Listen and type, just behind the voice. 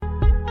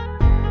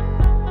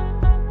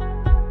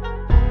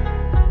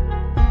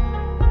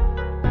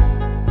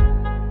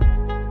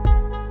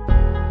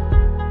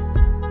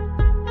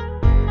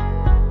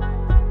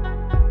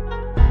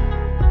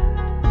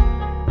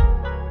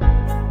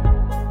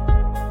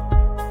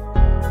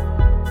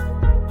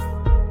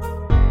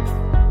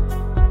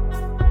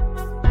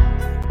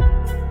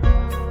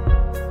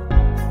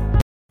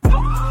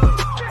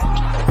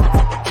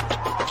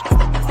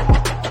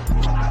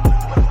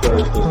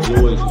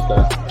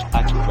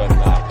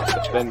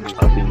suspended.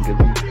 I think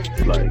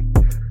it's like.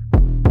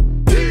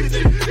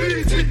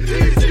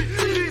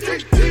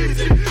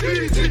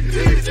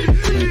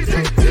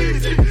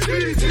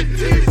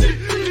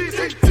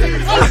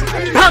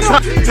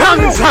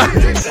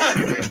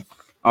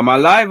 Am I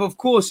live? Of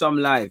course I'm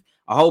live.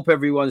 I hope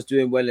everyone's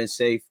doing well and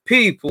safe.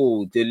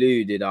 People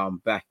deluded, I'm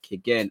back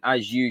again.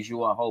 As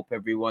usual, I hope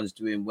everyone's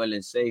doing well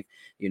and safe.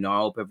 You know, I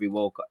hope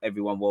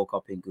everyone woke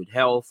up in good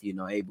health, you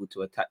know, able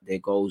to attack their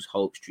goals,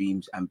 hopes,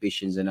 dreams,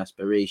 ambitions, and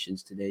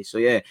aspirations today. So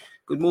yeah,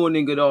 good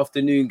morning, good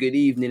afternoon, good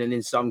evening, and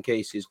in some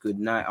cases, good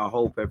night. I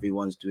hope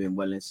everyone's doing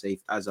well and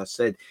safe. As I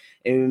said,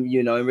 in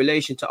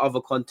relation to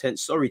other content,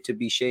 sorry to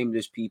be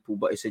shameless, people,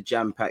 but it's a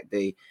jam-packed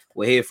day.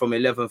 We're here from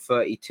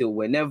 11:30 till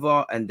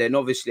whenever, and then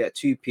obviously at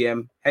 2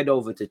 p.m. head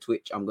over to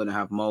Twitch. I'm gonna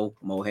have Mo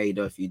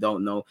Hader. If you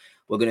don't know,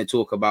 we're gonna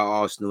talk about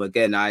Arsenal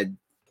again. I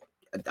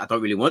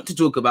don't really want to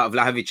talk about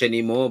Vlahovic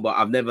anymore, but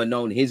I've never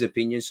known his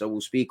opinion, so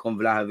we'll speak on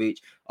Vlahovic,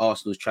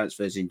 Arsenal's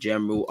transfers in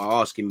general.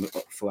 I'll ask him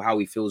for how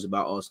he feels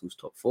about Arsenal's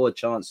top 4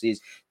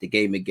 chances, the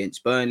game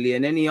against Burnley,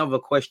 and any other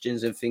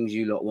questions and things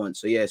you lot want.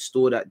 So yeah,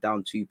 store that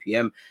down 2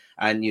 p.m.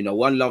 And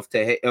one love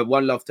to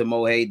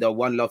Mo Hader,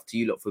 one love to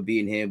you lot for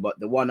being here. But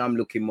the one I'm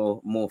looking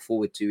more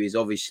forward to is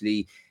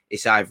obviously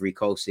it's Ivory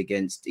Coast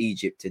against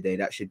Egypt today.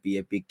 That should be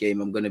a big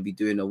game. I'm going to be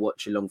doing a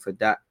watch along for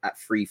that at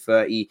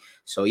 3:30.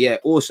 So yeah,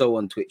 also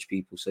on Twitch,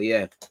 people. So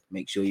yeah,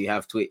 make sure you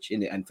have Twitch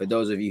in it. And for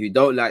those of you who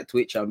don't like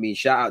Twitch, I mean,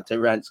 shout out to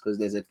Rance because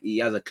he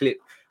has a clip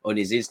on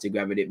his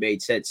Instagram and it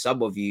made sense.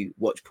 Some of you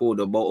watch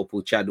Paul on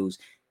multiple channels.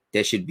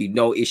 There should be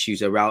no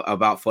issues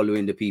about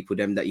following the people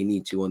that you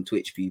need to on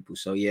Twitch, people.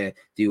 So yeah,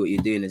 do what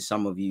you're doing. And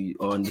some of you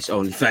are on this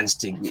OnlyFans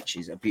thing, which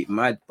is a bit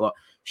mad, but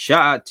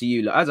shout out to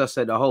you. As I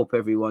said, I hope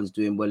everyone's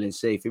doing well and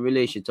safe. In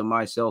relation to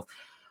myself,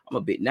 I'm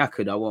a bit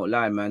knackered, I won't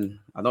lie, man.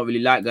 I don't really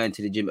like going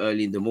to the gym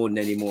early in the morning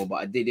anymore, but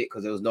I did it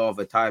because there was no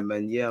other time.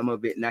 And yeah, I'm a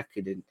bit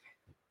knackered and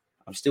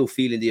I'm still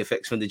feeling the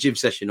effects from the gym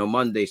session on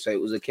Monday. So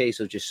it was a case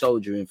of just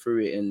soldiering through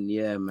it. And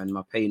yeah, man,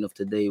 my pain of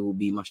today will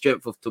be my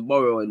strength of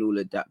tomorrow and all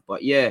of that.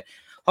 But yeah,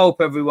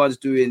 hope everyone's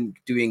doing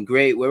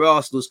great. Where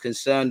Arsenal's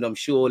concerned, I'm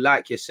sure,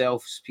 like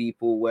yourselves,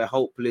 people, we're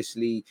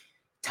hopelessly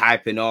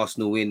typing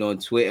Arsenal in on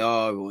Twitter,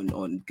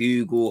 on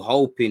Google,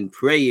 hoping,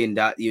 praying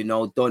that,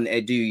 Don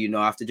Edu,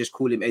 I have to just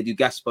call him Edu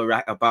Gaspar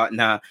right about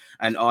now,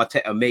 and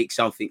Arteta make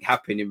something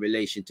happen in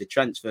relation to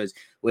transfers.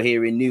 We're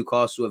hearing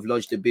Newcastle have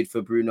lodged a bid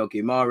for Bruno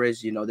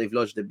Guimaraes. They've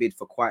lodged a bid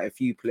for quite a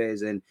few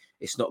players and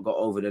it's not got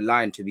over the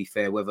line, to be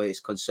fair, whether it's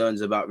concerns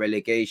about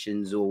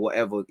relegations or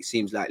whatever. It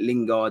seems like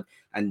Lingard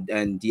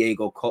and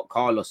Diego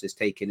Carlos is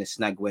taking a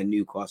snag where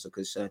Newcastle are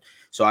concerned.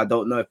 So I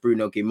don't know if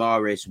Bruno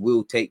Guimaraes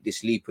will take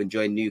this leap and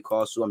join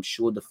Newcastle. I'm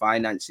sure the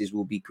finances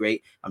will be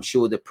great. I'm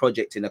sure the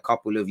project in a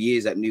couple of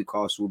years at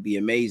Newcastle will be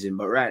amazing.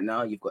 But right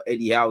now, you've got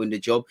Eddie Howe in the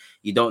job.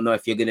 You don't know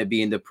if you're going to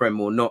be in the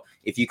Prem or not.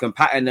 If you can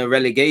pattern a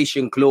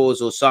relegation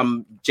clause or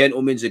some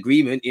gentleman's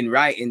agreement in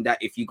writing that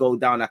if you go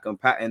down, I can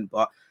pattern,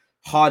 but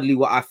hardly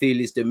what I feel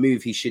is the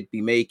move he should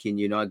be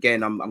making.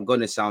 Again, I'm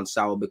going to sound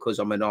sour because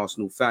I'm an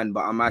Arsenal fan,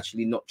 but I'm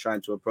actually not trying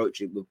to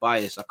approach it with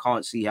bias. I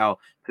can't see how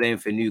playing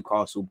for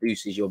Newcastle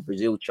boosts your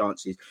Brazil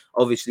chances.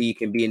 Obviously, you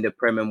can be in the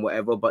Prem and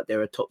whatever, but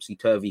they're a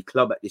topsy-turvy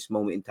club at this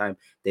moment in time.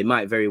 They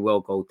might very well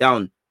go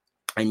down.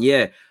 And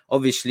yeah,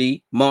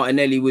 obviously,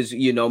 Martinelli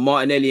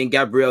and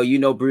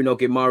Gabriel, Bruno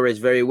Guimaraes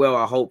very well.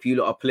 I hope you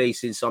lot are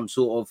placing some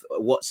sort of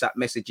WhatsApp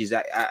messages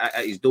at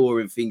his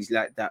door and things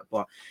like that.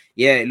 But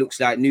yeah, it looks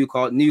like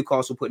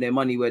Newcastle put their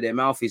money where their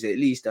mouth is. At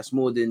least that's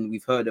more than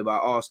we've heard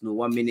about Arsenal.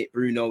 1 minute,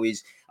 Bruno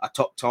is a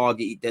top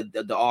target.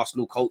 The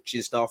Arsenal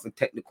coaching staff and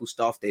technical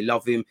staff, they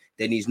love him.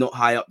 Then he's not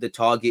high up the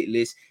target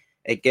list.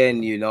 Again,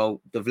 the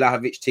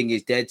Vlahovic thing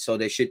is dead. So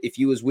they should, if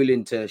you was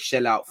willing to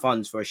shell out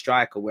funds for a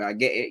striker, where I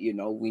get it,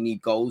 we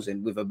need goals,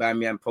 and with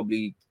Aubameyang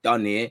probably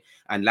done here,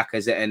 and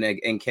Lacazette and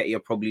Nketiah are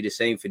probably the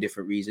same for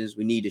different reasons.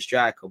 We need a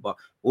striker, but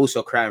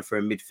also crying for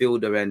a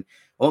midfielder. And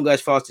I won't go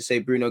as far as to say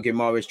Bruno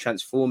Guimaraes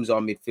transforms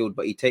our midfield,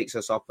 but he takes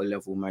us up a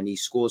level, man. He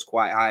scores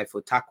quite high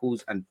for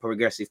tackles and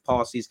progressive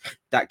passes.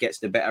 That gets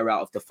the better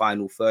out of the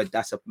final third.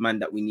 That's a man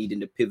that we need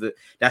in the pivot.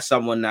 That's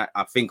someone that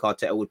I think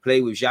Arteta would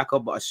play with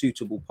Xhaka, but a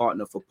suitable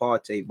partner for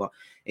Partey. But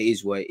it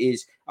is what it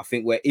is. I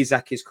think where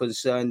Isaac is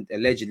concerned,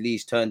 allegedly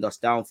he's turned us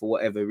down for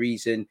whatever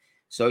reason.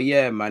 So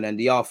yeah, man, and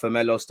the Arthur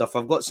Melo stuff.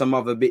 I've got some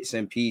other bits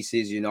and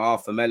pieces.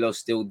 Arthur Melo's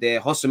still there.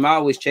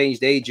 Hossamau has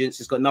changed agents.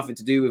 It's got nothing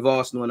to do with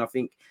Arsenal, and I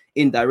think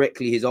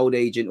indirectly his old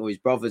agent or his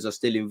brothers are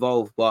still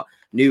involved. But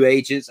new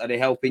agents, are they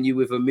helping you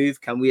with a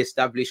move? Can we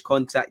establish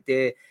contact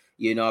there?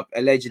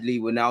 Allegedly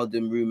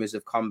Wijnaldum rumors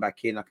have come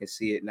back in. I can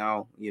see it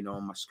now,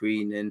 on my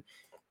screen. And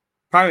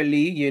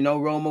apparently,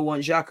 Roma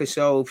wants Xhaka.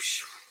 So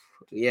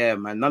yeah,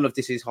 man, none of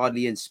this is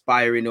hardly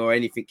inspiring or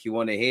anything you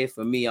want to hear.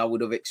 For me, I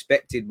would have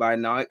expected by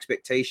now.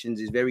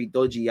 Expectations is very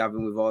dodgy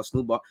having with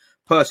Arsenal, but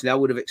personally, I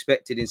would have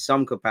expected in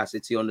some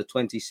capacity on the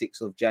 26th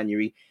of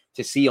January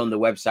to see on the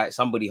website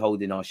somebody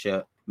holding our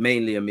shirt,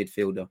 mainly a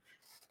midfielder.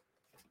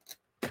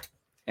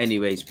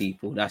 Anyways,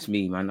 people, that's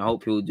me, man. I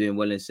hope you're all doing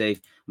well and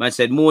safe. Man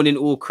said, morning,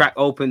 all crack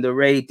open the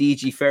raid.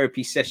 DG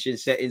therapy session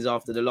settings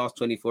after the last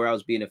 24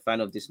 hours being a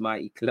fan of this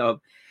mighty club.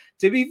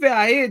 To be fair,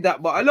 I hear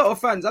that, but a lot of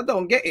fans, I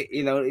don't get it.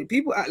 You know,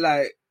 people act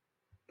like,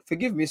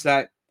 forgive me, it's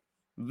like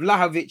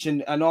Vlahovic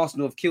and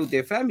Arsenal have killed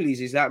their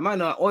families. It's like,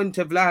 man, on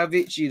to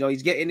Vlahovic, you know,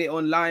 he's getting it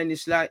online.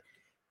 It's like,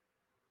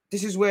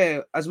 this is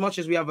where, as much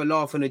as we have a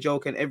laugh and a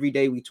joke, and every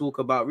day we talk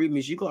about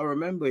rumors, you got to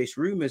remember it's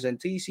rumors.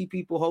 Until you see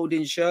people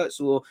holding shirts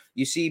or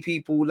you see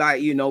people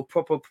like, you know,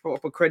 proper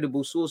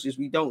credible sources,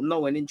 we don't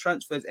know. And in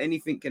transfers,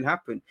 anything can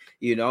happen.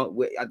 You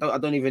know, I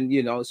don't even,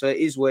 you know. So it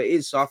is what it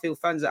is. So I feel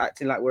fans are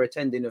acting like we're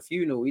attending a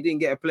funeral. We didn't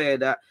get a player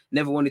that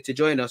never wanted to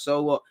join us.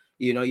 So what?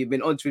 You know, you've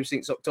been on to him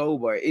since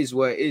October. It is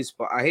what it is.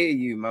 But I hear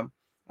you, man.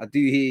 I do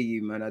hear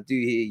you, man. I do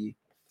hear you.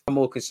 I'm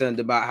more concerned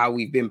about how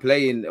we've been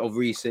playing of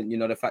recent, you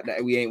know, the fact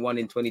that we ain't won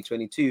in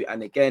 2022.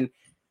 And again,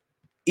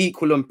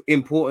 equal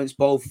importance,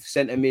 both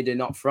centre mid and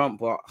up front.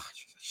 But I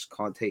just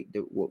can't take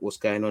what's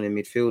going on in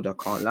midfield.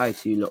 I can't lie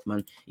to you, look,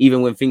 man.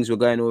 Even when things were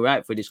going all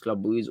right for this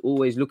club, we was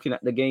always looking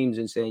at the games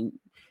and saying,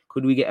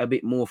 could we get a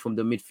bit more from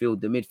the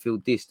midfield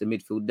this, the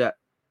midfield that?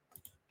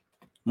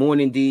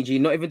 Morning, DG.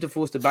 Not even to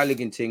force the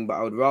Balogun thing, but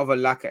I would rather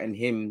Laka and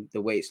him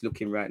the way it's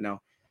looking right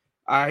now.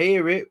 I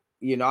hear it.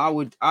 You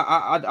know,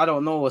 I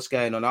don't know what's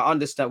going on. I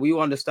understand. We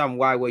all understand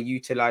why we're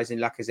utilizing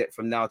Lacazette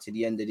from now to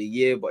the end of the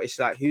year, but it's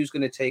like, who's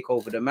going to take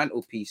over the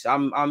mantelpiece?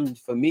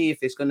 For me, if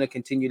it's going to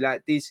continue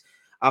like this,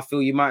 I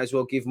feel you might as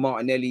well give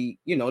Martinelli,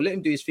 you know, let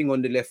him do his thing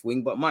on the left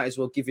wing, but might as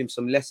well give him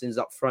some lessons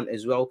up front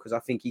as well, because I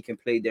think he can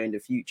play there in the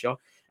future.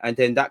 And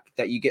then that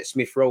you get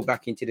Smith Rowe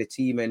back into the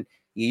team and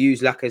you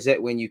use Lacazette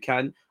when you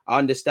can. I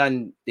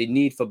understand the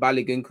need for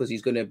Balogun because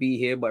he's going to be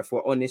here, but if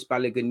we're honest,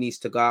 Balogun needs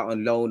to go out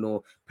on loan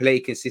or play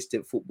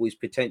consistent football. He's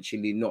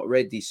potentially not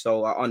ready.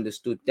 So I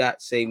understood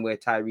that. Same where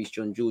Tyrese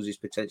John-Jules is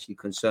potentially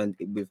concerned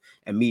with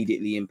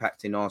immediately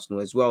impacting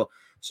Arsenal as well.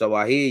 So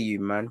I hear you,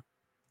 man.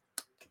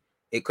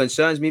 It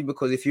concerns me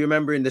because if you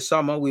remember in the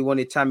summer, we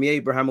wanted Tammy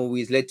Abraham, or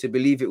we was led to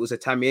believe it was a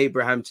Tammy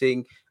Abraham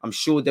thing. I'm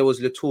sure there was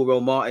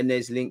Lautaro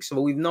Martinez link.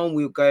 So we've known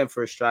we were going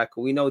for a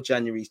striker. We know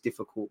January is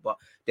difficult, but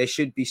there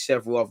should be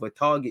several other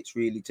targets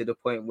really, to the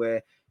point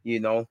where, you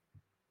know,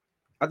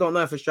 I don't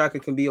know if a striker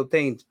can be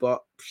obtained,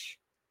 but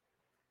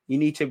you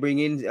need to bring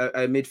in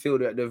a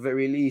midfielder at the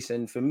very least.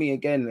 And for me,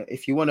 again,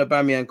 if you want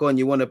Aubameyang gone,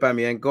 you want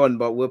Aubameyang gone.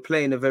 But we're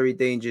playing a very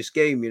dangerous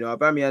game. You know,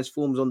 Aubameyang's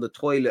form's on the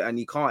toilet and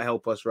he can't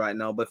help us right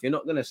now. But if you're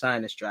not going to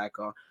sign a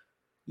striker,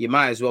 you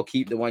might as well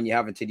keep the one you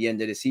have until the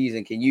end of the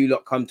season. Can you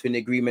lot come to an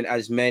agreement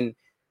as men?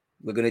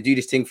 We're going to do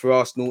this thing for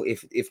Arsenal.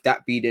 If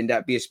that be, then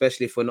that be,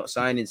 especially if we're not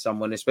signing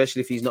someone,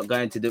 especially if he's not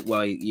going to the,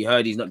 well, you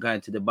heard he's not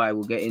going to Dubai.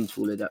 We'll get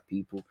into all of that,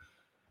 people.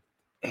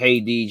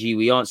 Hey, DG,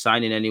 we aren't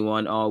signing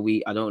anyone, are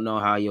we? I don't know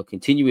how you'll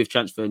continue with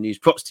transfer news.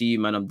 Props to you,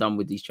 man. I'm done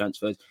with these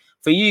transfers.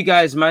 For you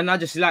guys, man, I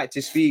just like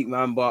to speak,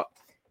 man, but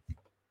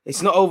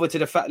it's not over to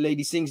the fat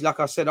lady sings. Like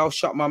I said, I'll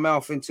shut my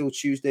mouth until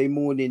Tuesday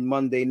morning,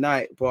 Monday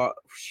night, but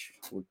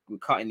we're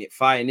cutting it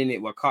fine,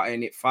 innit? We're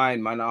cutting it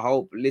fine, man. I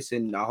hope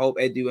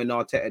Edu and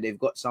Arteta, they've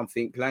got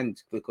something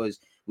planned, because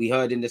we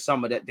heard in the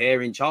summer that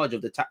they're in charge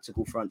of the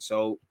tactical front.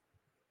 So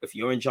if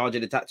you're in charge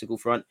of the tactical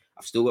front,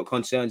 I've still got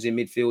concerns in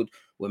midfield.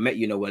 We're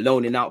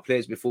loaning out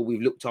players before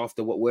we've looked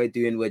after what we're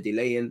doing. We're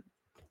delaying.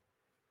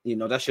 You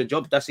know, that's your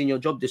job. That's in your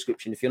job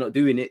description. If you're not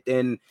doing it,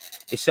 then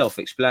it's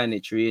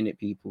self-explanatory, isn't it,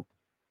 people?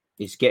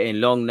 It's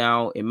getting long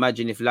now.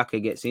 Imagine if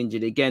Laka gets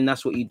injured again.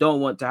 That's what you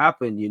don't want to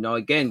happen. You know,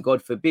 again,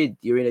 God forbid,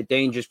 you're in a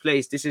dangerous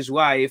place. This is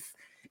why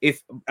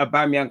if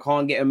Aubameyang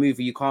can't get a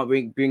mover, you can't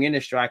bring in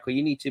a striker.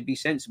 You need to be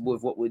sensible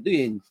with what we're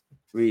doing,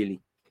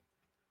 really.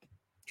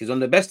 Because on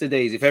the best of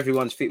days, if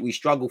everyone's fit, we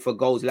struggle for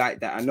goals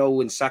like that. I know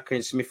when Saka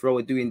and Smith Rowe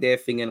are doing their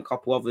thing and a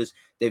couple others,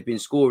 they've been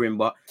scoring.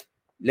 But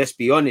let's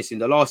be honest, in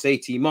the last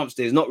 18 months,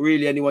 there's not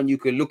really anyone you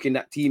can look in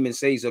that team and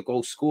say is a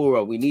goal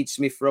scorer. We need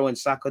Smith Rowe and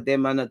Saka.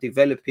 Them man are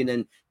developing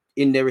and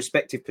in their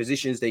respective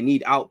positions. They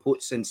need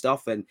outputs and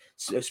stuff. And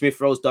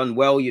Smith Rowe's done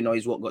well. You know,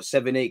 he's got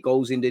 7-8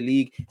 goals in the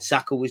league.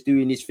 Saka was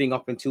doing his thing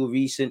up until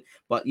recent.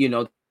 But, you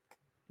know,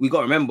 we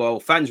got to remember,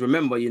 or fans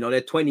remember, you know, they're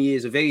 20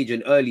 years of age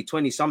and early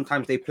 20s.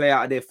 Sometimes they play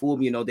out of their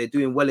form. You know, they're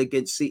doing well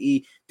against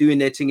City, doing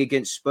their thing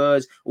against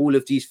Spurs, all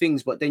of these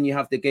things. But then you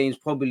have the games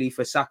probably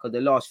for Saka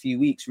the last few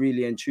weeks,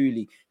 really and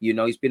truly. You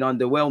know, he's been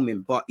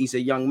underwhelming, but he's a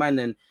young man.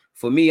 And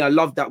for me, I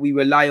love that we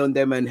rely on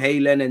them and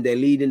Haaland, and they're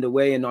leading the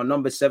way in our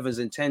number 7s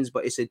and 10s.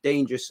 But it's a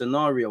dangerous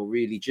scenario,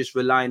 really, just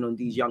relying on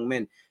these young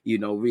men, you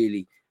know,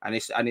 really. And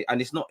it's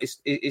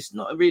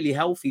not really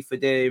healthy for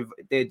their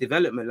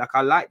development. Like,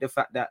 I like the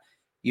fact that,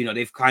 you know,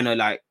 they've kind of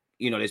like,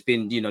 you know, there's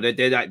been, you know,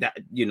 they're like that,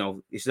 you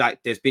know, it's like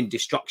there's been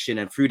destruction,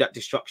 and through that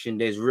destruction,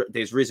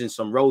 there's risen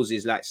some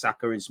roses like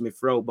Saka and Smith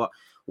Rowe. But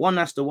one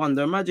has to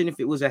wonder, imagine if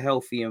it was a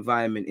healthy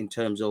environment in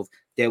terms of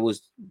there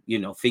was, you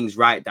know, things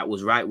that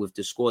was right with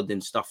the squad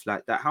and stuff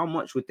like that. How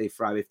much would they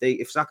thrive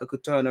if Saka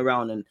could turn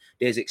around and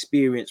there's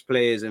experienced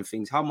players and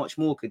things? How much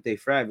more could they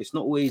thrive? It's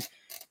not always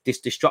this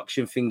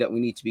destruction thing that we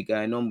need to be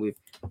going on with.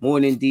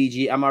 Morning,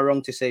 DG. Am I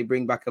wrong to say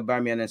bring back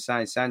Aubameyang and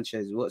sign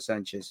Sanchez? What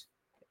Sanchez?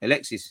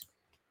 Alexis,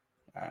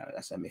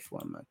 that's a myth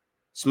one, man.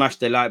 Smash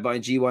the like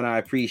button, G1. I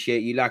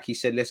appreciate you. Like he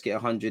said, let's get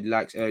 100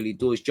 likes early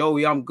doors.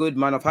 Joey, I'm good,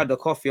 man. I've had the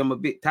coffee. I'm a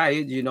bit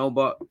tired, you know,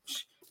 but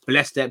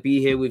blessed to be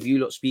here with you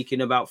lot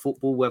speaking about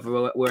football,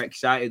 whether we're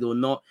excited or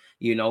not.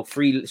 You know,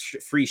 free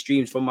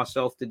streams from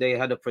myself today.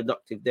 Had a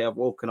productive day. I've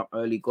woken up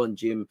early, gone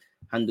gym,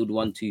 handled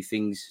 1-2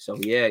 things. So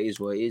yeah, it is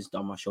what it is.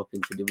 Done my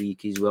shopping for the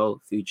week as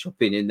well, food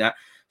shopping and that.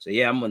 So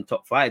yeah, I'm on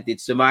top 5. Did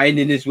some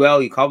ironing as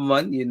well. You come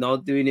on, you know,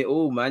 doing it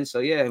all, man. So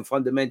yeah, and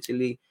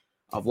fundamentally,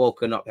 I've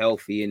woken up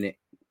healthy in it,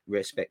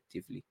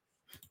 respectively.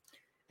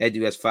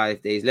 Edu has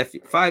 5 days left.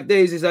 5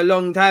 days is a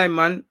long time,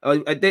 man.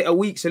 A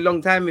week's a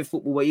long time in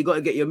football, but you got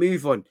to get your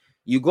move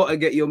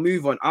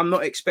on. I'm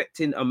not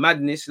expecting a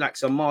madness like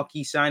some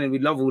marquee signing. We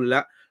love all of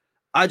that.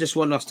 I just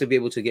want us to be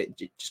able to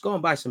just go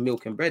and buy some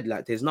milk and bread.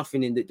 Like there's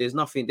nothing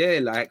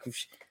there. Like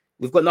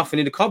we've got nothing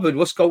in the cupboard.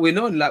 What's going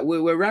on? Like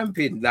we're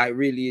ramping, like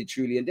really and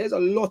truly. And there's a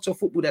lot of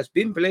football that's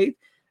been played,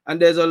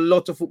 and there's a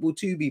lot of football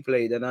to be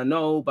played. And I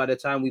know by the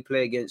time we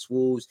play against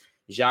Wolves,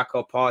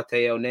 Xhaka,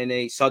 Partey, El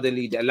Nene,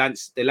 suddenly the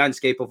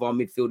landscape of our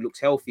midfield looks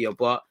healthier.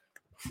 But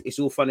it's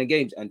all fun and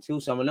games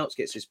until someone else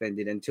gets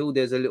suspended, until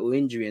there's a little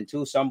injury,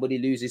 until somebody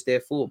loses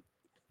their form.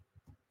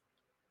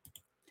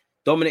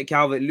 Dominic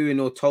Calvert-Lewin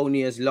or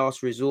Tony as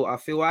last resort.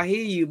 I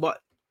hear you,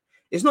 but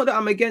it's not that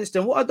I'm against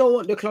them. What I don't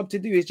want the club to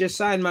do is just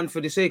sign man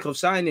for the sake of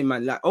signing,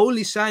 man. Like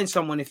only sign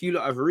someone if you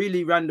lot have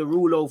really ran the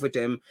rule over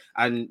them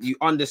and you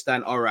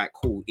understand, all right,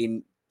 cool.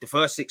 In the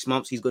first 6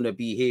 months, he's going to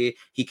be here.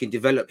 He can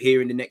develop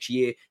here in the next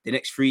year, the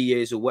next 3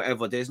 years or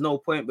whatever. There's no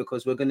point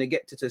because we're going to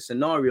get to the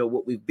scenario,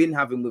 what we've been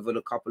having with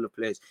a couple of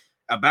players.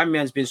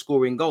 Aubameyang's been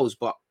scoring goals,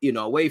 but, you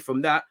know, away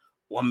from that,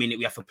 1 minute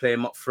we have to play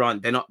him up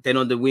front, then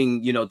on the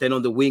wing, then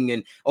on the wing.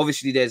 And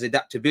obviously there's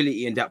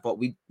adaptability in that, but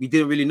we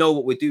didn't really know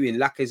what we're doing.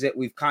 Lacazette,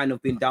 we've kind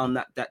of been down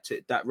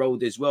that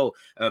road as well,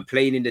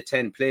 playing in the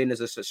 10, playing as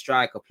a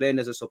striker, playing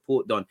as a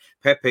support don.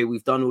 Pepe,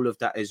 we've done all of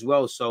that as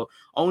well. So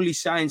only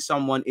sign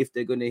someone if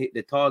they're going to hit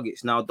the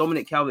targets. Now,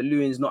 Dominic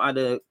Calvert-Lewin's not had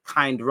a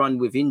kind run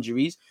with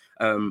injuries.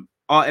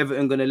 Are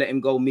Everton going to let him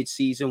go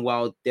mid-season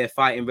while they're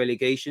fighting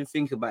relegation?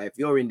 Think about it. If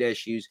you're in their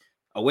shoes,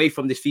 away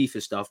from this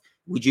FIFA stuff,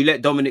 would you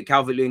let Dominic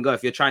Calvert-Lewin go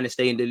if you're trying to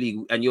stay in the league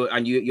and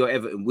you're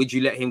Everton? Would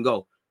you let him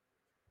go?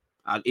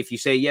 If you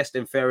say yes,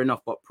 then fair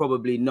enough, but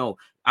probably no.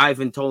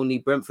 Ivan Toney,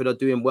 Brentford are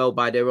doing well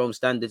by their own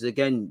standards.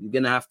 Again, you're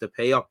gonna have to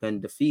pay up,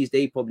 and the fees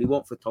they probably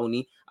want for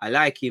Toney. I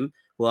like him,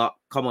 but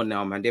come on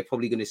now, man. They're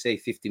probably gonna say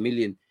 50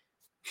 million.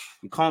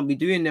 You can't be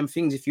doing them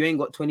things if you ain't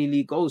got 20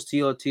 league goals to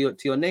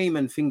your name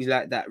and things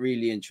like that,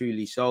 really and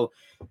truly. So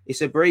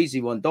it's a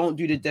brazy one. Don't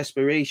do the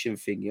desperation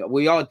thing.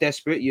 We are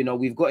desperate,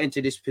 we've got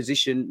into this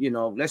position,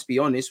 let's be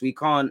honest,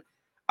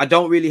 I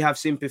don't really have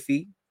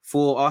sympathy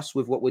for us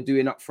with what we're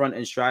doing up front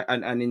and strike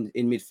and in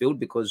midfield,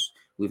 because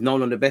we've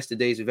known on the best of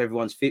days, if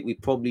everyone's fit, we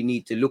probably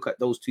need to look at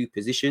those two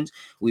positions.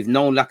 We've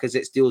known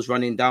Lacazette's deals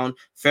running down.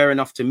 Fair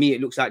enough. To me,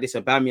 it looks like this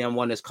Aubameyang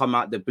one has come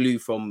out the blue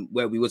from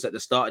where we was at the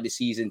start of the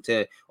season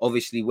to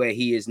obviously where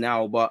he is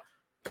now.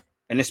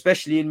 And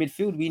especially in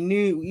midfield, we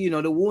knew,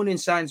 the warning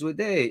signs were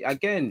there.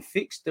 Again,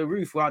 fix the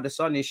roof while the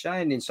sun is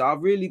shining. So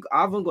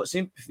I haven't got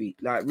sympathy.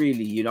 Like,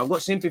 really, I've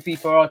got sympathy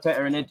for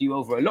Arteta and Edu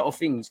over a lot of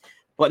things,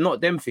 but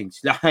not them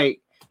things.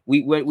 Like,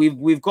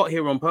 we've got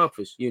here on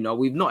purpose.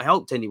 We've not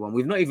helped anyone.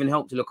 We've not even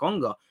helped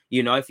Lokonga.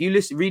 If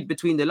you read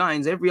between the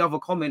lines, every other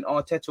comment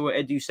Arteta or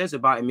Edu says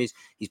about him is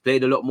he's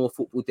played a lot more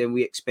football than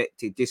we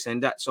expected, this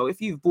and that. So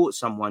if you've bought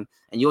someone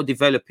and you're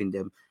developing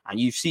them and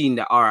you've seen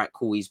that, all right,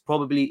 cool,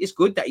 it's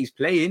good that he's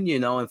playing,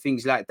 and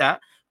things like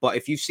that. But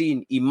if you've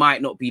seen he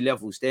might not be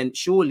levels, then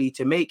surely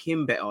to make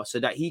him better so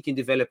that he can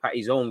develop at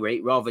his own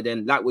rate rather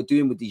than like we're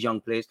doing with these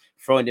young players,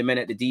 throwing them in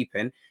at the deep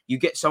end, you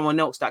get someone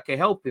else that can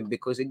help him.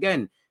 Because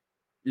again,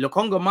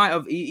 Lokonga might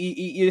have.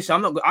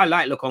 I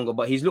like Lokonga,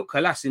 but he's looked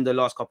collapsed in the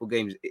last couple of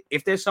games.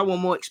 If there's someone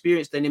more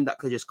experienced than him that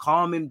could just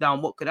calm him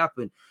down, what could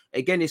happen?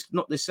 Again, it's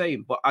not the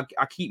same. But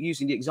I keep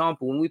using the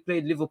example. When we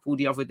played Liverpool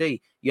the other day,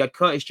 you had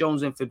Curtis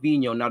Jones and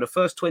Fabinho. Now, the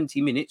first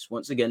 20 minutes,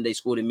 once again, they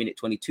scored in minute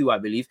 22, I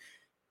believe.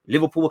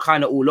 Liverpool were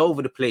kind of all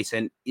over the place,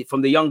 and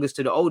from the youngest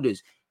to the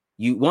oldest,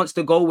 once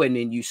the goal went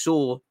in, you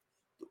saw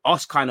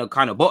us kind of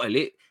bottle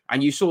it.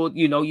 And you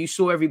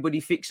saw everybody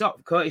fix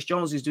up. Curtis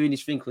Jones is doing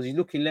his thing because he's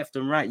looking left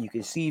and right. You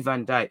can see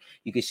Van Dijk,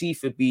 you can see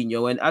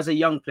Fabinho, and as a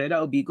young player,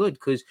 that would be good.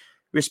 Because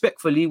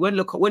respectfully, when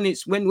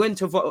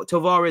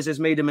Tavares has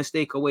made a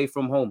mistake away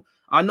from home,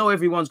 I know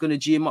everyone's going to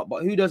G him up,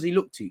 but who does he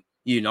look to?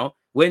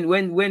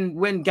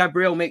 When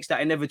Gabriel makes that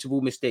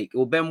inevitable mistake,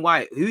 or Ben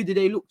White, who do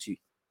they look to?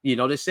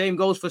 The same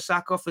goes for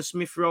Saka, for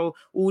Smith Rowe,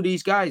 all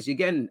these guys.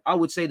 Again, I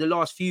would say the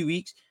last few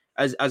weeks,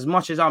 as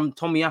much as I'm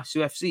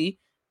Tomiyasu FC,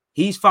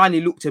 he's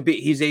finally looked a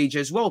bit his age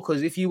as well.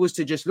 Because if you was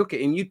to just look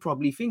at him, you'd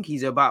probably think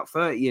he's about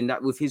 30 and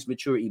that with his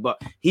maturity.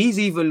 But he's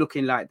even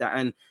looking like that.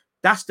 And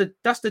that's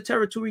the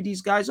territory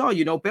these guys are.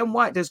 Ben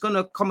White, there's going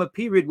to come a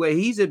period where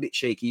he's a bit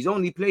shaky. He's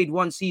only played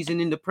one season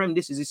in the Prem.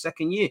 This is his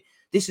second year.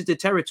 This is the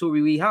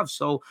territory we have.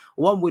 So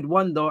one would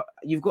wonder,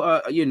 you've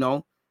got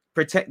to,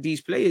 protect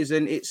these players.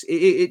 And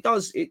it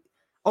does.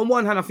 on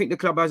one hand, I think the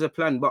club has a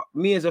plan, but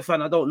me as a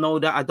fan, I don't know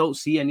that. I don't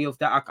see any of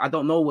that. I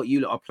don't know what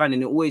you lot are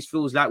planning. It always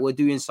feels like we're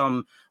doing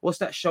some. What's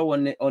that show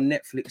on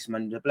Netflix,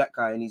 man? The black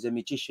guy and he's a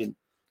magician,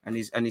 and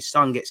his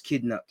son gets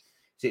kidnapped.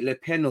 Is it Le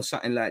Pen or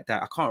something like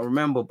that? I can't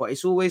remember, but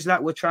it's always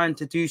like we're trying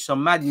to do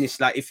some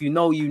madness. Like if you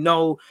know, you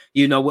know,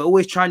 you know. We're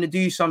always trying to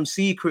do some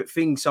secret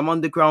thing, some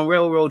underground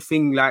railroad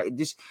thing, like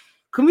this.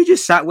 Can we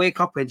just wake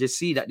up and just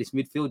see that this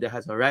midfielder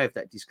has arrived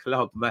at this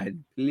club,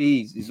 man?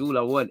 Please, is all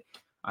I want.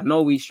 I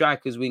know we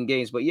strikers win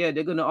games, but yeah,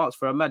 they're gonna ask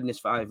for a madness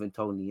for Ivan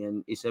Toney,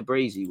 and it's a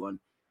brazy one.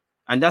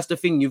 And that's the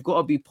thing, you've got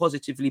to be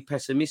positively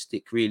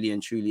pessimistic, really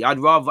and truly. I'd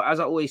rather, as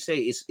I always say,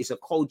 it's a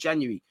cold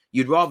January.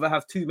 You'd rather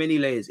have too many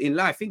layers in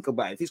life. Think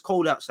about it. If it's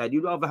cold outside,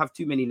 you'd rather have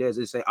too many layers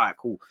and say, all right,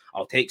 cool,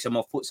 I'll take some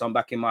off, put some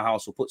back in my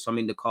house or put some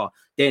in the car.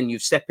 Then you're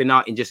stepping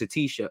out in just a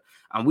t-shirt.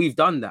 And we've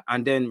done that.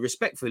 And then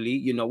respectfully,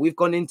 you know, we've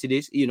gone into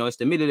this, you know, it's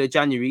the middle of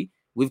January.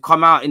 We've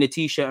come out in a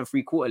t-shirt and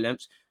 3/4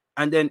 lengths.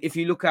 And then if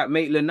you look at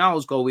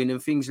Maitland-Niles going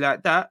and things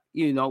like that,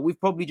 you know,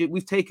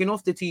 we've taken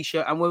off the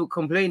t-shirt and we're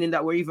complaining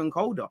that we're even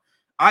colder.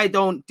 I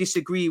don't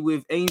disagree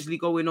with Ainsley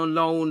going on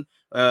loan,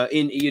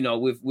 in you know,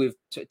 with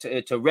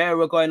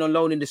Torreira going on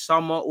loan in the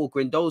summer or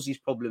Guendouzi's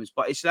problems.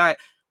 But it's like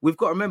we've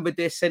got to remember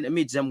they're centre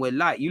mids and we're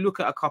light. You look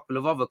at a couple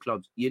of other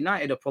clubs.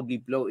 United are probably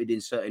bloated in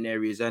certain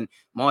areas, and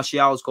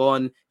Martial's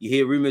gone. You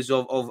hear rumours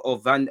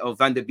of Van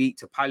der Beek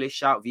to Palace.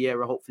 Shout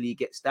Vieira. Hopefully he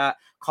gets that.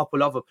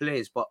 Couple other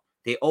players, but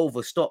they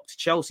overstocked.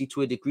 Chelsea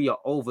to a degree are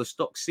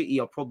overstocked.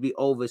 City are probably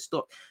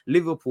overstocked.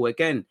 Liverpool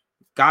again.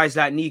 Guys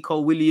like Nico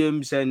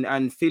Williams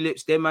and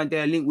Phillips, them and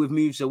they're linked with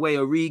moves away.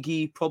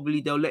 Origi, probably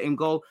they'll let him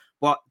go.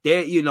 But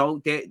they're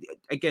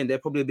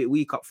probably a bit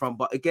weak up front.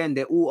 But again,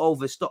 they're all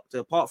overstocked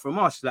apart from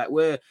us. Like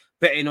we're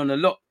betting on a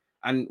lot.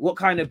 And what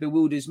kind of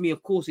bewilders me,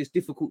 of course, it's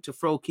difficult to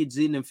throw kids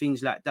in and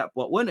things like that.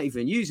 But we're not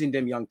even using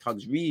them young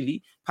tugs,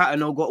 really.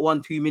 Patino got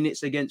 1-2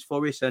 minutes against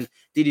Forest and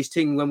did his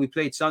thing when we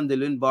played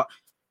Sunderland. But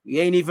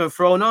he ain't even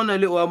thrown on a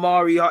little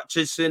Amari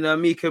Hutchinson,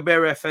 Mika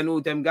Beref and all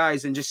them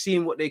guys and just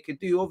seeing what they could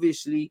do.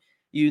 Obviously,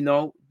 you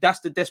know, that's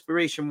the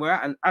desperation we're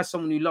at. And as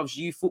someone who loves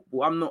youth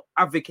football, I'm not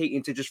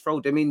advocating to just throw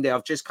them in there.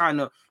 I've just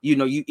kind of, you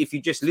know, if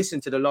you just listen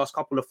to the last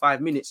couple of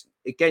 5 minutes,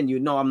 again, you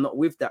know, I'm not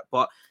with that.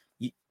 But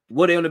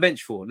what are they on the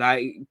bench for?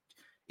 Like,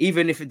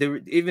 even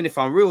if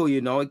I'm real, you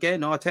know,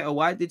 again, Arteta,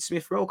 why did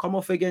Smith Rowe come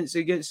off against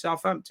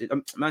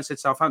Southampton? Man said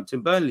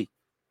Southampton, Burnley.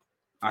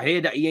 I hear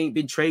that he ain't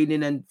been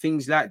training and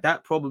things like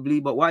that, probably,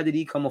 but why did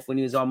he come off when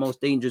he was our most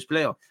dangerous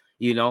player?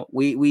 You know,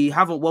 we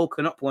haven't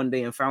woken up one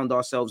day and found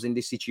ourselves in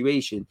this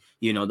situation.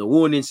 You know, the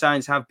warning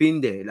signs have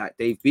been there, like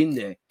they've been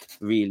there,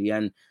 really.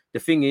 And the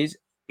thing is,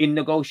 in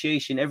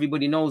negotiation,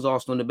 everybody knows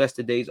Arsenal on the best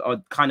of days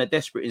are kind of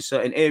desperate in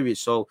certain areas.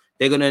 So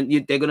they're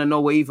gonna know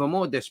we're even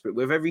more desperate.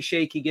 With every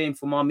shaky game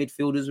from our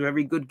midfielders, with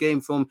every good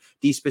game from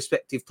these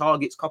prospective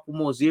targets, couple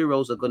more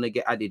zeros are gonna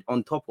get added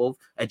on top of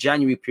a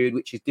January period,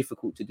 which is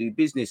difficult to do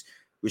business.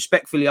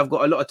 Respectfully, I've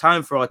got a lot of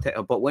time for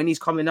Arteta, but when he's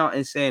coming out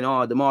and saying,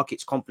 "Oh, the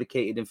market's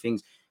complicated and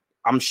things,"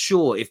 I'm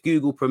sure if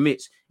Google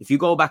permits, if you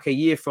go back a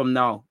year from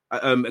now,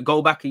 I'm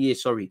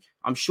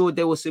sure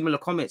there were similar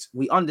comments.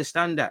 We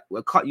understand that.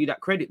 We'll cut you that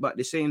credit, but at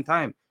the same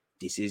time,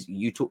 this is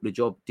you took the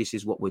job. This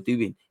is what we're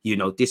doing. You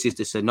know, this is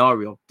the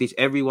scenario.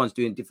 Everyone's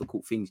doing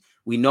difficult things.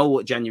 We know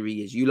what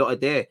January is. You lot are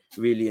there,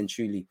 really and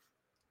truly.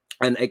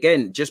 And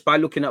again, just by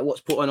looking at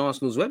what's put on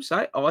Arsenal's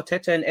website,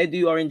 Arteta and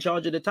Edu are in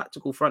charge of the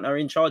tactical front, are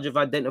in charge of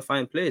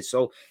identifying players.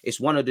 So it's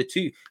one of the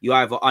two. You're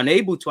either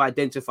unable to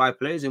identify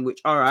players, in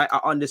which, all right, I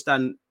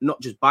understand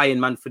not just buying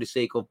man for the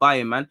sake of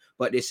buying man,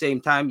 but at the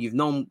same time, you've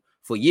known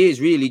for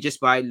years, really, just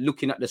by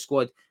looking at the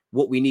squad,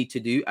 what we need to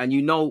do. And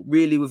you know,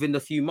 really, within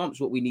the few months,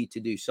 what we need to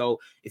do. So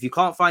if you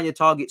can't find your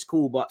targets,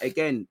 cool. But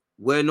again,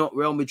 we're not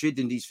Real Madrid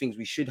in these things.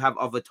 We should have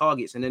other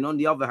targets. And then on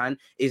the other hand,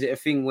 is it a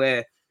thing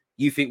where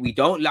you think we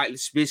don't, like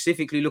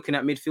specifically looking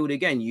at midfield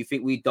again, you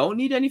think we don't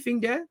need anything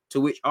there? To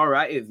which, all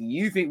right, if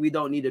you think we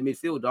don't need a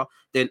midfielder,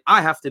 then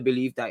I have to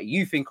believe that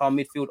you think our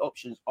midfield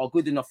options are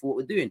good enough for what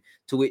we're doing.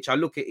 To which I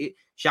look at it,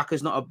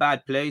 Xhaka's not a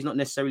bad player. He's not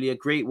necessarily a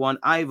great one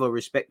either,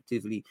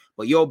 respectively,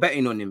 but you're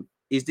betting on him.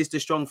 Is this the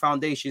strong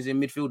foundations in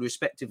midfield,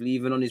 respectively,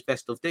 even on his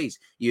best of days?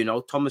 You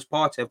know, Thomas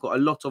Partey, I've got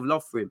a lot of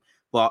love for him,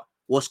 but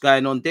what's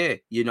going on there?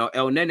 You know,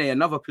 El Nene,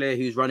 another player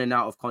who's running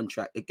out of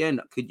contract.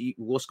 Again,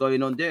 what's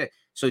going on there?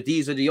 So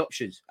these are the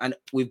options. And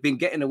we've been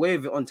getting away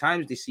with it on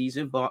times this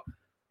season, but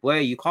boy,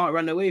 you can't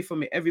run away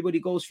from it. Everybody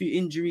goes through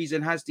injuries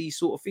and has these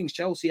sort of things.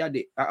 Chelsea had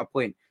it at a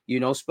point. You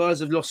know,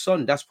 Spurs have lost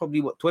Son. That's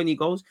probably what, 20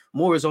 goals.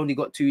 Moura's only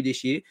got 2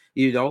 this year.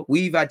 You know,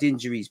 we've had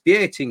injuries.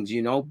 Bear things,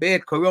 you know.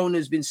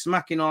 Corona's been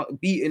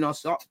beating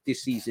us up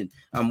this season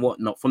and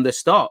whatnot from the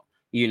start,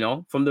 you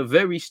know, from the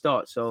very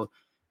start. So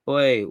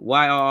boy,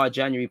 why are our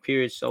January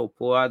periods so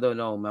poor? I don't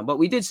know, man. But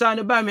we did sign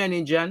a Batman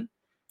in Jan.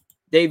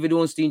 David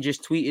Ornstein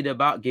just tweeted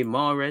about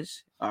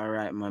Gimares. All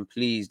right, man.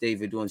 Please,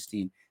 David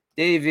Ornstein.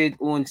 David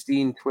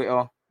Ornstein,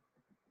 Twitter.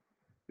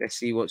 Let's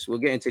see we'll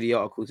get into the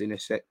articles in a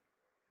sec.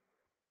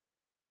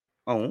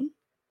 Oh.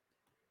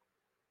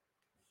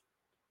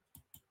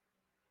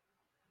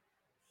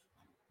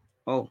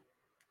 Oh.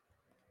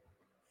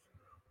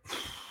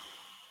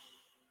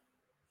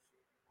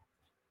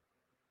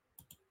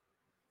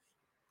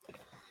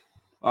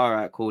 All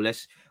right, cool.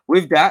 Let's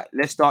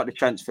start the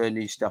transfer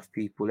news stuff,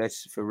 people.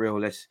 Let's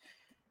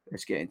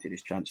get into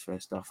this transfer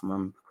stuff,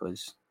 man.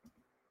 Because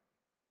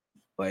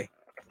boy,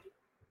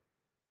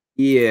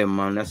 yeah,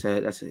 man, that's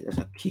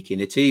a kick in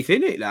the teeth,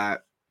 isn't it?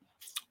 Like,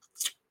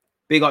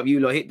 big up you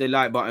lot, hit the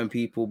like button,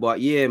 people.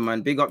 But yeah,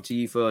 man, big up to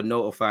you for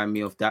notifying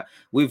me of that.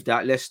 With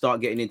that, let's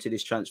start getting into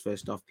this transfer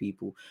stuff,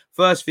 people.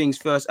 First things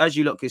first, as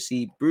you lot can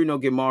see, Bruno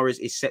Guimaraes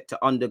is set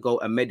to undergo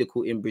a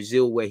medical in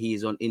Brazil where he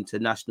is on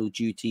international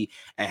duty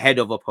ahead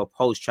of a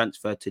proposed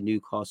transfer to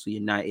Newcastle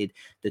United.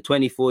 The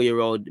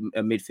 24-year-old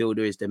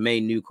midfielder is the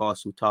main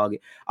Newcastle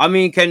target. I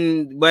mean,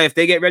 if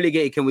they get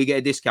relegated, can we get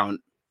a discount?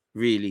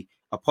 Really?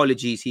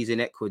 Apologies, he's in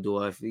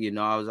Ecuador.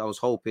 I was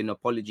hoping.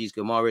 Apologies,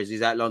 Guimaraes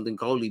is at London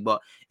Coley, but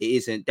it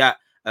isn't that.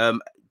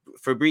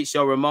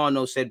 Fabrizio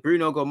Romano said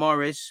Bruno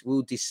Guimaraes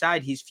will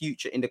decide his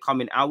future in the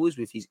coming hours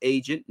with his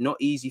agent. Not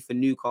easy for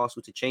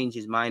Newcastle to change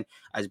his mind,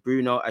 as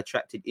Bruno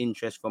attracted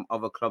interest from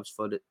other clubs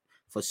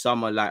for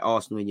summer like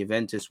Arsenal and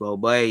Juventus. Well,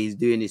 boy, he's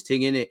doing his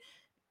thing in it.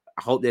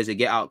 I hope there's a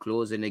get out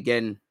clause. And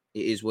again,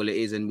 it is what it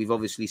is. And we've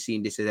obviously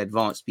seen this as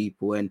advanced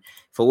people. And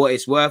for what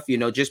it's worth,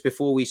 just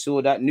before we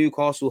saw that,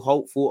 Newcastle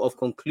hopeful of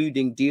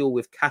concluding deal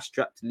with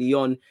cash-strapped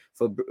Lyon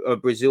for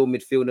Brazil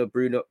midfielder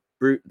Bruno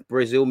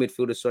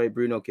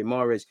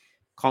Guimaraes.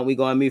 Can't we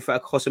go and move for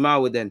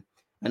Akosamawa then?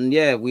 And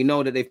yeah, we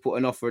know that they've put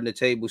an offer on the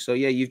table. So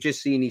yeah, you've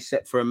just seen he's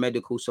set for a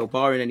medical. So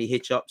barring any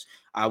hitch-ups,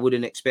 I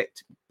wouldn't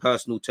expect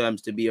personal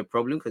terms to be a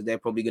problem because they're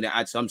probably going to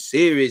add some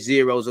serious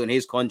zeros on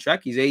his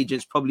contract. His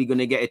agent's probably going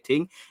to get a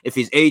thing. If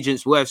his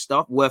agent's worth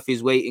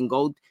his weight in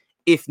gold.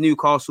 If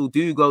Newcastle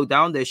do go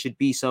down, there should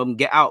be some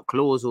get-out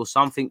clause or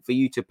something for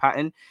you to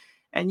pattern.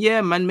 And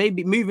yeah, man,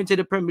 maybe moving to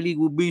the Premier League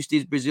will boost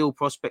his Brazil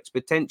prospects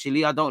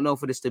potentially. I don't know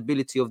for the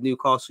stability of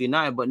Newcastle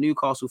United, but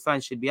Newcastle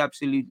fans should be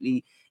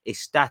absolutely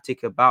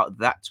ecstatic about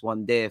that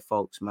one there,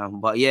 folks, man.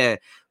 But yeah,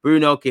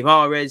 Bruno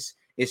Guimaraes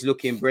is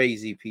looking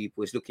brazy,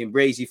 people. It's looking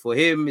brazy for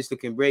him. It's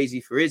looking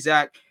brazy for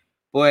Isaac.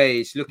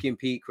 Boy, it's looking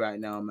peak right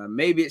now, man.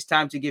 Maybe it's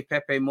time to give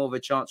Pepe more of a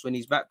chance when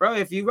he's back. Bro,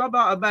 if you rub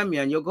out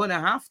Aubameyang, you're going to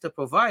have to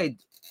provide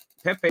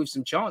Pepe with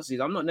some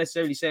chances. I'm not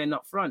necessarily saying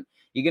up front.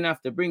 You're going to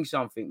have to bring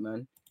something,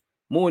 man.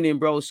 Morning,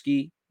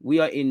 broski. We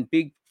are in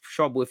big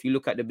trouble if you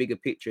look at the bigger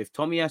picture. If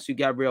Tomiyasu,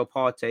 Gabriel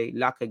Partey,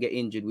 Laka get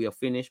injured, we are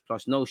finished.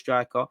 Plus no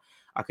striker.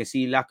 I can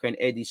see Laka and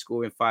Eddie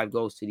scoring 5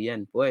 goals to the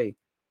end. Boy,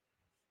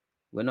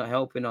 we're not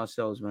helping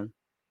ourselves, man.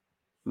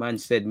 Man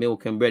said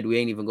milk and bread. We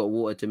ain't even got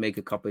water to make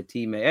a cup of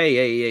tea, mate.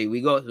 Hey,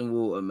 we got some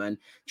water, man.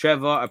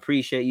 Trevor, I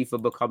appreciate you for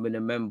becoming a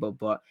member,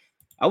 but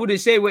I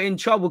wouldn't say we're in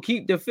trouble.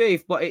 Keep the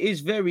faith, but it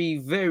is very,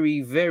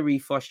 very, very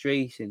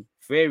frustrating.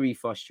 Very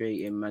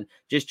frustrating, man.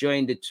 Just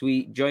joined the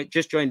tweet.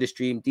 Just joined the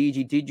stream.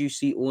 DG, did you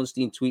see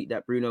Ornstein tweet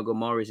that Bruno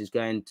Guimaraes is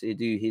going to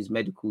do his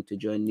medical to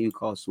join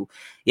Newcastle?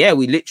 Yeah,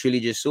 we literally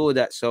just saw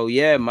that. So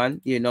yeah,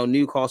 man.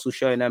 Newcastle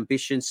showing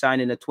ambition,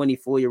 signing a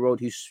 24-year-old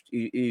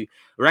who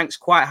ranks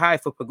quite high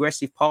for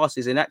progressive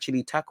passes and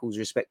actually tackles,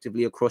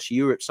 respectively, across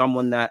Europe.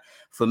 Someone that,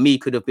 for me,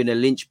 could have been a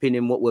linchpin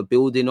in what we're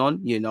building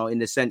on. In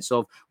the sense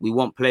of we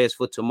want players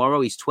for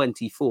tomorrow. He's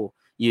 24.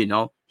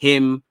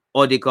 Him,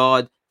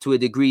 Odegaard, to a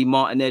degree,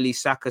 Martinelli,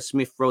 Saka,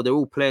 Smith Rowe, they're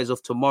all players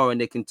of tomorrow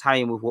and they can tie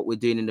in with what we're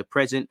doing in the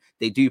present.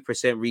 They do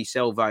present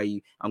resale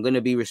value. I'm going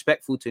to be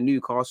respectful to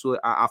Newcastle.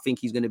 I think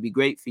he's going to be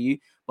great for you,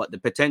 but the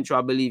potential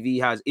I believe he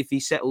has, if he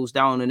settles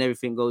down and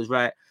everything goes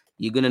right,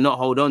 you're going to not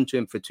hold on to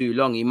him for too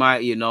long. He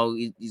might,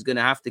 he's going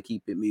to have to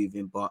keep it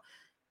moving. But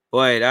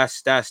boy,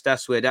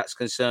 that's where that's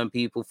concerned,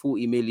 people.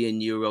 40 million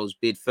euros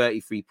bid,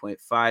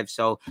 33.5.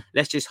 So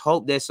let's just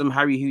hope there's some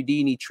Harry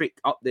Houdini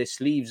trick up their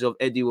sleeves of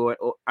Eddie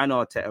and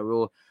Arteta,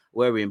 or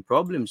we're in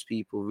problems,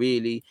 people,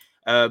 really.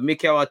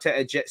 Mikel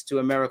Arteta jets to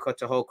America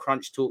to hold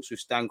crunch talks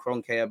with Stan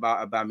Kroenke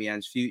about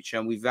Aubameyang's future.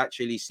 And we've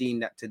actually seen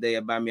that today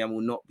Aubameyang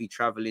will not be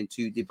traveling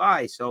to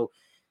Dubai. So,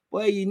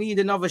 well, you need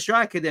another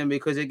striker then,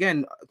 because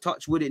again,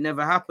 touch wood, it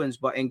never happens.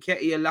 But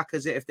Nketiah,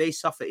 Lacazette, if they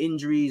suffer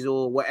injuries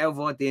or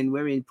whatever, then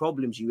we're in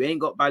problems. You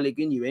ain't got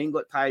Balogun, you ain't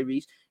got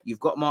Tyrese, you've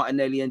got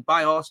Martinelli, and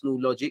by Arsenal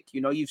logic,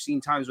 you've seen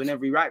times when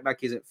every right back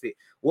isn't fit.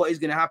 What is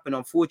going to happen,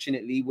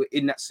 unfortunately,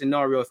 in that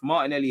scenario, if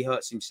Martinelli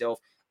hurts himself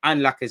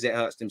and Lacazette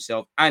hurts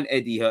himself and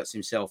Eddie hurts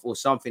himself, or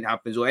something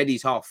happens, or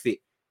Eddie's half fit,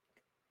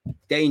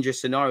 dangerous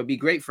scenario. It'd be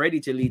great for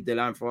Eddie to lead the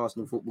line for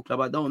Arsenal Football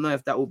Club. I don't know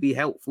if that will be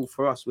helpful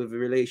for us with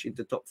relation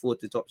to top 4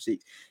 to top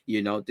 6.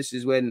 This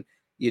is when,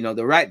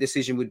 the right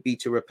decision would be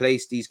to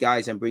replace these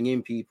guys and bring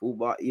in people.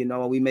 But,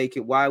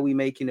 why are we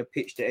making a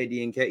pitch to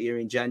Eddie Nketiah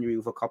in January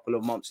with a couple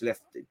of months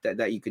left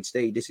that you could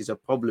stay? This is a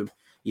problem,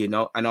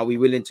 and are we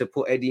willing to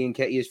put Eddie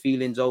Nketiah's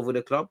feelings over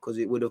the club? Because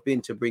it would have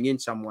been to bring in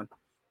someone.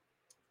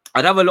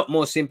 I'd have a lot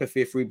more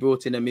sympathy if we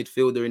brought in a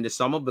midfielder in the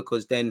summer,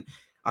 because then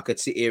I could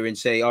sit here and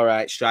say, all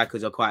right,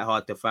 strikers are quite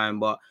hard to find,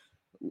 but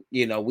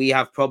we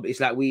have problems. It's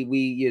like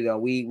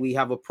we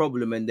have a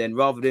problem, and then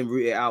rather than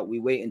root it out, we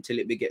wait until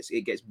it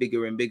gets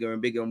bigger and bigger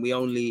and bigger, and we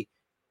only,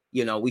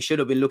 we should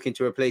have been looking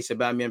to replace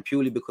Aubameyang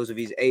purely because of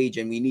his age,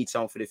 and we need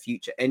someone for the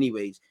future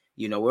anyways.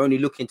 You know, we're only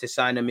looking to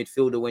sign a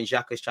midfielder when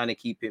Xhaka's trying to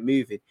keep it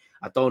moving.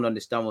 I don't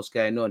understand what's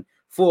going on.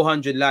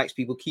 400 likes,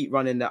 people keep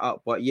running that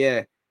up. But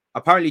yeah,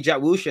 apparently Jack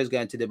Wilshere is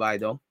going to Dubai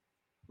though,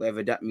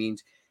 whatever that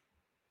means.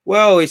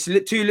 Well, it's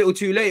too little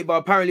too late, but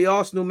apparently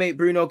Arsenal made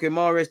Bruno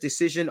Guimaraes'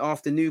 decision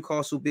after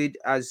Newcastle bid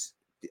as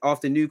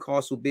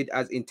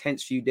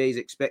intense few days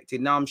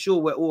expected. Now, I'm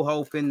sure we're all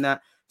hoping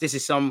that this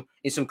is some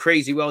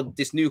crazy world.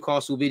 This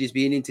Newcastle bid is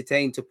being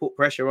entertained to put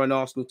pressure on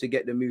Arsenal to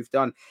get the move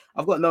done.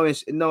 I've got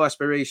no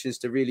aspirations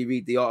to really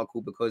read the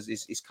article because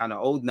it's kind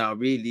of old now,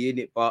 really, isn't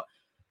it? But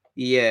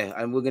yeah,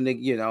 and we're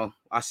gonna,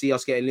 I see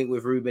us getting linked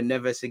with Ruben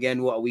Neves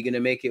again. What are we gonna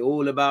make it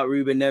all about?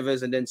 Ruben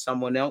Neves and then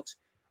someone else?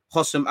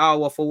 Hossam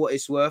Aouar, for what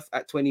it's worth,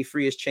 at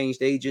 23 has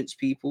changed agents,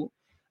 people.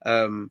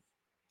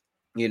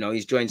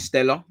 He's joined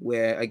Stella,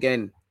 where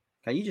again,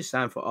 can you just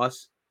sign for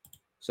us?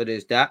 So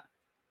there's that.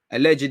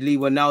 Allegedly,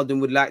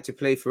 Wijnaldum would like to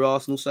play for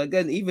Arsenal. So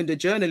again, even the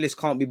journalists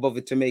can't be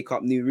bothered to make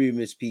up new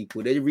rumours,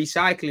 people. They're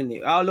recycling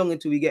it. How long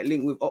until we get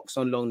linked with Ox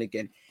on loan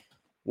again?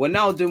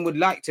 Wijnaldum would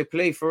like to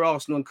play for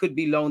Arsenal and could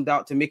be loaned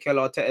out to Mikel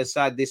Arteta's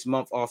side this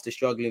month after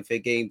struggling for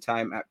game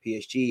time at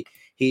PSG.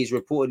 He's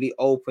reportedly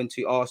open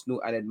to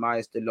Arsenal and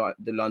admires the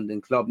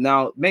London club.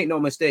 Now, make no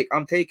mistake,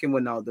 I'm taking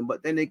Wijnaldum,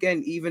 but then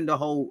again, even the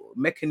whole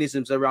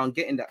mechanisms around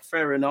getting that,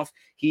 fair enough.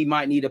 He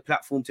might need a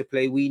platform to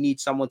play. We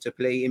need someone to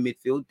play in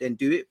midfield, then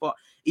do it. But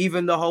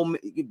even the whole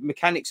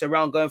mechanics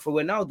around going for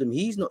Wijnaldum,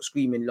 he's not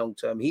screaming long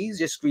term. He's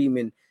just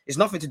screaming. It's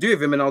nothing to do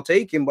with him, and I'll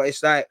take him. But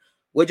it's like,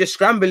 we're just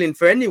scrambling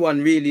for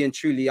anyone, really and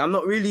truly. I'm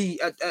not really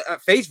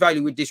at face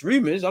value with these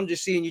rumors. I'm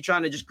just seeing you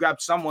trying to just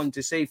grab someone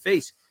to save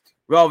face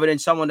rather than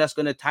someone that's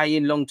going to tie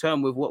in long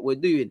term with what we're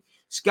doing.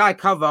 Sky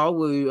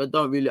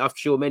Caval, I'm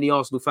sure many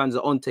Arsenal fans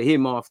are onto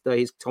him after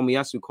his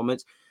Tomiyasu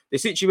comments. The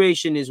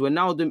situation is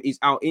Wijnaldum is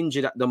out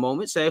injured at the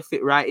moment, so he'll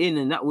fit right in,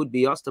 and that would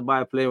be us to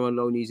buy a player on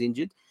loan who's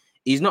injured.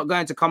 He's not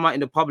going to come out in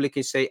the public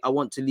and say, I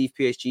want to leave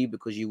PSG,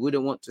 because you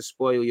wouldn't want to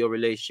spoil your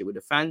relationship with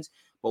the fans.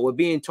 But what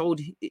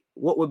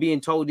we're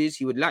being told is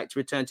he would like to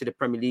return to the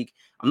Premier League.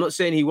 I'm not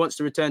saying he wants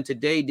to return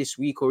today, this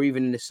week, or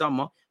even in the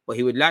summer, but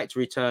he would like to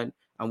return.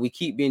 And we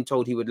keep being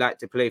told he would like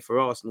to play for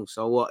Arsenal.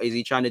 So what, is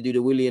he trying to do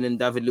the Willian and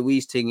David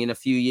Luiz thing in a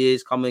few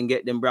years, come and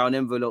get them brown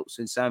envelopes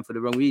and sign for the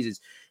wrong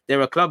reasons?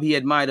 They're a club he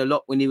admired a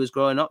lot when he was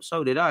growing up.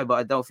 So did I, but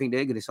I don't think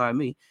they're going to sign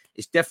me.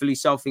 It's definitely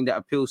something that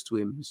appeals to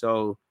him.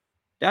 So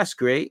that's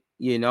great,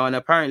 and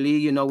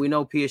apparently, we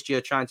know PSG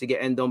are trying to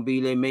get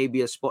Ndombele.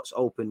 Maybe a spot's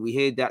open. We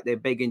hear that they're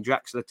begging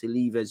Draxler to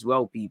leave as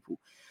well, people.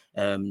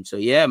 So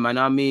yeah, man,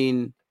 I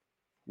mean,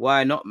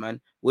 why not, man?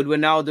 Would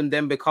Wijnaldum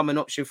then become an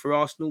option for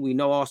Arsenal? We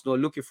know Arsenal are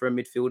looking for a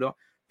midfielder.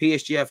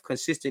 PSG have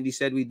consistently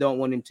said we don't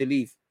want him to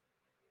leave.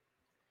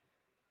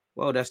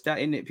 Well, that's that,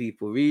 isn't it,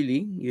 people?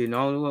 Really?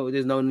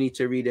 There's no need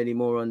to read any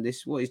more on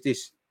this. What is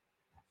this?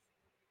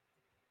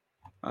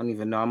 I don't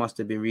even know. I must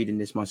have been reading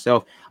this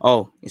myself.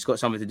 Oh, it's got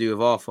something to do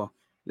with Arthur.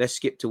 Let's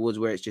skip towards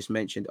where it's just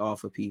mentioned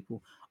Arthur,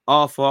 people.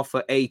 Arthur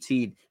for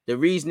 18. The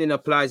reasoning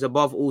applies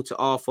above all to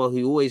Arthur,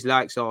 who always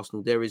likes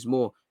Arsenal. There is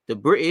more. The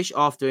British,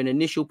 after an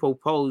initial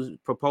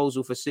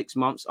proposal for 6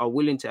 months, are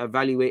willing to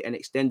evaluate an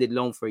extended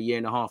loan for a year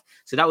and a half.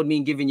 So that would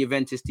mean giving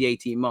Juventus the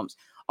 18 months.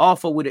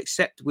 Arthur would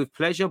accept with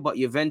pleasure, but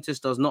Juventus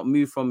does not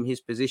move from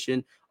his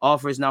position.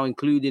 Arthur is now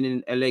included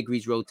in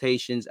Allegri's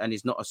rotations and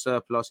is not a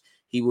surplus.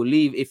 He will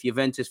leave if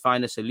Juventus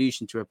find a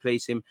solution to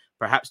replace him,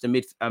 perhaps a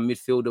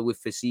midfielder with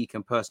physique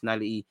and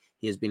personality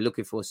he has been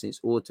looking for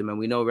since autumn. And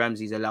we know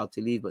Ramsey's allowed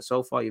to leave, but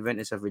so far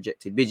Juventus have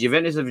rejected bids.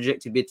 Juventus have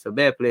rejected bids for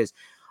bare players.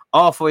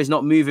 Arthur is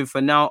not moving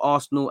for now.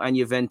 Arsenal and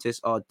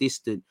Juventus are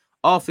distant.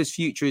 Arthur's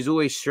future is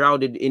always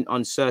shrouded in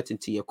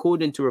uncertainty.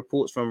 According to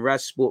reports from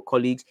RAS Sport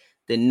colleagues,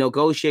 the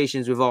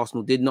negotiations with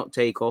Arsenal did not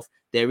take off.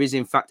 There is,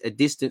 in fact, a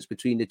distance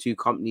between the two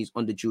companies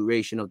on the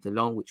duration of the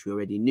loan, which we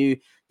already knew.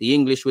 The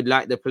English would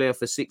like the player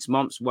for 6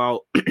 months,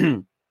 while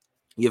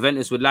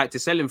Juventus would like to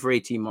sell him for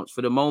 18 months.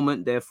 For the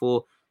moment,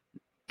 therefore,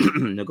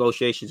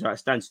 negotiations are at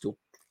standstill.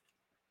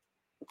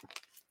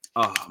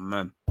 Oh,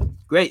 man.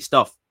 Great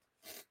stuff.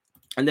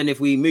 And then if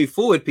we move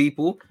forward,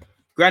 people,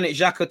 Granit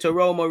Xhaka to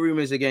Roma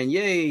rumours again.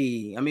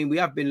 Yay. I mean, we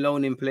have been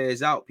loaning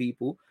players out,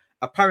 people.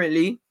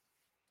 Apparently,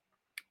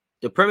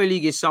 the Premier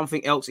League is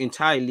something else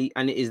entirely,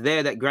 and it is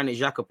there that Granit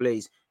Xhaka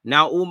plays.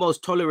 Now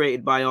almost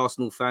tolerated by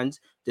Arsenal fans,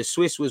 the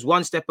Swiss was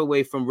one step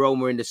away from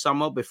Roma in the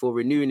summer before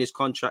renewing his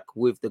contract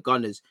with the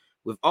Gunners.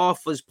 With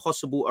Arthur's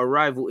possible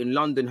arrival in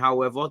London,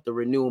 however, the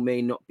renewal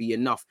may not be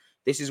enough.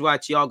 This is why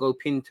Thiago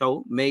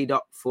Pinto made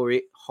up for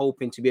it,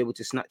 hoping to be able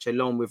to snatch a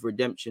loan with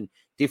redemption.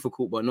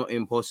 Difficult, but not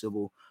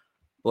impossible.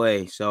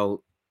 Boy,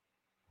 so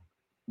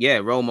yeah,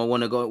 Roma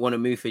want to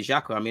move for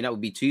Xhaka. I mean, that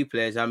would be 2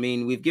 players. I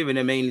mean, we've given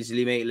him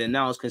Ainsley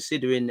Maitland-Niles,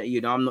 considering that,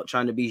 I'm not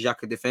trying to be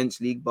Xhaka Defence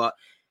League, but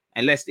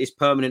unless it's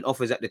permanent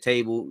offers at the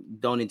table,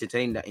 don't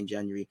entertain that in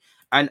January.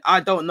 And I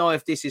don't know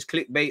if this is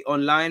clickbait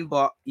online,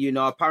 but,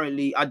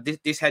 apparently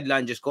this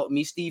headline just got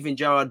me. Steven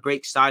Gerrard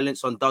breaks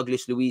silence on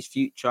Douglas Luiz's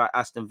future at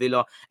Aston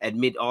Villa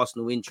amid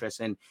Arsenal interest.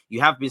 And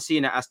you have been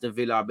seeing at Aston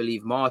Villa, I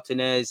believe,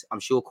 Martinez, I'm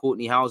sure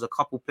Courtney Howes, a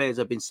couple players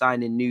have been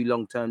signing new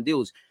long-term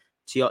deals.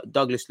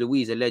 Douglas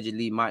Luiz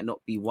allegedly might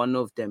not be one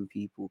of them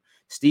people.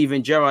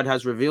 Steven Gerrard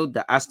has revealed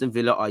that Aston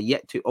Villa are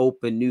yet to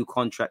open new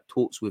contract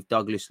talks with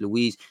Douglas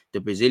Luiz.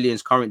 The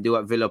Brazilian's current deal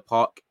at Villa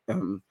Park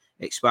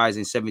expires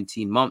in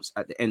 17 months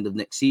at the end of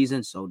next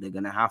season, so they're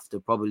going to have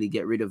to probably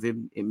get rid of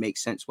him. It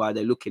makes sense why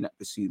they're looking at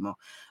Bissouma.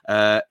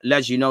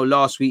 As you know,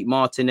 last week,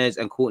 Martinez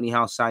and Courtney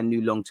House signed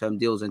new long-term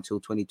deals until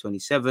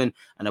 2027,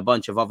 and a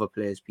bunch of other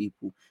players,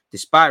 people.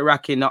 Despite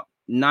racking up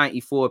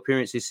 94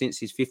 appearances since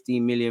his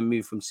 15 million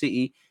move from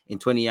City in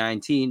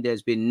 2019,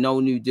 there's been no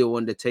new deal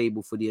on the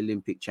table for the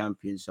Olympic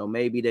champion, so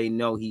maybe they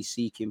know he's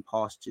seeking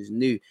pastures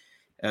new.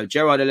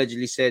 Gerrard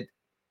allegedly said,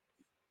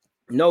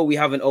 no, we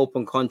haven't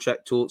opened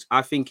contract talks.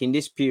 I think in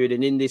this period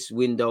and in this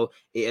window,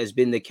 it has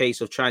been the case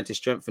of trying to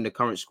strengthen the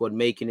current squad,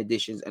 making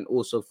additions, and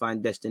also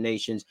find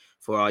destinations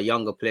for our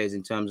younger players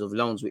in terms of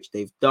loans, which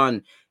they've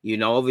done. You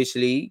know,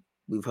 obviously,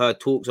 we've heard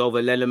talks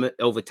over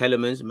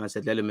Telemans. I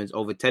said Lemons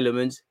over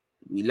Telemans.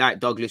 We like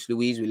Douglas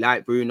Luiz. We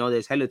like Bruno.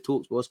 There's hella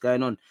talks. What's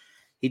going on?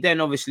 He then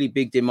obviously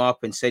bigged him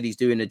up and said he's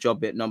doing a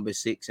job at number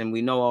 6. And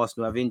we know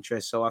Arsenal have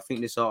interest. So I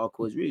think this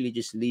article has really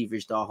just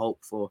leveraged our hope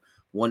for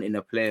wanting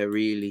a player,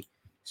 really.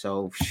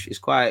 So it's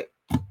quite,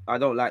 I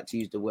don't like to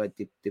use the word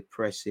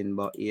depressing,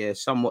 but yeah,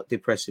 somewhat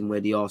depressing where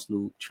the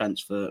Arsenal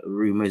transfer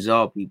rumours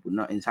are, people.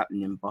 Nothing's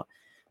happening, but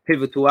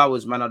pivotal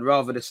hours, man. I'd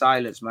rather the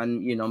silence,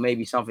 man. You know,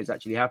 maybe something's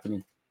actually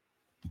happening.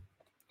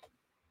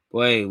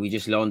 Boy, we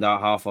just loaned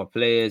out half our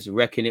players.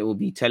 Reckon it will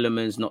be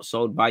Telemans, not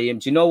sold by him.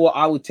 Do you know what?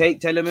 I would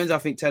take Telemans. I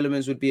think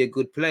Telemans would be a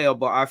good player,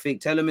 but I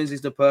think Telemans is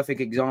the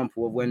perfect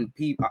example of when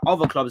people,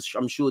 other clubs,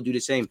 I'm sure, do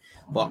the same.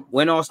 But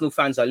when Arsenal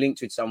fans are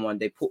linked with someone,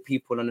 they put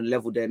people on a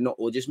level they're not,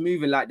 or just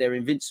moving like they're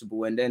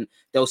invincible, and then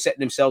they'll set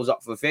themselves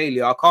up for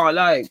failure. I can't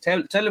lie.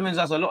 Telemans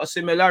has a lot of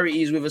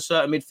similarities with a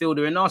certain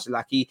midfielder in Arsenal.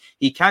 Like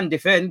he can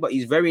defend, but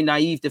he's very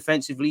naive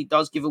defensively.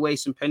 Does give away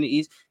some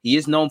penalties. He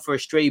is known for a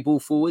stray ball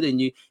forward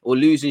or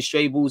losing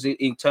stray balls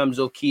in terms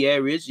of key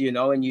areas, you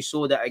know, and you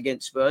saw that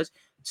against Spurs.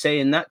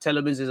 Saying that,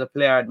 Telemans is a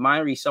player I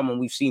admire. He's someone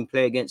we've seen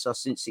play against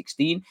us since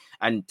 16,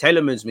 and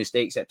Telemans'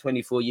 mistakes at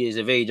 24 years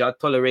of age, I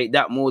tolerate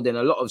that more than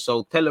a lot of.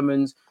 So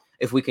Telemans,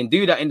 if we can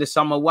do that in the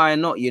summer, why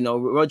not? You know,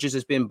 Rodgers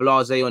has been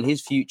blasé on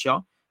his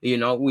future. You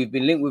know, we've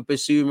been linked with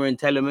Bissouma and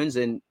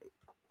Telemans,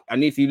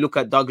 and if you look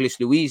at Douglas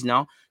Luiz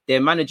now,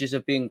 their managers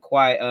have been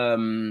quite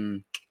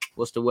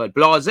what's the word?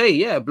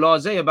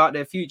 Blasé about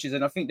their futures.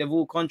 And I think they've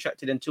all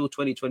contracted until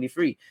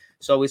 2023.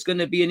 So it's going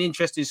to be an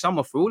interesting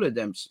summer for all of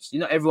them. You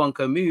know, everyone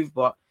can move,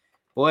 but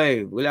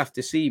boy, we'll have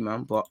to see,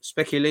 man. But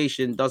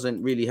speculation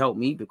doesn't really help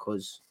me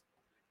because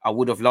I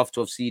would have loved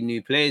to have seen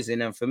new players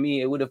in. And for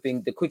me, it would have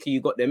been the quicker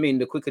you got them in,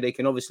 the quicker they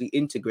can obviously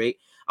integrate.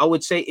 I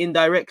would say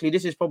indirectly,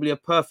 this is probably a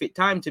perfect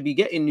time to be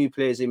getting new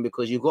players in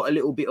because you've got a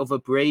little bit of a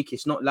break.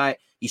 It's not like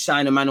you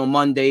sign a man on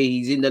Monday,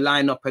 he's in the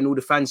lineup and all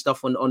the fan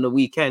stuff on the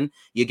weekend.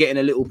 You're getting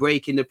a little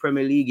break in the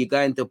Premier League. You're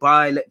going to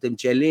Dubai, let them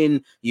gel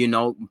in, you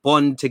know,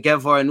 bond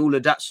together and all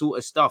of that sort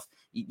of stuff.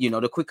 You know,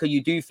 the quicker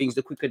you do things,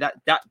 the quicker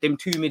that them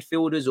two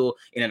midfielders, or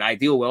in an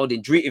ideal world,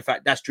 in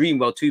fact, that's dream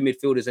world, two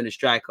midfielders and a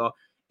striker.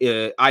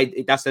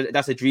 That's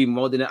a dream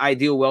world. In an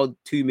ideal world,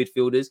 two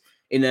midfielders.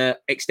 In an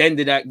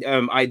extended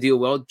ideal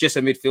world, just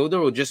a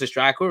midfielder or just a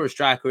striker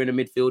and a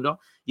midfielder.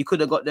 You could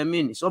have got them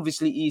in. It's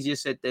obviously easier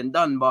said than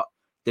done, but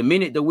the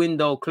minute the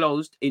window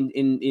closed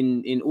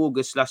in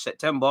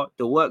August/September,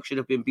 the work should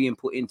have been being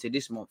put into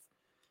this month.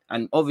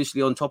 And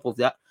obviously on top of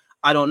that,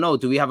 I don't know,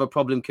 do we have a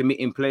problem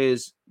committing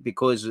players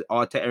because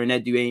Arteta and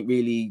Edu ain't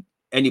really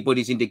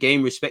anybody's in the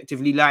game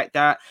respectively like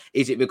that?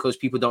 Is it because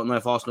people don't know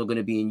if Arsenal are going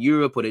to be in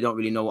Europe, or they don't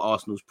really know what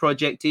Arsenal's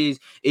project is?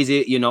 Is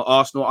it, you know,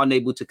 Arsenal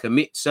unable to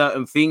commit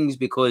certain things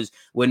because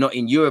we're not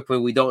in Europe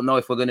and we don't know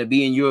if we're going to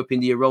be in Europe in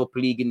the Europa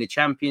League, in the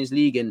Champions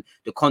League, and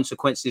the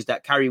consequences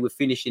that carry with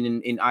finishing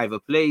in either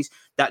place?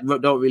 That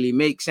don't really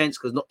make sense,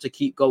 because not to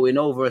keep going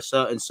over a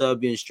certain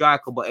Serbian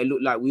striker, but it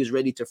looked like we was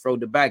ready to throw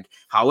the bag.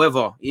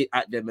 However,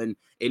 at them, and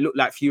it looked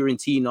like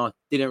Fiorentina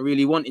didn't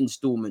really want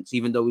installments,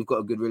 even though we've got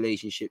a good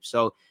relationship.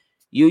 So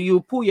you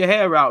pull your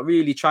hair out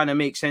really trying to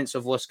make sense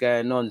of what's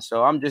going on.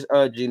 So I'm just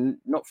urging,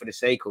 not for the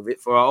sake of it,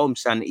 for our own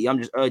sanity, I'm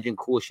just urging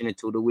caution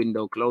until the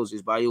window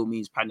closes. By all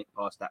means, panic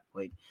past that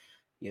point.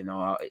 You know,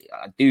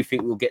 I do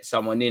think we'll get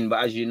someone in,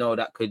 but as you know,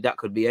 that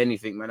could be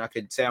anything, man. I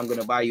could say I'm going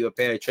to buy you a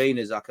pair of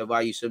trainers. I could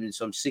buy you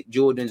some sick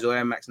Jordans or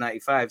Air Max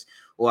 95s,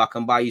 or I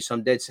can buy you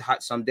some dead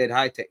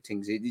high-tech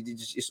things.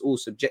 It's all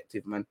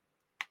subjective, man.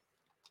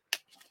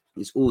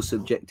 It's all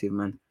subjective,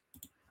 man.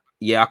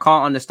 Yeah, I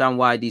can't understand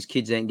why these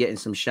kids ain't getting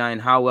some shine.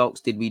 How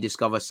else did we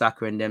discover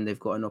Saka and them? They've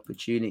got an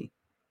opportunity.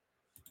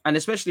 And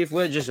especially if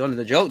we're just on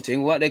the joke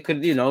thing, what they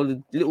could, you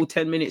know, little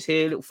 10 minutes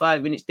here, little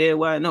 5 minutes there,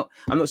 why not?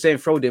 I'm not saying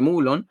throw them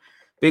all on.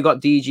 Big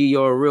up DG,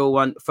 you're a real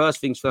one.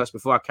 First things first,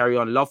 before I carry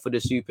on, love for the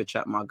super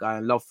chat, my guy,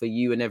 and love for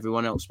you and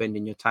everyone else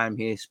spending your time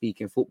here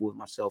speaking football with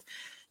myself.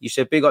 You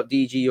said, big up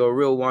DG, you're a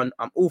real one.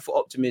 I'm all for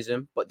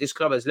optimism, but this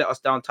club has let us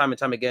down time and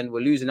time again. We're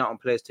losing out on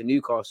players to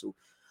Newcastle.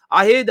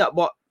 I hear that,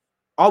 but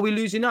are we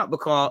losing out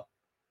because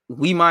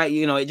we might,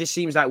 you know, it just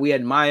seems like we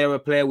admire a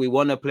player, we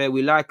want a player,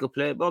 we like a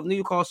player. But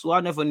Newcastle,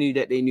 I never knew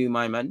that they knew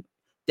my man.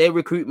 Their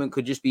recruitment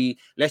could just be,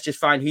 let's just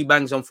find who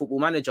bangs on Football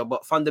Manager.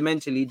 But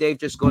fundamentally, they've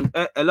just gone,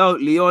 hello,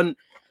 Leon,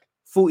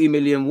 40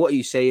 million, what are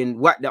you saying?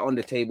 Whack that on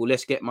the table.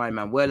 Let's get my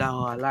man. Well,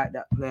 I like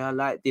that player. I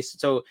like this.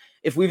 So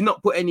if we've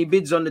not put any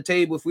bids on the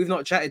table, if we've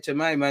not chatted to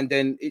my man,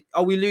 then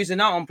are we losing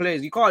out on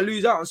players? You can't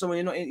lose out on someone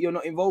you're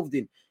not involved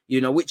in,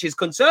 which is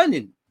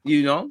concerning.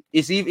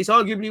 It's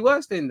arguably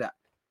worse than that.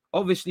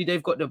 Obviously,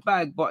 they've got the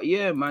bag, but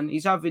yeah, man,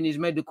 he's having his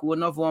medical.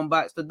 Another one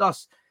bites the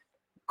dust.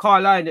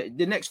 Carline,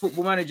 the next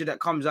Football Manager that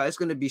comes out, it's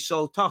going to be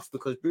so tough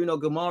because Bruno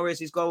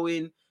Guimaraes is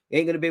going. He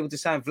ain't going to be able to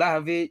sign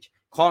Vlahovic.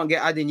 Can't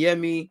get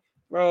Adeyemi.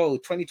 Bro,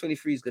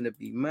 2023 is going to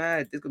be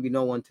mad. There's going to be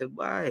no one to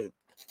buy.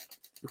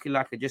 Looking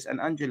like just an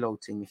Angelo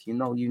thing. If you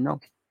know, you know.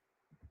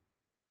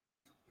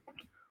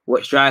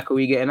 What striker are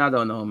we getting? I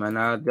don't know, man.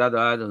 I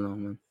don't know,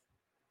 man.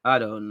 I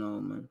don't know,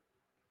 man.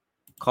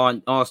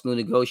 Can't Arsenal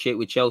negotiate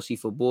with Chelsea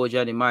for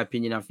Borja? In my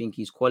opinion, I think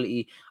he's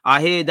quality.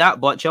 I hear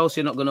that, but Chelsea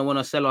are not going to want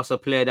to sell us a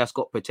player that's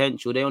got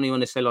potential. They only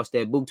want to sell us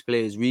their booked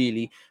players,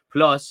 really.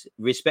 Plus,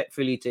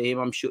 respectfully to him,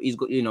 I'm sure he's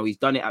got, he's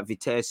done it at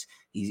Vitesse.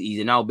 He's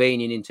an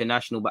Albanian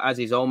international, but as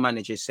his own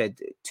manager said,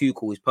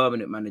 Tuchel, his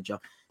permanent manager,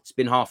 it's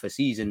been half a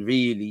season,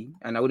 really.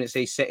 And I wouldn't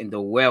say setting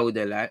the world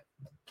alight.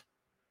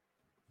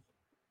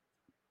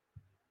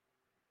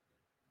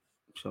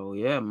 So,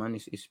 yeah, man,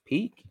 it's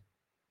peak.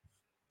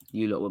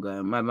 You lot were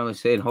going. My man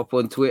was saying, hop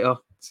on Twitter.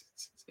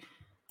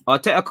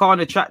 Arteta can't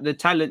attract the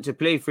talent to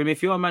play for him.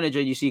 If you're a manager,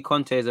 you see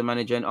Conte as a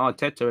manager and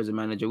Arteta as a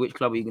manager, which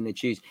club are you going to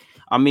choose?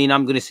 I mean,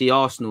 I'm going to see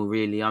Arsenal,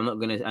 really. I'm not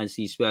going to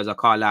see Spurs. I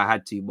can't lie, I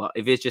had to. But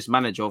if it's just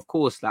manager, of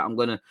course, like I'm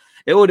going to...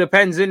 It all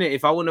depends, innit?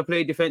 If I want to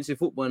play defensive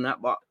football and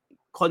that, but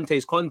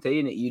Conte's Conte,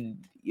 innit?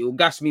 You'll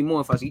gas me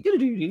more if I see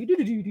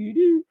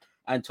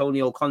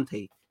Antonio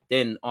Conte,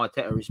 then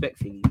Arteta,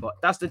 respectfully. But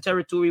that's the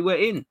territory we're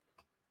in.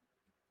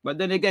 But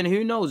then again,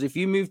 who knows? If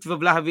you move to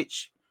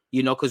Vlahovic,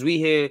 because we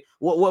hear,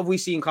 what have we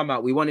seen come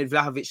out? We wanted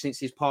Vlahovic since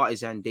his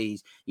partisan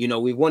days.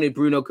 We've wanted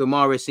Bruno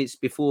Guimaraes since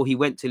before he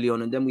went to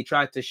Lyon. And then we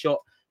tried to shot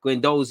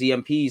Guendouzi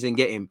and Pease and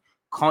get him.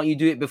 Can't you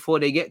do it before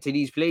they get to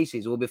these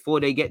places or before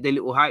they get their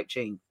little hype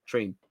train?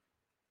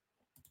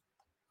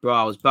 Bro,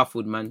 I was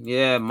baffled, man.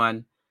 Yeah,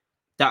 man.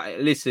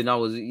 Listen, I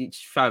was,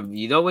 fam,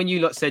 when you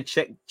lot said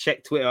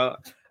check Twitter,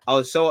 I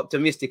was so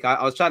optimistic.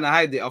 I was trying to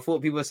hide it. I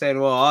thought people were saying,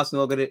 well,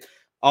 Arsenal are going to...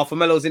 Alpha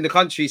Melo's in the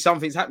country,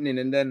 something's happening,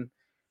 and then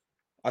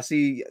I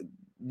see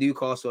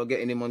Newcastle are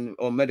getting him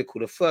on medical.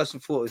 The first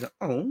thought is,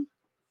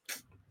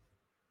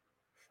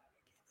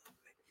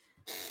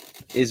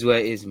 is where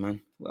it is,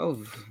 man.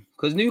 Well,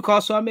 because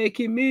Newcastle are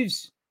making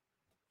moves.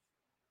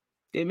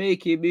 They're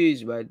making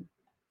moves, man.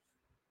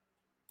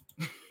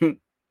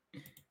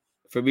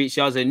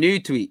 Fabrizio's a new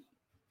tweet.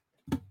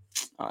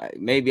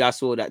 Maybe I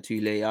saw that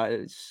too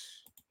late.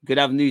 Could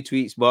have new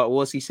tweets, but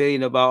what's he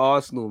saying about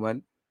Arsenal,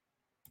 man?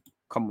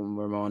 Come on,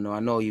 Romano. I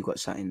know you got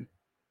something.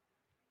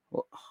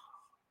 What?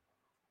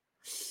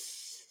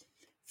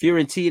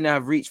 Fiorentina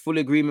have reached full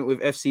agreement with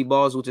FC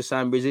Basel to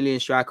sign Brazilian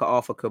striker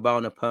Arthur Cabral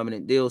on a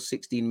permanent deal,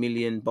 16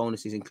 million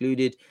bonuses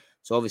included.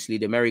 So obviously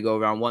the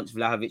merry-go-round, once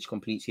Vlahovic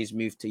completes his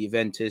move to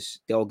Juventus,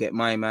 they'll get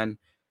my man,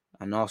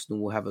 and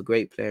Arsenal will have a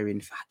great player in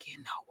fucking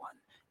that one.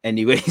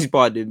 Anyways,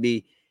 pardon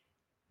me.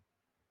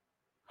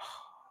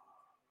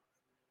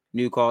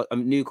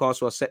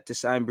 Newcastle are set to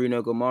sign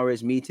Bruno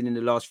Guimaraes. Meeting in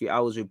the last few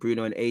hours with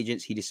Bruno and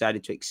agents, he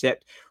decided to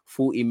accept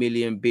 40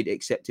 million bid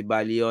accepted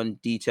by Lyon.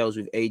 Details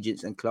with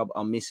agents and club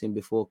are missing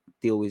before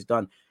deal is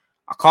done.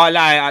 I can't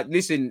lie.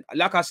 Listen,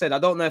 like I said, I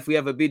don't know if we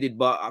ever bidded,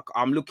 but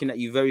I'm looking at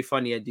you very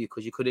funny, Edu,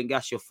 because you couldn't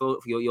gas your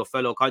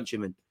fellow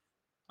countrymen.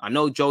 I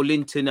know Joe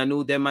Linton and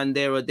all them man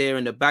there,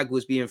 and the bag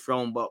was being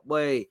thrown, but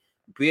boy,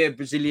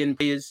 Brazilian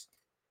players,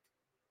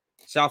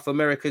 South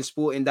American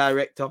sporting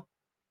director.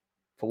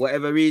 For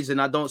whatever reason,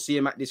 I don't see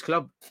him at this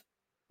club.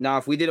 Now,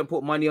 if we didn't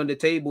put money on the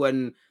table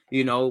and,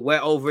 we're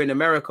over in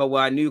America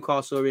while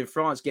Newcastle are in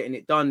France getting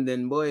it done,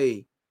 then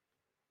boy,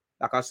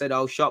 like I said,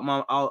 I'll shut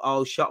my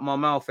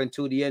mouth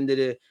until the end of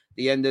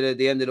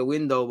the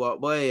window.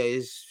 But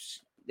boy,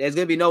 there's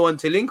gonna be no one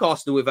to link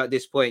Arsenal with at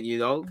this point,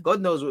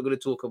 God knows what we're gonna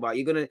talk about.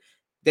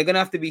 They're gonna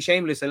have to be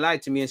shameless and lie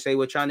to me and say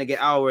we're trying to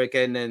get our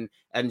again and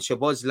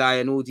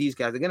Szoboszlai and all these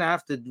guys. They're gonna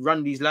have to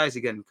run these lies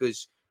again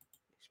because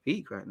it's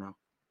peak right now.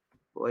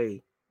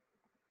 Boy.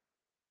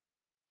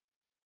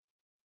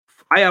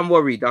 I am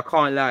worried. I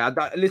can't lie.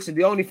 Listen,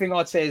 the only thing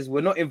I'd say is we're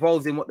not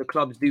involved in what the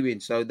club's doing.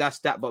 So that's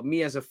that. But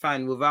me as a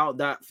fan, without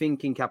that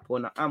thinking cap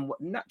on,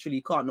 naturally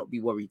you can't not be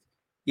worried.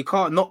 You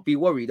can't not be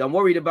worried. I'm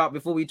worried about,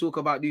 before we talk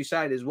about new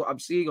siders, what I'm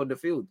seeing on the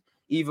field,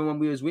 even when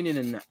we was winning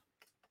and that.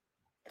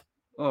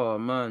 Oh,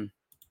 man.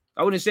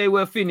 I wouldn't say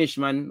we're finished,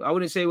 man. I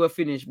wouldn't say we're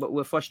finished, but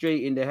we're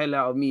frustrating the hell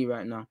out of me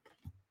right now.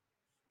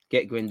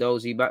 Get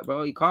Guendouzi back,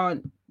 bro. You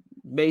can't.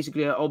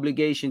 Basically an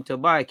obligation to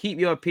buy. Keep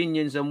your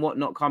opinions and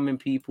whatnot coming,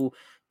 people.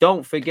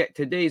 Don't forget,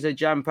 today's a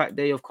jam-packed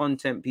day of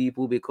content,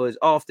 people, because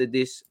after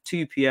this,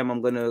 2 p.m.,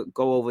 I'm going to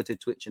go over to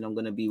Twitch and I'm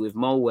going to be with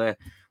Mo, where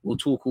we'll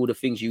talk all the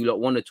things you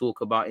lot want to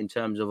talk about in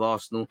terms of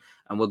Arsenal.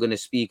 And we're going to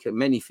speak at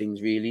many things,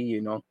 really,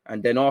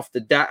 And then after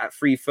that, at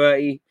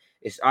 3:30,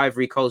 It's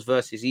Ivory Coast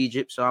versus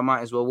Egypt, so I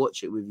might as well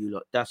watch it with you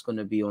lot. That's going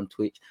to be on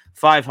Twitch.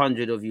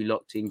 500 of you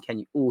locked in. Can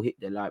you all hit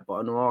the like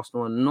button?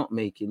 Arsenal are not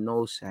making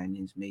no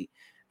signings, mate.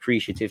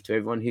 Appreciative to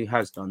everyone who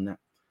has done that.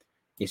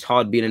 It's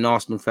hard being an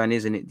Arsenal fan,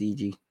 isn't it,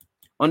 DG?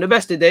 On the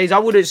best of days, I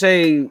wouldn't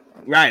say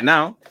right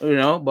now,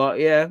 but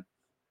yeah.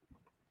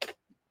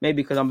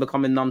 Maybe because I'm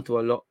becoming numb to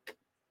a lot.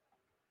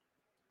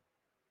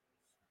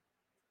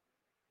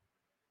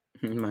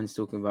 Man's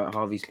talking about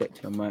Harvey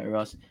Specter and Mike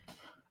Ross.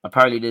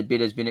 Apparently the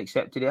bid has been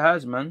accepted. It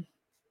has, man.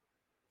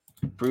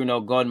 Bruno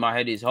gone. My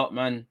head is hot,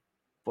 man.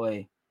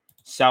 Boy.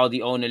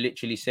 Saudi owner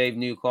literally saved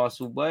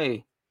Newcastle.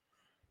 Boy.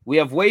 We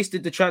have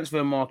wasted the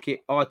transfer market.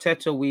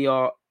 Arteta, we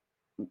are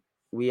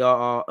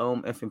our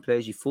own effing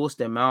players. You forced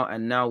them out,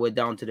 and now we're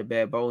down to the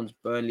bare bones.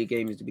 Burnley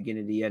game is the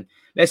beginning of the end.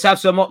 Let's have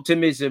some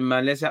optimism,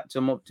 man. Let's have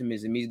some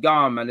optimism. He's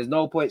gone, man. There's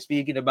no point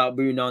speaking about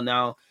Bruno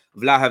now.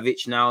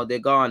 Vlahovic now. They're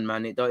gone,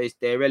 man. They're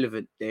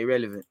irrelevant. They're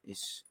irrelevant. It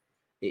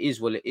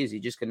is what it is. We're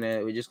just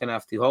gonna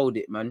have to hold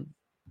it, man.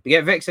 We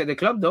get vexed at the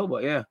club though,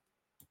 but yeah.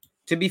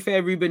 To be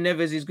fair, Ruben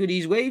Neves is good.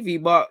 He's wavy,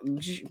 but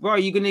bro, are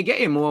you gonna get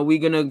him, or are we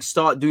gonna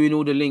start doing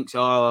all the links?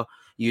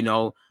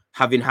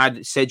 Having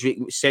had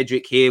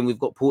Cedric here, and we've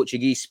got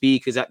Portuguese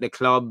speakers at the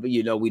club.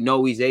 We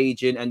know his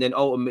agent, and then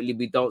ultimately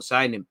we don't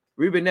sign him.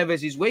 Ruben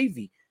Neves is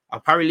wavy.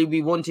 Apparently,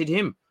 we wanted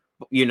him.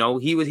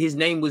 His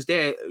name was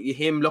there.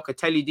 Him,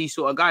 Locatelli, these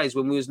sort of guys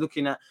when we was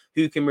looking at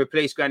who can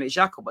replace Granit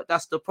Xhaka. But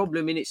that's the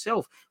problem in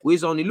itself. We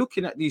was only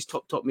looking at these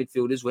top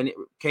midfielders when it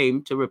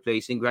came to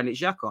replacing Granit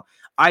Xhaka.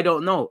 I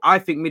don't know. I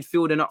think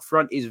midfield and up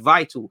front is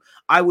vital.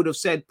 I would have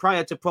said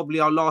prior to probably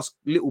our last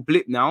little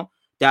blip now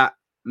that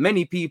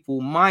many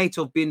people might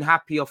have been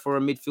happier for a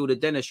midfielder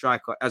than a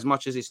striker as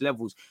much as its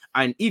levels.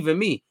 And even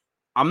me,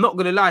 I'm not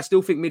going to lie, I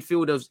still think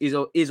midfielders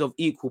is of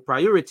equal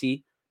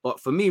priority. But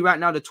for me right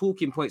now, the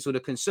talking points or the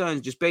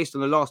concerns just based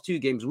on the last two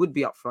games would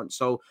be up front.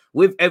 So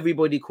with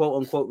everybody,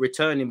 quote unquote,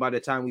 returning by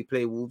the time we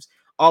play Wolves,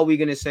 are we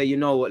going to say, you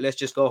know what, let's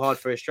just go hard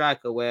for a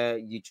striker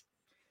where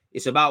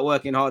it's about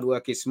working hard,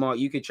 working smart.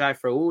 You could try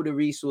throw all the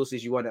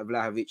resources you want at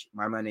Vlahovic.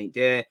 My man ain't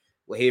there.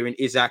 We're hearing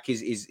Isaac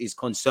is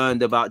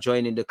concerned about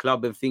joining the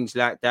club and things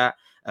like that.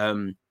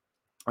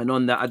 And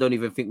on that, I don't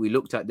even think we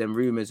looked at them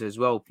rumours as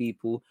well,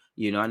 people,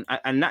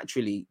 and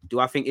naturally, do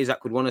I think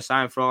Isaac would want to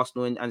sign for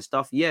Arsenal and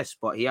stuff? Yes,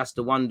 but he has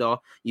to wonder,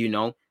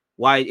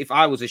 why, if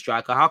I was a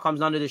striker, how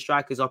comes none of the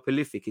strikers are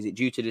prolific? Is it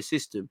due to the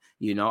system?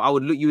 You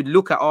would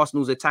look at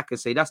Arsenal's attack and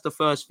say, that's the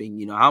first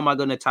thing, how am I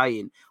going to tie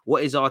in?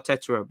 What is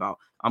Arteta about?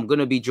 I'm going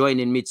to be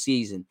joining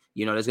mid-season.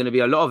 There's going to be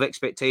a lot of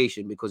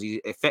expectation because he's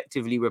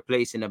effectively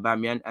replacing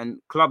Aubameyang, and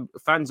club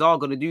fans are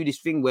going to do this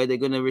thing where they're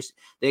going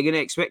to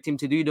expect him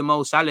to do the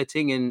Mo Salah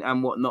thing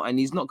and whatnot, and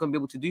he's not going to be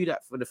able to do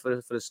that for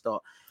the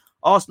start.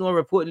 Arsenal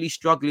are reportedly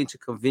struggling to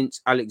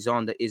convince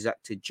Alexander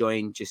Isak to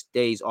join just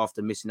days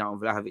after missing out on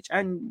Vlahovic.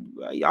 And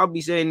I'll be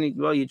saying,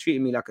 well, you're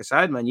treating me like a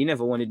side man. You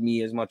never wanted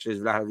me as much as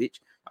Vlahovic.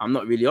 I'm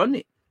not really on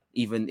it,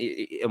 even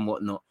and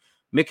whatnot.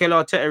 Mikel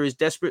Arteta is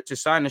desperate to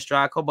sign a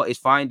striker, but is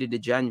finding the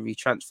January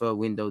transfer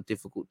window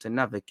difficult to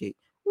navigate.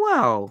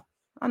 Wow,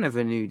 I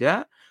never knew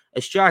that.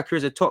 A striker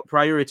is a top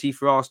priority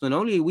for Arsenal. And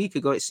only a week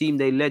ago, it seemed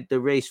they led the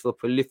race for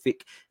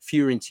prolific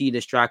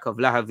Fiorentina striker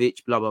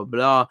Vlahovic, blah, blah,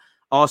 blah.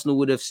 Arsenal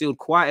would have sealed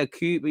quite a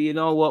coup, but you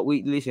know what?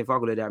 Listen, if I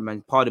go to that,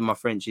 man, pardon my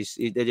French,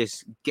 they're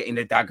just getting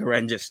the dagger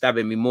and just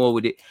stabbing me more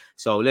with it.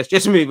 So let's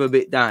just move a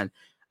bit down.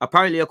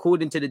 Apparently,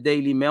 according to the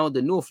Daily Mail,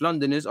 the North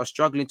Londoners are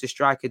struggling to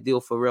strike a deal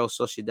for Real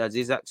Sociedad's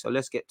Isak. So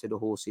let's get to the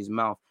horse's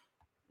mouth.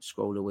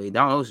 Scroll the way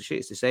down. Oh, shit,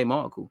 it's the same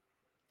article.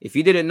 If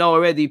you didn't know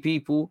already,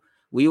 people,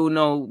 we all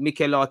know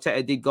Mikel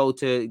Arteta did go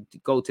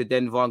to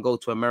Denver and go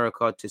to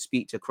America to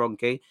speak to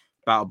Kroenke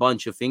about a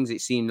bunch of things. It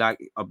seemed like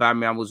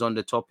Aubameyang was on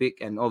the topic,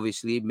 and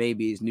obviously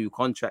maybe his new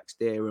contract's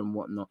there and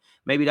whatnot.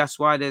 Maybe that's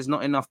why there's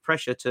not enough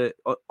pressure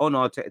on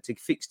Arteta to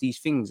fix these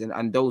things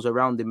and those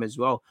around him as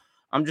well.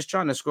 I'm just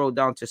trying to scroll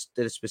down to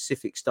the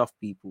specific stuff,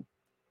 people.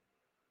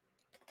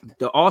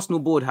 The Arsenal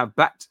board have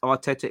backed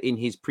Arteta in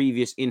his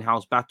previous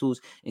in-house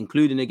battles,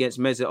 including against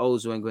Mesut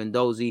Ozil and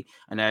Guendouzi,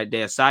 and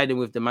they are siding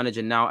with the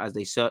manager now as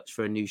they search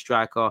for a new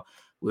striker.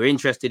 We're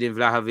interested in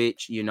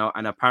Vlahovic,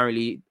 and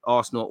apparently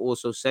Arsenal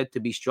also said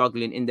to be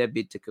struggling in their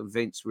bid to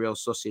convince Real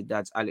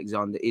Sociedad's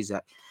Alexander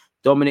Isak.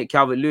 Dominic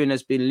Calvert-Lewin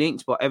has been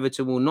linked, but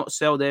Everton will not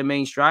sell their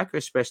main striker,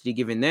 especially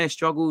given their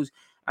struggles.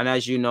 And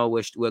as you know,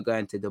 we're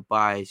going to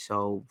Dubai,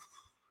 so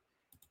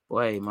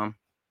boy, man.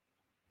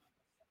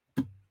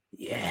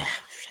 Yeah,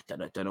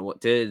 don't know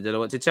what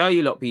to tell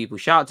you, lot people.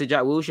 Shout out to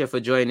Jack Wilshere for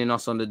joining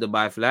us on the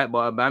Dubai flight,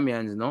 but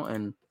Aubameyang's not,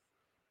 and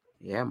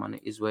yeah, man,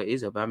 it is where it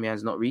is.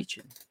 Aubameyang's not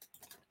reaching.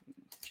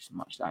 Just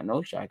much like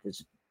no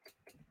strikers.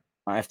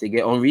 I have to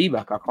get on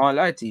Reebok. I can't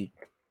lie to you.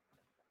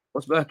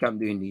 What's Bergkamp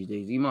doing these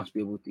days? He must be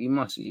able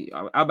to.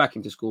 I'll back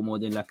him to score more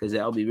than Lacazette.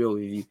 I'll be real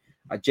with you.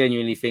 I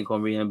genuinely think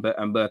Henry and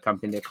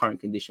Bergkamp in their current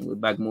condition would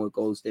bag more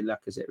goals than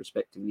Lacazette,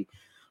 respectively.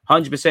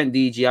 100%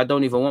 DG. I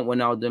don't even want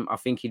Wijnaldum. I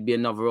think he'd be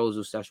another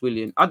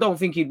Ozil/Willian. I don't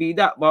think he'd be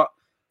that, but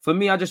for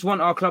me, I just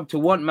want our club to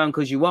want, man,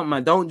 because you want,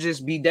 man. Don't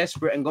just be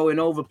desperate and going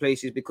over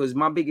places, because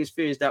my biggest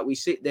fear is that we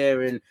sit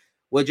there and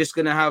we're just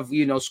gonna have,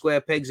 you know, square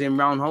pegs in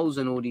round holes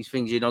and all these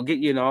things. You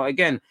know,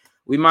 again,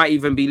 we might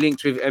even be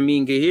linked with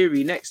Amin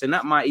Gahiri next, and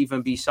that might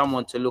even be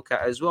someone to look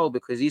at as well,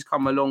 because he's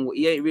come along.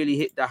 He ain't really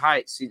hit the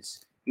heights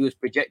since he was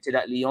projected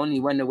at Lyon. He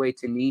went away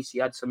to Nice. He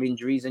had some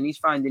injuries, and he's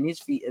finding his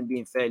feet and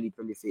being fairly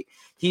prolific.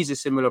 He's a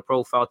similar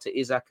profile to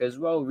Isaac as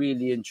well,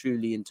 really and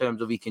truly, in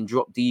terms of he can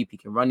drop deep, he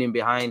can run in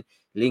behind,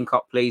 link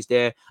up plays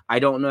there. I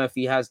don't know if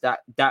he has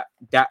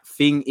that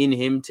thing in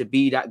him to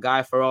be that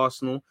guy for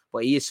Arsenal,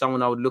 but he is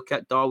someone I would look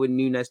at. Darwin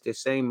Núñez, the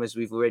same as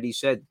we've already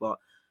said, but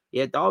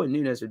yeah, Darwin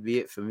Núñez would be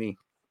it for me,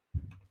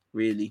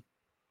 really.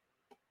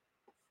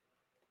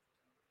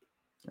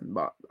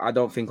 But I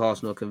don't think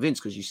Arsenal are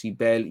convinced, because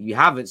you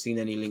haven't seen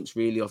any links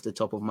really off the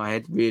top of my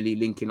head really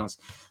linking us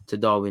to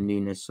Darwin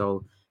Núñez.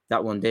 So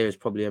that one there is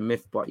probably a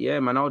myth. But yeah,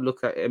 man, I would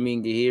look at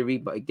Amin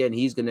Gahiri. But again,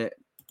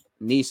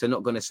 Nice are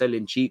not going to sell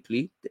him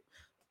cheaply.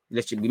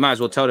 We might as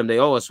well tell them they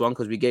owe us one,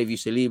 because we gave you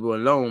Saliba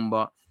on loan.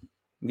 But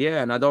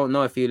yeah, and I don't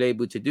know if he'll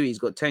able to do it. He's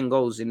got 10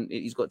 goals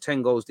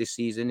this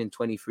season in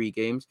 23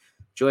 games.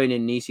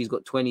 Joining Nice, he's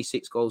got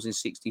 26 goals in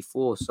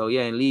 64. So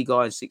yeah, in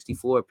Liga in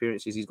 64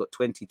 appearances, he's got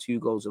 22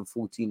 goals and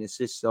 14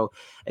 assists. So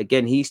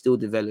again, he's still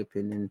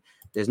developing, and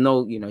there's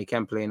no, you know, he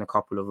can play in a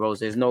couple of roles.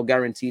 There's no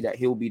guarantee that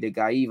he'll be the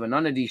guy either.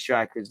 None of these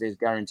strikers, there's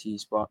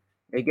guarantees. But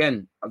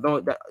again,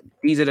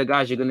 these are the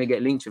guys you're going to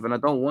get linked with, and I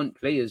don't want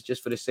players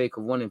just for the sake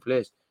of wanting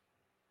players.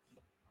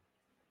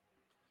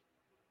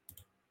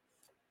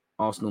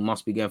 Arsenal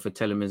must be going for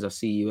Telemans. I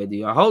see you,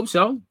 Eddie. I hope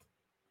so.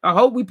 I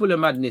hope we pull a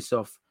madness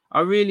off.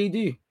 I really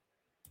do.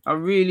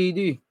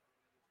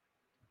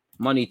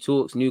 Money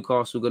talks.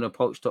 Newcastle going to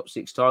poach top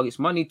 6 targets.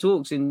 Money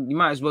talks, and you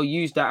might as well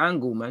use that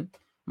angle, man.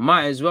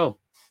 Might as well.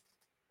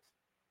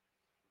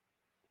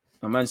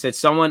 My man said,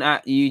 someone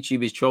at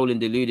YouTube is trolling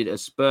deluded a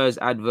Spurs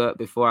advert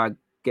before I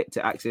get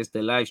to access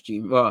the live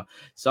stream. Oh,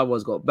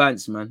 someone's got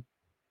bants, man.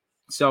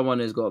 Someone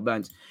has got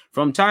bans.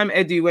 From time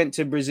Edu went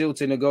to Brazil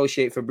to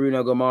negotiate for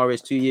Bruno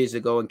Gomes 2 years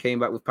ago and came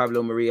back with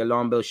Pablo Maria,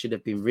 alarm bells should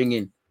have been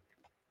ringing.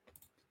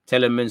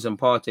 Telemans and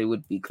Partey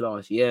would be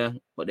class, yeah,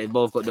 but they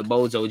both got the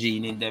Bozo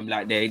gene in them.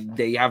 Like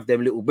they have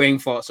them little brain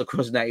farts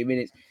across 90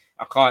 minutes.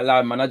 I can't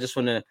lie, man. I just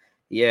want to,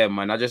 yeah,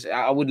 man.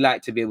 I would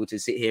like to be able to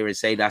sit here and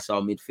say that's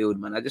our midfield,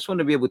 man. I just want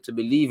to be able to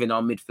believe in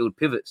our midfield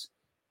pivots,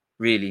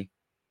 really.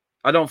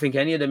 I don't think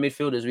any of the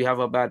midfielders we have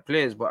are bad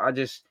players, but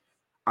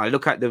I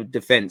look at the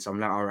defense. I'm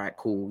like, all right,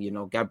 cool. You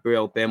know,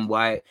 Gabriel, Ben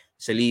White,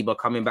 Saliba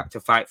coming back to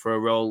fight for a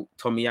role.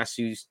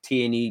 Tomiyasu's,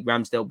 Tierney,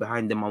 Ramsdale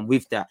behind them. I'm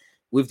with that.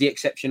 With the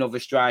exception of a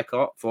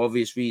striker, for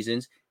obvious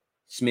reasons,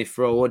 Smith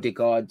Rowe,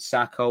 Odegaard,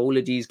 Saka, all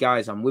of these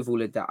guys, I'm with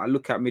all of that. I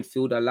look at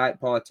midfield. I like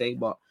Partey,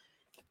 but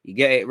you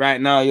get it right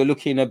now. You're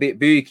looking a bit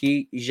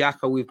booky.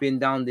 Xhaka, we've been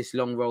down this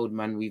long road,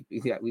 man. We've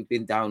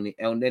been down it.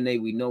 El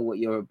Nene, we know what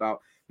you're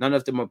about. None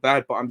of them are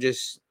bad, but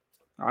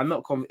I'm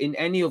not in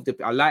any of the.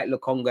 I like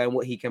Lokonga and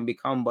what he can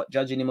become, but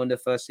judging him on the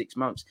first 6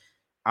 months,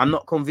 I'm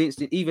not convinced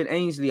that even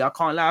Ainsley. I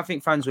can't lie. I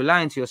think fans were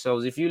lying to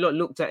yourselves. If you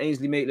looked at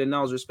Ainsley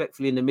Maitland-Niles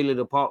respectfully in the middle of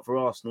the park for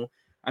Arsenal,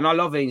 and I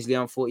love Ainsley,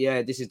 I thought,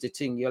 yeah, this is the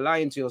thing. You're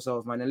lying to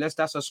yourself, man. Unless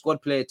that's a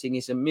squad player thing,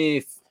 it's a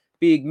myth,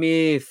 big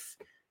myth.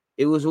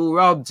 It was all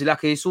rubbed,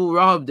 like it's all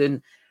rubbed.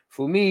 And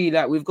for me,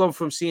 like we've gone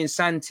from seeing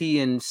Santi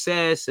and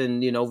Cesc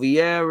and, you know,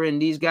 Vieira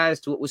and these guys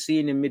to what we're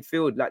seeing in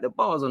midfield. Like the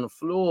bar's on the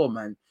floor,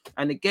 man.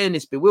 And again,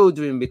 it's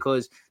bewildering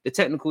because the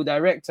technical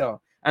director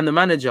and the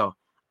manager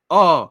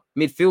are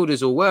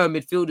midfielders or were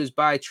midfielders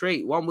by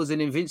trait. One was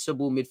an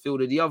invincible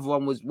midfielder. The other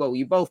one was, well,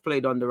 you both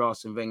played under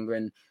Arsene Wenger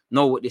and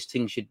know what this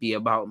thing should be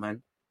about,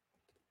 man.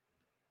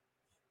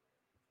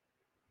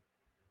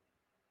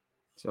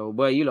 So,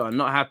 boy, you lot are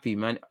not happy,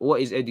 man. What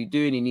is Eddie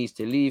doing? He needs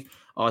to leave.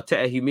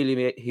 Arteta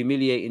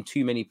humiliating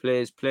too many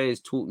players.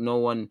 Players talk, no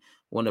one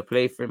want to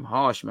play for him.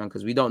 Harsh, man,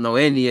 because we don't know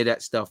any of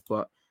that stuff.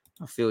 But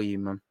I feel you,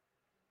 man.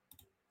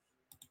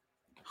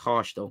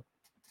 Harsh, though.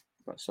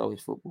 But so is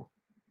football.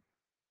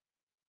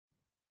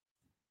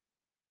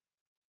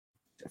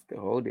 Have to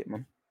hold it,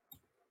 man.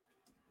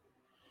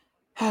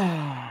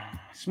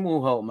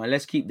 Small hope, man.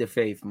 Let's keep the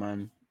faith,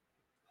 man.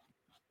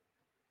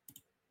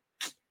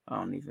 I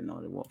don't even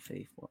know what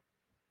faith, what.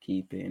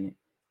 Keep it in it.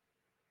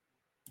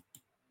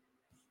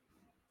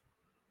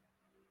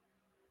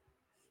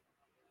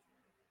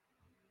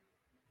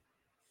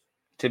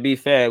 To be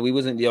fair, we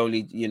wasn't the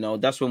only, you know,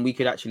 that's when we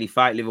could actually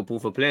fight Liverpool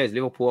for players.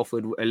 Liverpool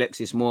offered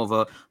Alexis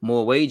more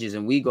wages,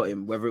 and we got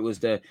him. Whether it was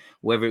the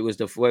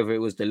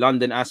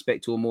London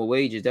aspect or more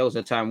wages, there was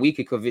a time we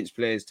could convince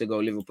players to go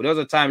Liverpool. There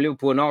was a time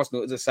Liverpool and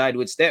Arsenal was a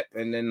sideward step,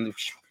 and then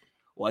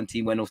one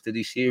team went off to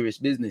do serious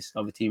business,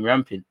 other team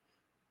ramping.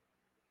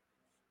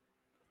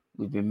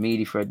 We've been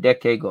meaty for a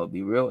decade. Got to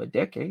be real, a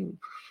decade.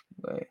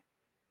 Right.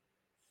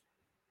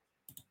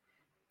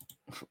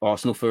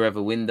 Arsenal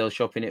forever window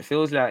shopping. It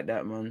feels like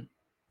that, man.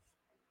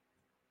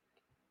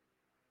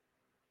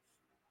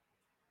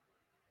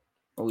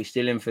 Are we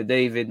still in for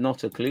David?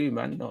 Not a clue,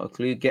 man. Not a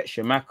clue. Get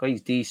Shamaka.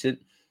 He's decent.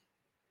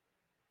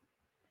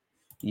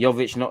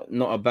 Jovic,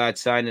 not a bad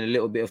sign, and a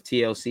little bit of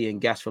TLC and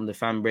gas from the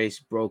fan base.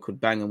 Bro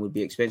could bang and would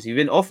be expensive. He's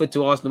been offered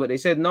to Arsenal, but they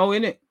said no,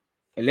 innit?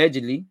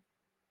 Allegedly.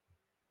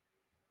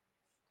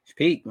 It's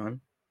peak, man.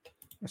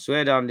 I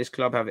swear down, this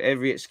club have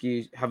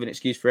an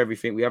excuse for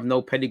everything. We have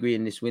no pedigree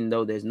in this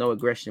window. There's no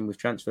aggression with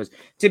transfers.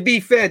 To be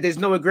fair, there's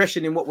no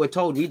aggression in what we're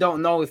told. We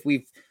don't know if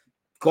we've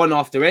gone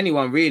after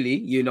anyone, really.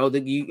 You know,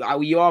 that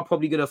you are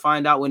probably going to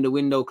find out when the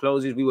window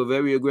closes. We were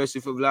very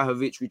aggressive with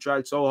Vlahovic. We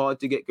tried so hard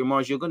to get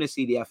Grimaldi. You're going to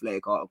see the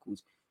Athletic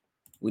articles.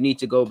 We need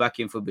to go back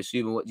in for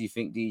Basuma. What do you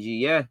think, DG?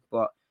 Yeah,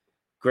 but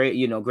great,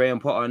 Graham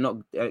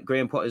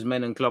Potter's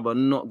men and club are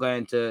not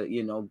going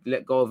to,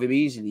 let go of him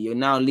easily. You're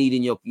now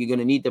leading you're going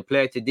to need the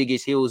player to dig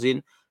his heels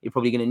in. You're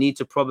probably going to need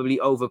to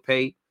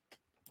overpay.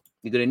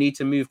 You're going to need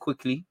to move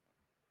quickly.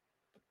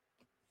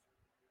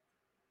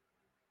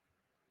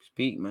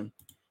 Speak, man.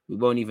 We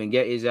won't even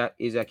get Isaac.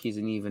 Isaac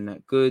isn't even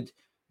that good.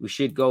 We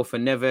should go for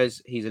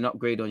Neves. He's an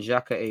upgrade on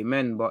Xhaka.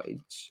 Amen. But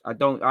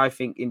I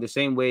think in the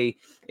same way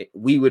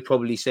we would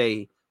probably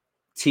say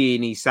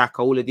Tierney,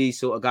 Saka, all of these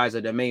sort of guys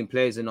are the main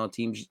players in our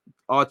team.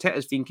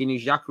 Arteta's thinking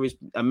Xhaka is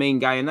a main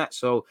guy in that.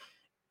 So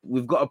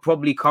we've got to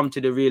probably come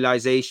to the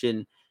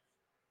realization.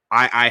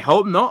 I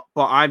hope not,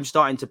 but I'm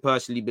starting to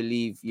personally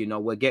believe,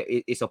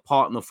 it's a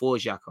partner for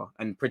Xhaka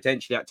and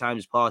potentially at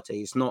times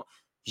Partey. It's not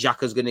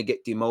Xhaka's going to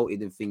get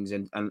demoted and things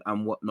and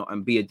whatnot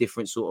and be a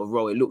different sort of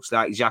role. It looks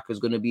like Xhaka's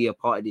going to be a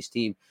part of this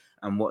team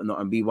and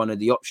whatnot and be one of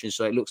the options.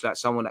 So it looks like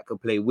someone that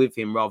could play with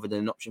him rather than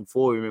an option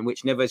for him, in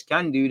which Neves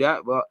can do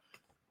that. But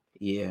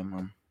yeah,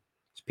 man,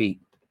 it's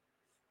peak.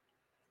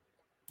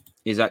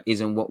 Isaac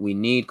isn't what we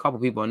need. A couple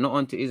of people are not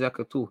onto Isaac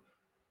at all.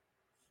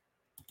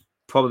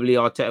 Probably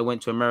Arteta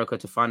went to America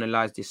to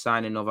finalize the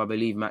signing of, I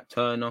believe, Matt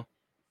Turner.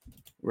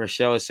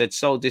 Rochelle said,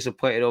 so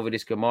disappointed over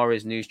this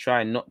Guimaraes news.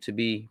 Trying not to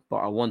be, but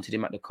I wanted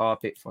him at the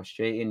carpet.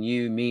 Frustrating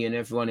you, me, and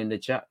everyone in the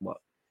chat, but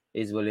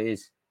it is what it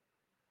is.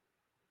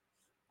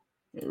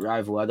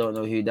 Rival, I don't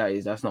know who that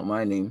is. That's not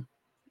my name.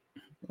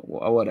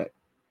 What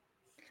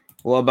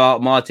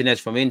about Martinez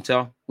from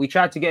Inter? We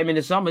tried to get him in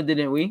the summer,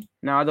 didn't we?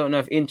 Now, I don't know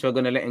if Inter are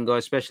going to let him go,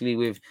 especially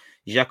with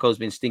Xhaka's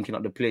been stinking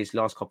up the place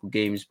last couple of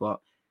games, but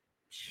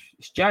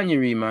it's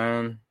January,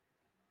 man.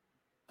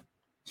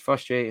 It's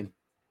frustrating.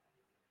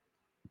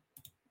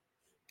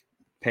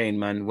 Pain,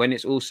 man. When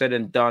it's all said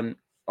and done,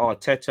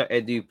 Arteta,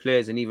 Edu,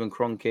 players, and even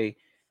Kroenke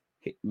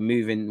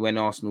moving when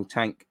Arsenal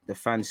tank, the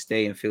fans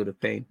stay and feel the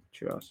pain.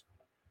 Trust.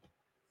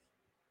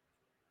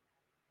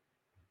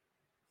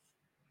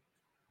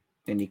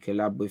 Then he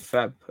collab with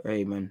Fab.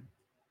 Hey, man.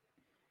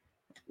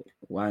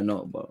 Why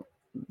not? But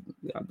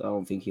I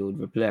don't think he would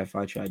reply if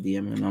I tried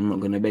DM, and I'm not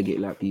going to beg it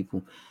like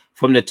people.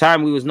 From the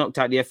time we was knocked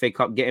out the FA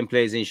Cup, getting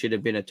players in should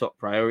have been a top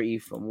priority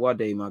from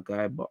Wade, my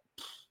guy. But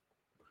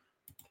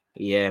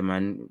yeah,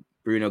 man,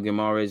 Bruno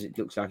Guimaraes, it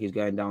looks like he's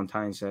going down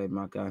Tyneside,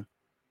 my guy.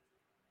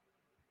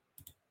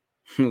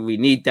 We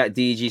need that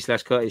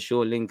DG/Curtis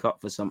Shaw link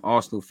up for some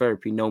Arsenal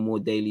therapy. No more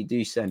Daily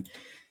Dusan.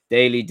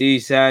 Daily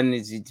Dusan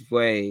is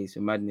it's a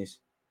madness.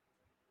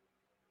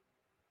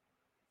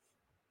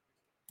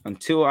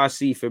 Until I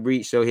see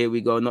Fabrizio, here we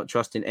go, not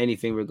trusting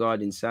anything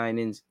regarding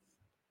signings.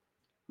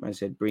 Man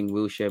said, bring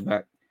Wilshere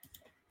back.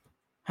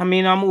 I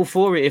mean, I'm all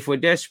for it if we're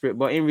desperate,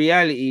 but in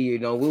reality,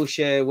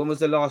 Wilshere, when was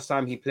the last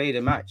time he played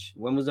a match?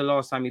 When was the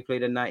last time he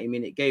played a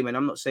 90-minute game? And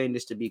I'm not saying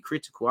this to be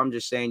critical. I'm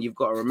just saying you've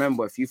got to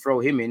remember, if you throw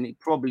him in,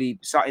 probably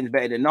something's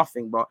better than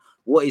nothing. But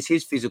what is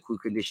his physical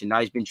condition?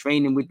 Now, he's been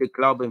training with the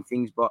club and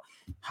things, but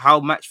how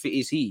match fit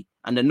is he?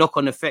 And the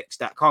knock-on effects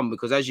that come,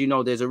 because as you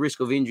know, there's a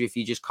risk of injury if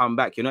you just come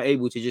back. You're not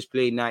able to just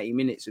play 90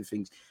 minutes of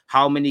things.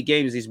 How many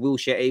games is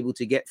Wilshere able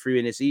to get through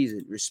in a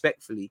season,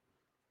 respectfully?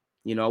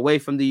 Away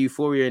from the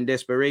euphoria and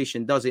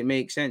desperation, does it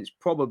make sense?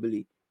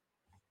 Probably.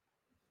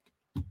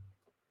 All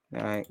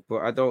right,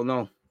 but I don't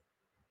know.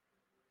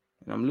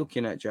 And I'm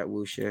looking at Jack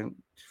Wilshere.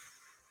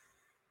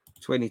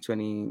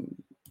 2020.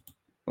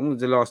 When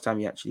was the last time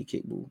you actually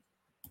kicked ball?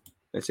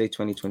 Let's say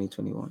 2020,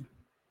 21.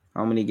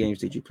 How many games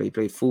did you play? You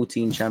played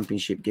 14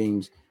 championship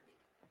games.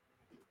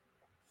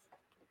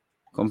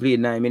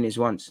 Completed 9 minutes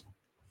once.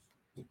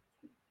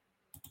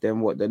 Then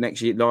what?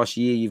 Last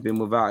year, you've been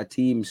without a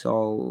team,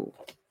 so...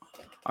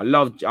 I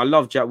love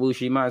Jack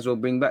Wilshere. Might as well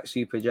bring back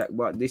Super Jack,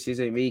 but this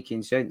isn't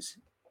making sense,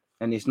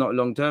 and it's not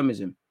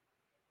long-termism.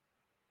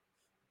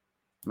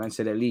 Man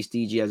said at least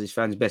DG has his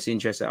fans' best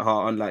interest at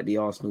heart, unlike the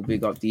Arsenal.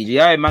 Big up DG.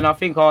 Hey, man, I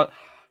think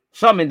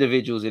some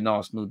individuals in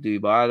Arsenal do,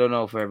 but I don't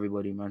know for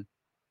everybody, man.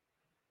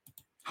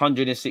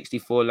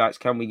 164 likes.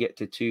 Can we get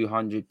to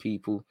 200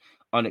 people?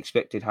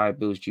 Unexpected high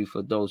bills due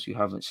for those who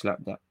haven't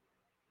slapped that.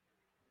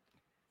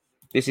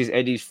 This is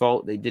Eddie's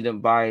fault. They didn't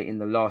buy it in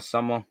the last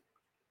summer.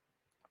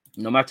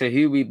 No matter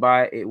who we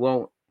buy, it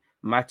won't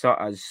matter,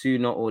 as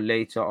sooner or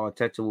later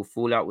Arteta will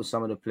fall out with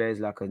some of the players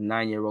like a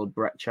 9-year-old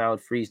brat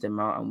child, freeze them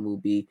out, and will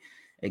be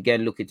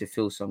again looking to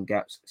fill some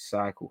gaps.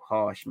 Cycle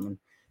harsh, man.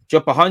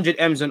 Drop 100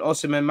 M's on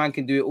Osimhen. Man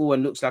can do it all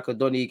and looks like a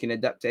Donny. He can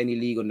adapt to any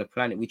league on the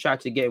planet. We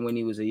tried to get him when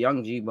he was a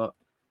young G, but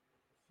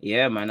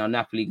yeah, man, I'm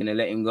Napoli going to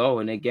let him go.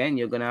 And again,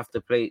 you're going to have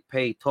to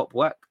pay top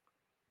whack.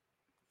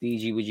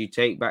 DG, would you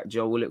take back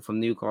Joe Willock from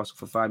Newcastle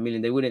for $5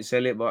 million? They wouldn't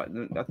sell it, but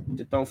I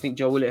don't think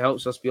Joe Willock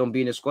helps us beyond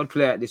being a squad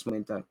player at this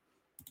moment in time.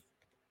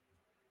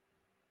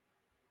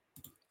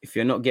 If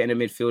you're not getting a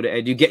midfielder,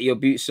 Ed, you get your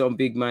boots on,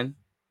 big man.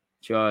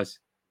 Charles.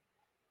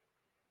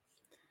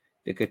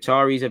 The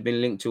Qataris have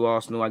been linked to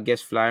Arsenal. I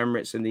guess Fly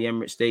Emirates and the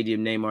Emirates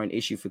Stadium name are an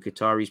issue for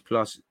Qataris.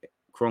 Plus,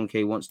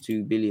 Kroenke wants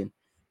 2 billion.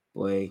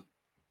 Boy.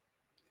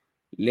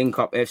 Link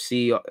up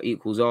FC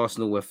equals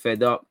Arsenal. We're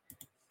fed up.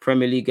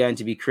 Premier League going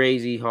to be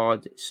crazy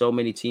hard. So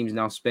many teams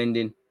now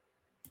spending.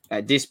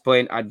 At this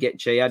point, I'd get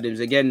Che Adams.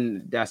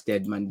 Again, that's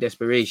dead, man.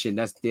 Desperation.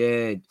 That's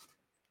dead.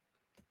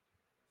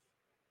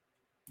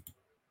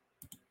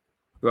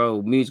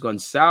 Bro, mood's gone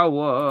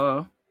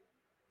sour.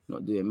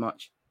 Not doing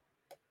much.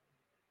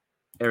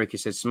 Erica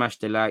said, smash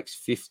the likes.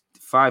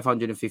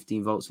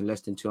 515 votes and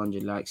less than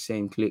 200 likes.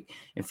 Same click.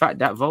 In fact,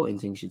 that voting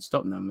thing should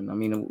stop now, man. I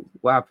mean,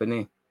 what happened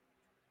here?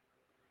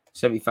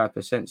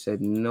 75%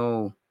 said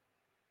no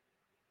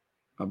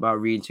about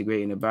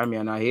reintegrating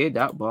Aubameyang. I hear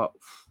that, but,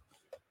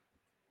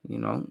 you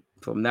know,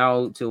 from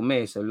now till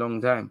May, it's a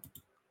long time.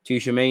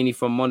 Tuchemani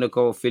from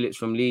Monaco, Phillips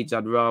from Leeds.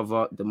 I'd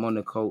rather the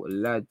Monaco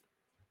lad.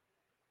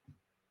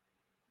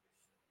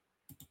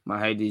 My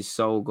head is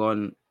so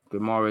gone.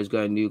 Guimaraes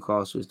going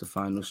Newcastle is the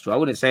final straw. I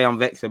wouldn't say I'm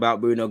vexed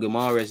about Bruno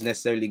Guimaraes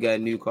necessarily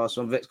going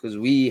Newcastle. I'm vexed because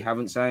we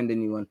haven't signed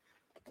anyone.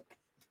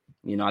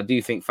 You know, I do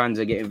think fans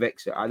are getting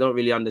vexed. I don't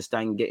really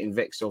understand getting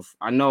vexed off.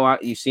 I know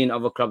you've seen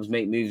other clubs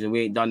make moves and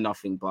we ain't done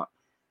nothing, but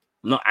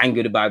I'm not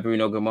angered by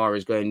Bruno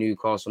Guimaraes going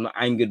Newcastle. I'm not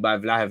angered by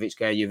Vlahovic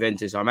going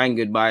Juventus. I'm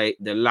angered by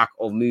the lack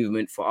of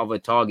movement for other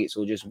targets,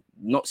 or just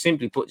not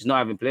simply put, just not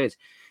having players.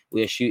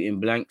 We are shooting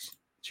blanks.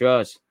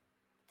 Trust.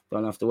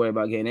 Don't have to worry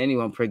about getting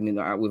anyone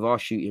pregnant with our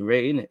shooting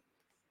rate, innit?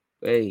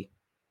 Hey.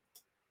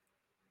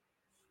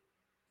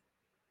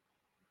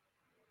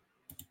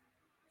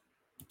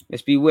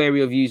 Let's be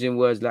wary of using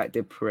words like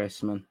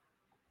depressed, man.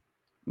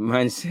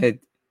 Man said,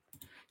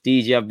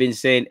 DJ, I've been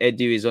saying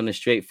Edu is on a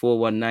straight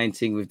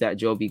 4-1-19 with that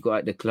job he got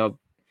at the club.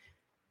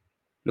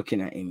 Looking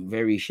at him,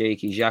 very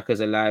shaky. Xhaka's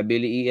a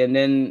liability. And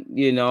then,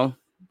 you know,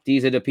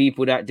 these are the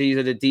people that, these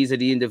are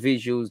the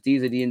individuals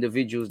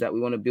that we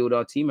want to build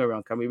our team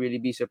around. Can we really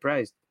be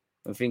surprised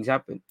when things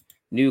happen?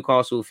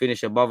 Newcastle will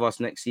finish above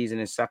us next season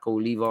and Saka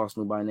will leave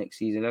Arsenal by next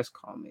season. Let's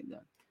calm it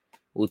down.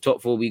 Will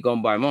top four be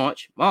gone by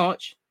March?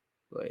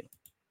 Wait.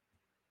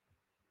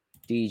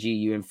 DG,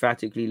 you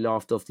emphatically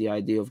laughed off the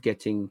idea of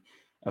getting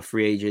a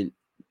free agent,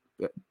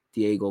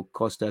 Diego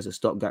Costa, as a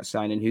stopgap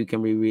signing. Who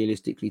can we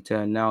realistically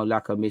turn now?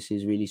 Lack of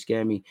misses really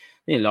scare me.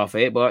 I didn't laugh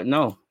at it, but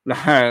no.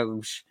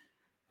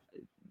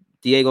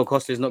 Diego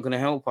Costa is not going to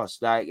help us.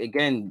 Like,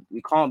 again,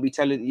 we can't be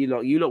telling you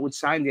lot would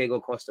sign Diego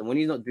Costa. When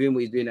he's not doing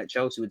what he's doing at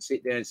Chelsea, would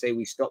sit there and say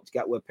we stopped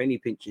we're penny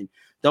pinching.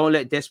 Don't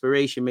let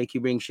desperation make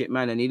you bring shit,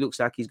 man. And he looks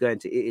like he's going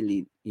to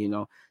Italy, you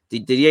know. The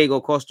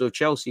Diego Costa of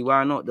Chelsea,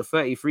 why not? The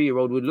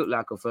 33-year-old would look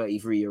like a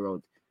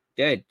 33-year-old.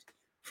 Dead.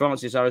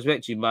 Francis, I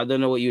respect you, but I don't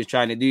know what you was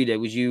trying to do there.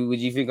 Would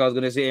you think I was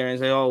going to sit here and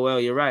say, oh, well,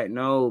 you're right?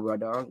 No,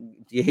 brother.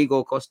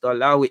 Diego Costa,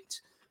 allow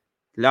it.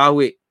 Allow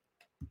it.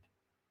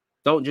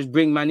 Don't just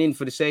bring man in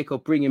for the sake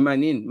of bringing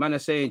man in. Man are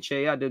saying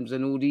Che Adams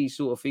and all these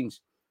sort of things.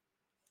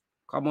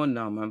 Come on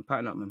now, man.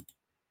 Pattern up, man.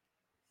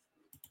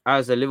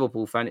 As a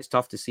Liverpool fan, it's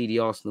tough to see the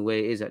Arsenal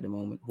way it is at the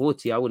moment.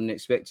 Horty, I wouldn't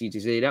expect you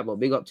to say that, but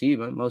big up to you,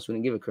 man. Most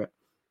wouldn't give a crap.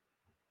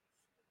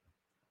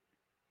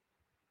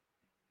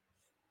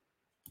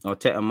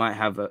 Arteta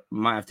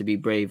might have to be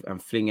brave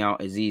and fling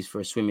out Aziz for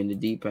a swim in the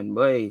deep end.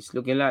 Boy, it's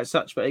looking like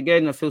such. But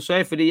again, I feel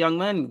sorry for the young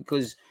man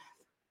because,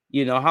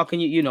 you know, how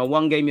can you,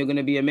 one game you're going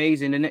to be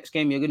amazing, the next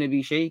game you're going to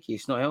be shaky.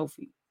 It's not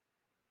healthy.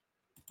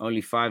 Only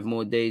 5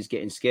 more days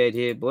getting scared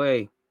here.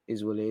 Boy,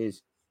 is what it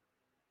is.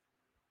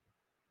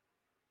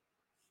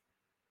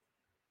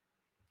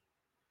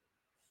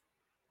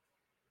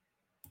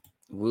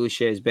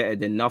 Wilshere is better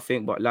than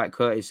nothing, but like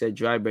Curtis said,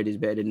 dry bread is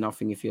better than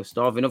nothing if you're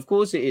starving. Of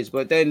course it is,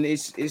 but then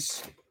it's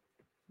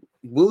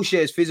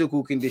Wilshere's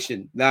physical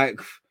condition. Like,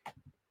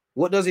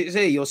 what does it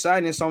say? You're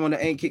signing someone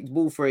that ain't kicked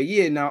ball for a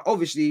year. Now,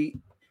 obviously,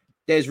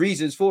 there's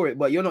reasons for it,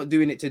 but you're not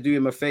doing it to do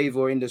him a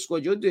favor in the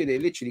squad. You're doing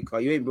it literally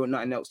because you ain't brought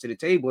nothing else to the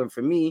table. And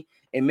for me,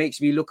 it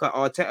makes me look at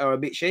Arteta a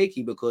bit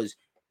shaky because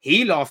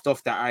he laughed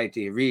off that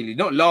idea, really.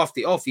 Not laughed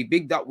it off. He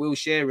bigged up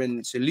Wilshere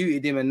and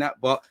saluted him and that,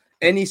 but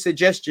any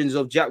suggestions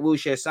of Jack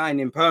Wilshere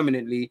signing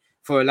permanently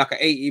for like an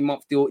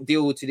 18-month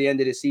deal to the end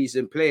of the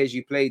season, play as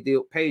you play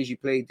deal, pay as you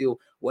play deal,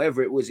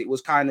 whatever it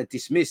was kind of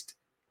dismissed.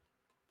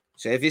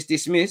 So if it's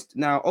dismissed,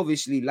 now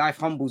obviously life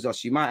humbles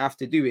us. You might have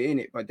to do it,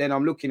 innit? But then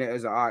I'm looking at it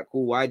as all right,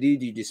 cool. Why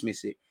did you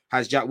dismiss it?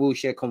 Has Jack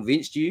Wilshere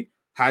convinced you?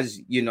 Have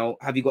you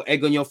got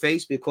egg on your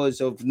face because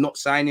of not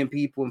signing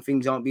people and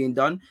things aren't being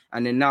done?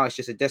 And then now it's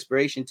just a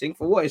desperation thing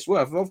for what it's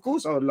worth. Of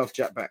course, I would love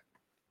Jack back.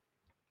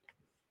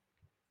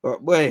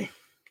 But boy,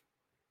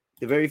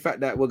 the very fact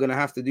that we're going to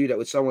have to do that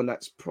with someone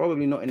that's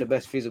probably not in the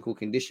best physical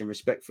condition,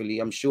 respectfully,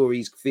 I'm sure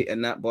he's fit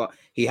and that, but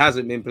he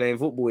hasn't been playing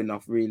football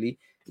enough, really.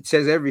 It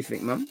says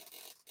everything, man.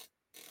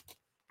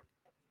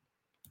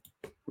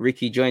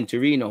 Ricky joined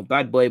Torino,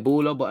 bad boy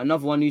baller, but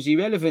another one who's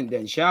irrelevant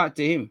then. Shout out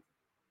to him.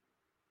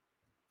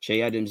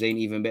 Che Adams ain't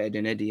even better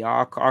than Eddie.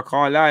 I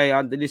can't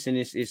lie. Listen,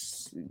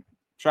 it's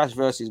trash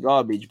versus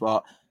garbage,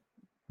 but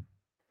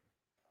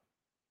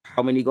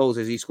How many goals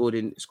has he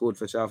scored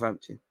for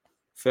Southampton?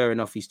 Fair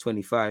enough, he's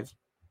 25.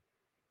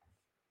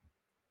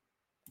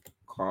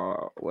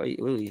 Wait,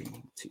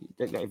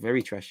 that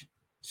very trash.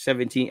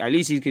 17. At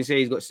least you can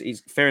say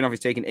he's fair enough. He's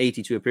taken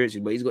 82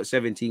 appearances, but he's got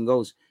 17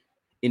 goals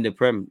in the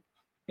Prem.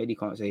 Eddie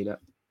can't say that.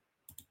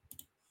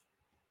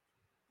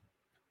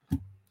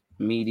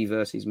 Meaty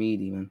versus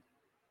Meaty, man.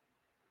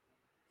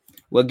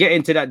 We're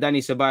getting to that Danny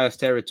Ceballos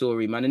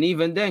territory, man. And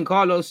even then,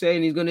 Carlos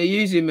saying he's going to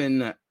use him in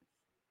that.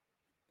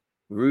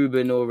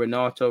 Ruben or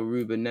Renato,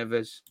 Ruben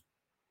Neves.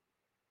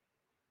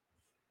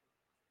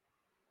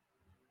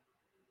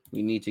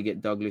 We need to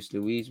get Douglas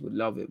Luiz. Would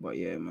love it, but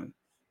yeah, man.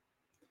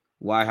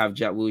 Why have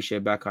Jack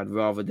Wilshere back? I'd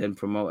rather than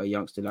promote a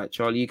youngster like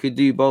Charlie. You could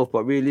do both,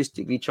 but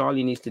realistically,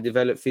 Charlie needs to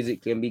develop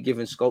physically and be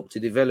given scope to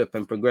develop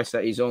and progress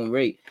at his own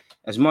rate.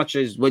 As much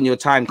as when your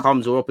time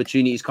comes or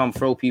opportunities come,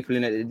 throw people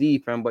in at the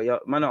deep end.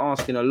 But man are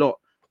asking a lot,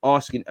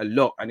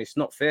 and it's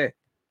not fair,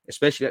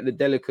 especially at the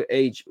delicate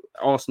age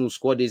Arsenal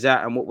squad is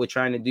at and what we're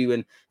trying to do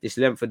in this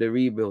length of the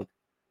rebuild.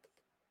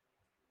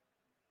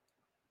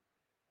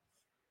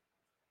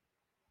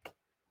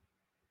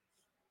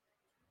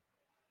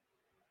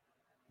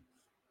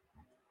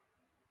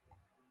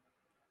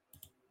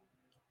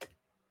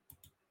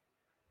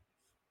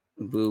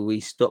 Will we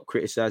stop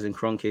criticizing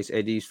Kroenke's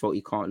Eddie's fault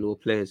he can't lure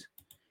players?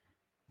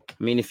 I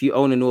mean, if you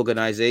own an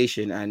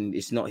organization and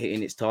it's not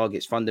hitting its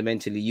targets,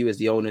 fundamentally you as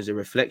the owner is a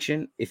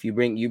reflection. If you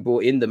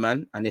brought in the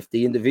man, and if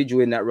the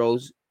individual in that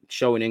role's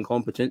showing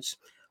incompetence,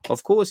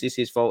 of course it's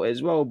his fault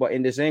as well. But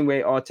in the same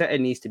way, Arteta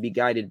needs to be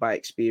guided by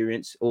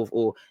experience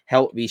or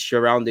help be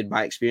surrounded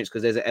by experience,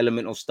 because there's an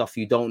element of stuff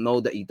you don't know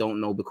that you don't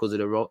know because of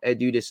the role. They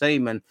do the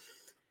same, and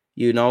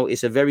you know,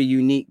 it's a very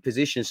unique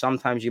position.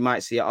 Sometimes you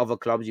might see at other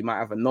clubs, you might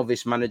have a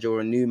novice manager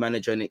or a new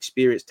manager, an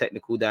experienced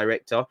technical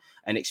director,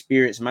 an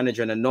experienced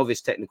manager and a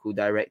novice technical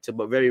director.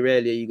 But very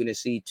rarely are you going to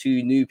see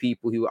two new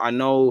people who, I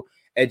know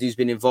Eddie's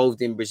been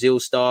involved in Brazil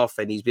stuff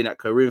and he's been at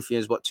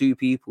Corinthians, but two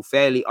people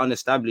fairly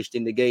unestablished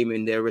in the game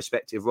in their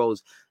respective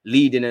roles,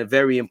 leading a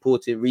very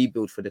important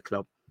rebuild for the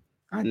club.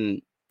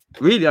 And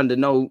really under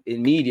no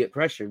immediate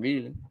pressure,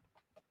 really.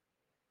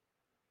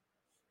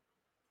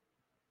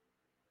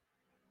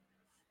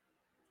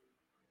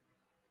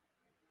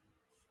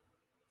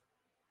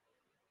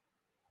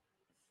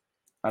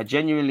 I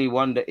genuinely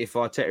wonder if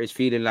Arteta is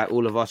feeling like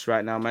all of us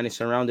right now, man. He's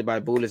surrounded by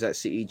ballers at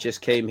City,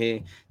 just came here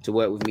to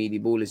work with meaty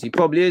ballers. He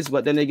probably is,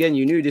 but then again,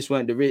 you knew this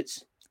weren't the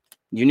Ritz.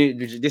 You knew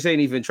this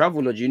ain't even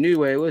Travelodge. You knew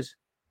where it was.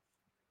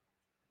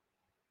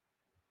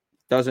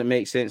 Doesn't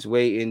make sense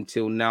waiting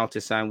till now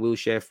to sign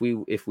Wilshere.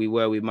 If we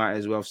were, we might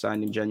as well have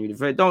signed in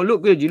January. Don't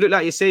look good. You look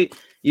like you say,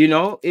 you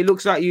know, it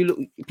looks like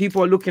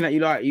people are looking at you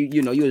like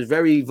you know, you was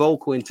very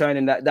vocal in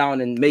turning that down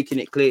and making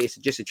it clear it's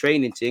just a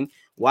training thing.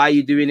 Why are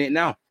you doing it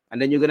now?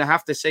 And then you're gonna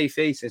have to say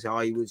faces. Oh,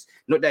 he was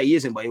not that he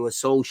isn't, but he was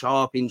so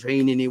sharp in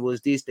training. He was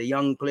this, the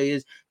young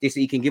players, this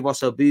he can give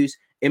us a boost.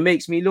 It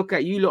makes me look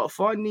at you lot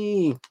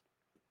funny.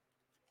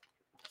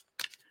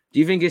 Do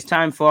you think it's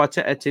time for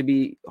Arteta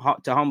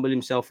to humble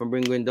himself and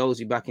bring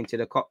Guendouzi back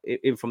into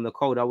in from the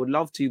cold? I would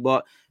love to,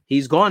 but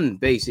he's gone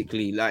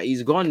basically. Like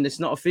he's gone. That's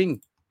not a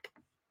thing.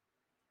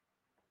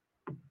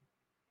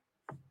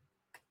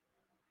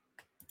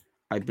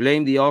 I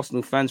blame the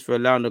Arsenal fans for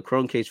allowing the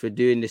Kroenke for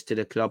doing this to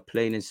the club,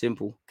 plain and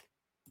simple.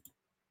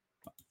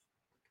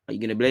 Are you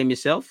going to blame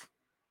yourself?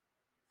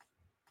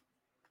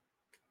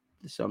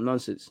 There's some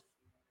nonsense.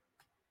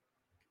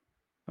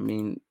 I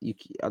mean,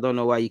 I don't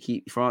know why you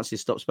keep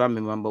Francis stop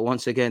spamming, man. But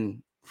once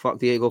again, fuck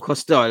Diego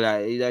Costa,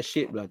 like that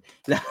shit, blood.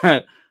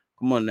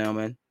 Come on now,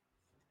 man.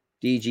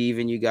 DG,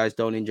 even you guys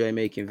don't enjoy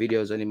making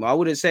videos anymore. I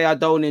wouldn't say I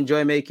don't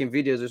enjoy making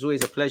videos. It's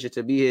always a pleasure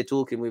to be here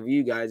talking with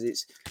you guys.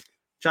 It's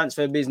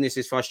transfer business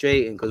is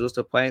frustrating because what's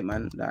the point,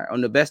 man? Like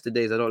on the best of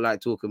days, I don't like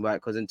talking about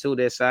it because until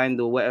they're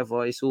signed or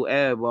whatever, it's all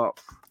air. But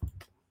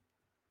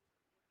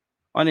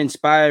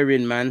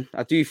uninspiring, man.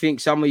 I do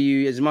think some of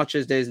you, as much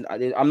as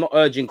I'm not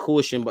urging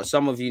caution, but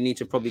some of you need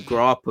to probably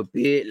grow up a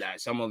bit. Like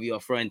some of you are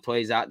throwing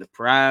toys out the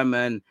pram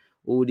and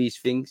all these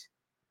things.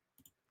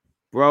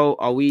 Bro,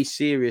 are we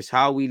serious?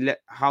 How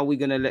are we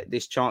gonna let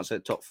this chance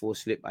at top 4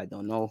 slip? I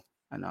don't know.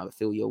 And I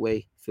feel your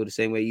way. Feel the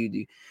same way you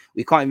do.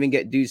 We can't even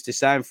get dudes to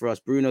sign for us.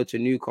 Bruno to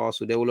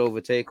Newcastle. They will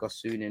overtake us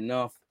soon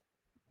enough.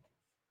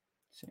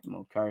 Same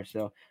old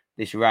carousel.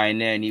 This Ryan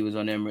there, and he was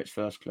on Emirates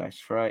first class.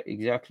 Right,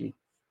 exactly.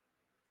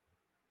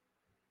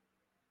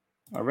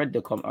 I read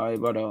the comment,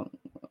 brother.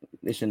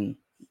 Listen,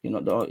 you're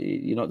not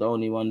the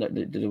only one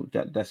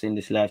that's in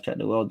this live chat.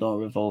 The world don't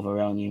revolve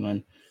around you,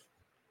 man.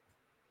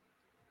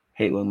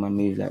 Hate when man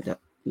moves like that.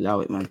 Allow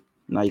it, man.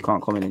 Now you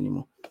can't comment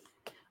anymore.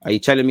 Are you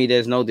telling me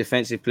there's no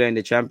defensive player in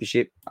the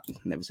championship? I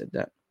never said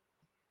that.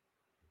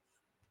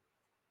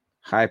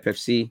 Hype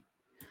FC.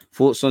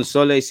 Thoughts on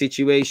Sole's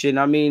situation?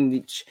 I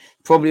mean,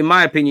 probably in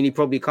my opinion, he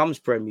probably comes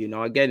Prem, you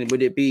know. Again,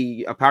 would it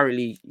be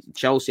apparently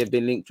Chelsea have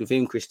been linked with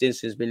him,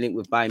 Christensen's been linked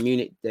with Bayern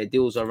Munich, their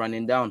deals are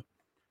running down.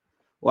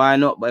 Why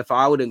not? But if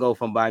I wouldn't go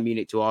from Bayern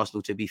Munich to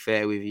Arsenal, to be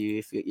fair with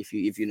you, if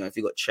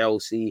you got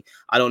Chelsea,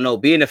 I don't know,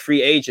 being a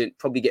free agent,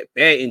 probably get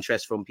bare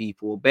interest from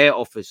people, bare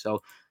offers.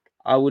 So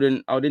I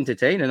would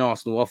entertain an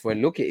Arsenal offer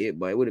and look at it,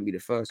 but it wouldn't be the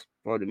first.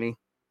 Pardon me.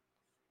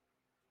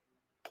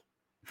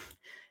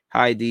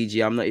 Hi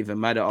DG, I'm not even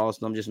mad at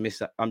Arsenal.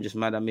 I'm just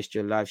mad I missed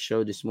your live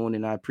show this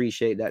morning. I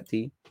appreciate that,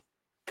 T.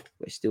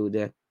 We're still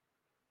there.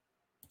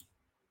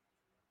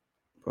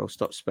 Bro,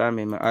 stop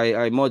spamming, man.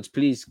 I mods,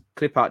 please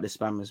clip out the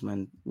spammers,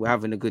 man. We're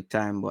having a good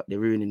time, but they're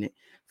ruining it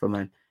for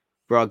man.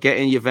 Bro,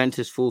 getting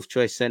Juventus fourth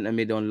choice centre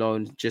mid on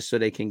loan just so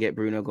they can get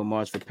Bruno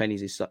Gomes for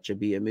pennies is such a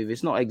beater move.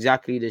 It's not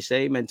exactly the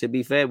same. And to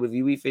be fair with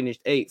you, we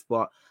finished 8th,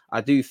 but I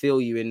do feel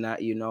you in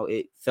that, you know,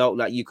 it felt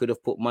like you could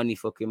have put money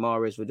for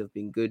Guimaraes would have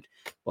been good,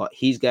 but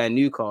he's going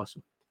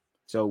Newcastle.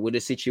 So were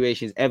the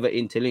situations ever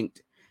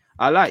interlinked?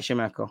 I like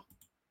Shamaka.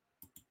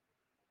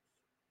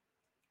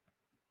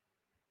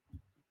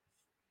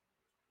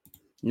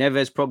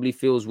 Neves probably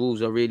feels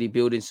Wolves are really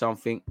building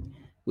something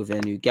with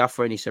their new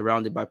gaffer, and he's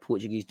surrounded by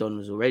Portuguese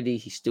dons already.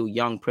 He's still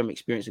young, Prem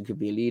experience, and could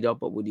be a leader,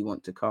 but would he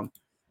want to come?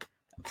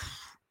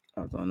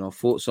 I don't know.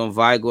 Thoughts on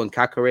Weigl and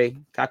Kakare?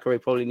 Kakare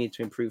probably needs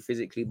to improve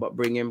physically, but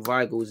bring in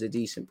Weigl is a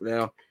decent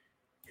player.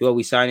 Who are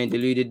we signing?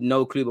 Deluded?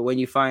 No clue, but when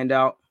you find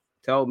out,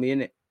 tell me,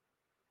 innit?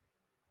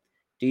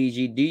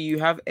 DG, do you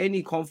have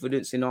any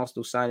confidence in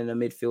Arsenal signing a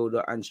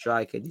midfielder and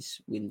striker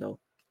this window?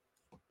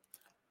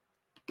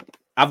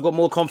 I've got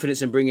more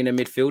confidence in bringing a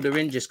midfielder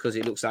in just because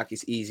it looks like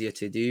it's easier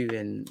to do.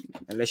 And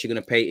unless you're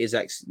going to pay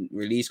Isaac's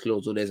release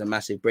clause or there's a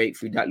massive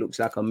breakthrough, that looks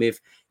like a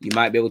myth. You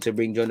might be able to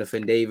bring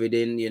Jonathan David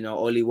in, you know,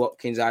 Ollie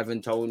Watkins,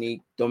 Ivan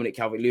Toney, Dominic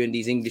Calvert-Lewin,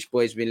 these English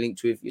boys been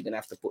linked with. You're going to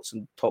have to put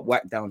some top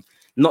whack down.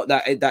 Not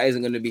that that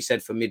isn't going to be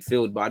said for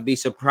midfield, but I'd be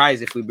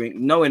surprised if we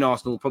bring, knowing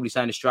Arsenal will probably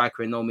sign a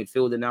striker and no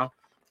midfielder now.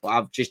 But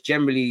I've just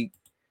generally,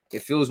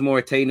 it feels more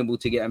attainable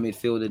to get a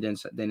midfielder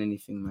than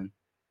anything, man.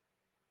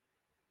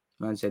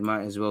 Man said,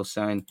 might as well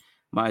sign.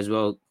 Might as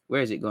well.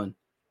 Where is it gone?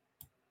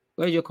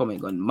 Where's your comment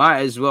gone?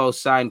 Might as well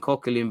sign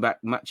Coquelin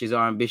back. Matches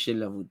our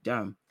ambition level.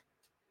 Damn.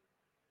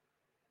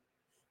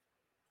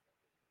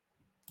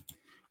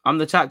 I'm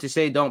the type to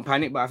say don't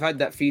panic, but I've had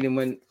that feeling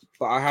when.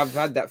 But I have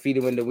had that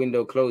feeling when the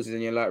window closes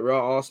and you're like,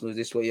 raw Arsenal, is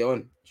this what you're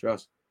on?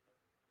 Trust.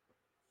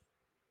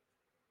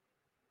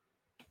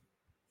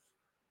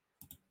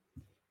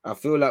 I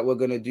feel like we're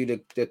gonna do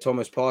the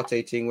Thomas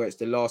Partey thing where it's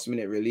the last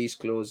minute release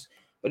clause.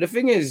 But the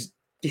thing is,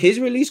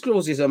 his release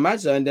clause is a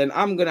matter, and then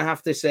I'm gonna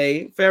have to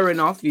say, fair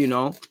enough, you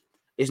know,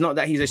 it's not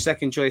that he's a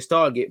second choice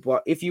target,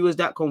 but if you was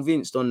that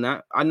convinced on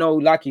that, I know,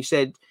 like you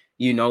said,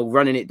 you know,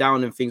 running it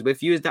down and things, but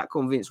if you was that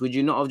convinced, would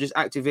you not have just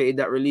activated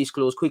that release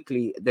clause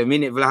quickly the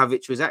minute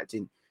Vlahovic was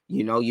acting?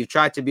 You know, you've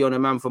tried to be on a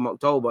man from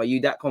October. Are you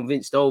that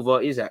convinced over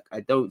Isaac? I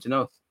don't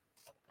know.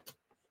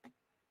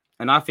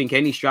 And I think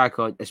any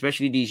striker,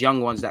 especially these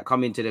young ones that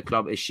come into the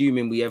club,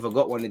 assuming we ever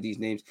got one of these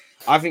names,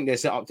 I think they're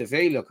set up to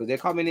failure because they're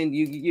coming in.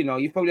 You know,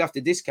 you probably have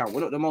to discount. We're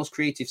not the most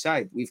creative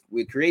side.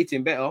 We're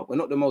creating better. We're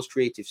not the most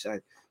creative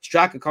side.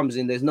 Striker comes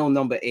in. There's no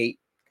number 8.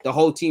 The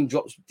whole team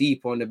drops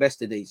deep on the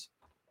best of days.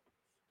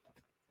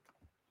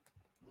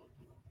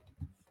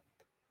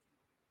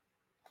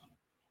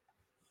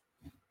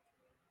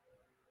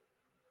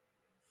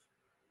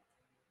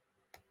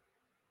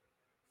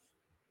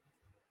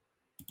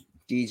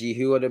 DG,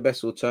 who are the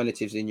best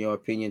alternatives in your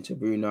opinion to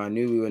Bruno? I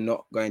knew we were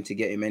not going to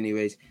get him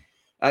anyways.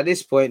 At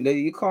this point,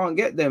 you can't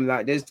get them.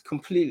 Like, there's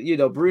completely, you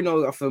know,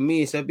 Bruno for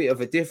me it's a bit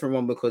of a different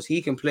one because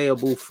he can play a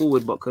ball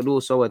forward, but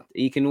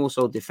he can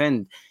also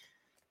defend.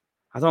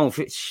 I don't.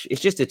 It's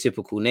just the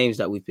typical names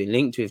that we've been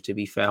linked with. To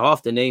be fair,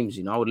 half the names,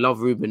 you know, I would love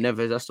Ruben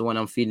Neves. That's the one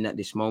I'm feeling at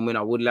this moment.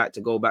 I would like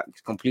to go back to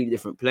a completely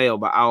different player,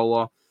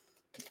 but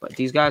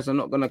these guys are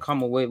not going to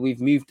come away.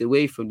 We've moved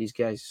away from these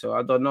guys, so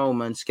I don't know,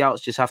 man.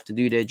 Scouts just have to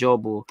do their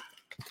job, or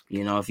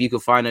you know, if you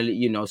could find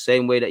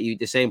same way that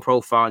the same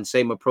profile and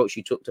same approach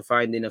you took to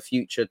finding a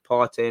future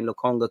Partey and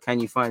Lokonga, can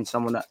you find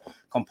someone that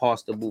can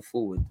pass the ball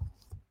forward?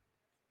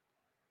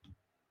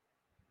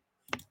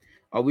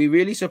 Are we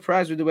really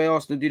surprised with the way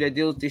Arsenal do their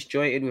deals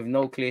disjointed with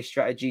no clear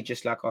strategy,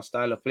 just like our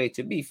style of play?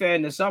 To be fair,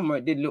 in the summer,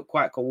 it did look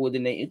quite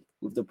coordinated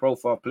with the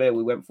profile player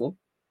we went for.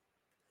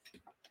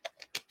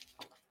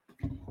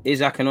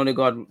 Isaac and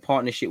Odegaard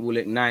partnership will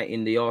ignite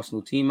in the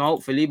Arsenal team,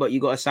 hopefully, but you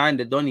got to sign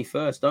the Donny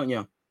first, don't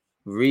you?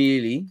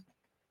 Really?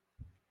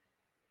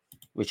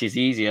 Which is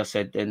easier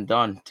said than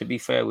done, to be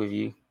fair with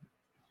you.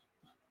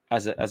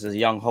 As a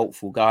young,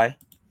 hopeful guy,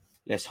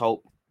 let's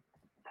hope.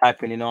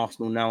 Typing in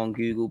Arsenal now on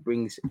Google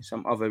brings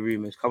some other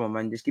rumours. Come on,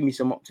 man. Just give me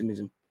some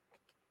optimism.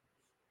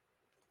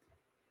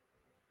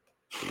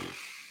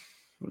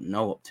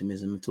 No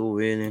optimism at all,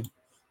 really.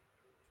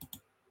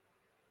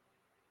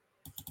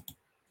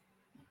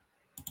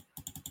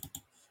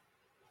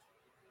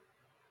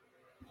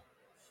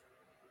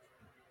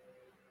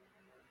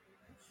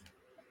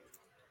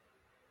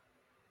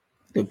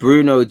 The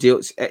Bruno deal.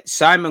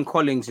 Simon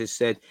Collins has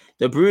said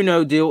the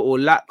Bruno deal or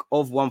lack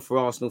of one for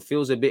Arsenal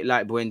feels a bit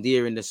like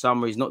Buendia in the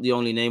summer. He's not the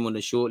only name on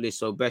the shortlist,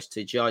 so best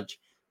to judge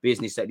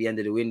business at the end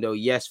of the window.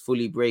 Yes,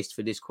 fully braced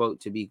for this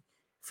to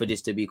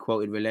be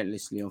quoted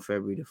relentlessly on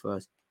February the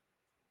 1st.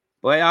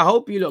 But I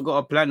hope you lot got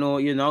a plan,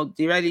 or the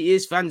reality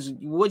is, fans.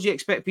 What do you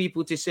expect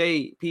people to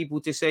say? People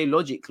to say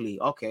logically,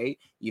 okay,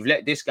 you've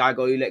let this guy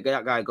go, you let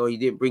that guy go, you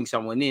didn't bring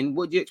someone in.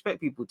 What do you expect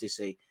people to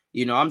say?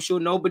 I'm sure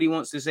nobody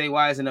wants to say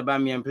why isn't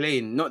Aubameyang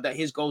playing? Not that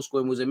his goal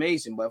scoring was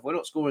amazing, but if we're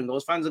not scoring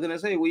goals, fans are gonna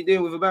say, what are you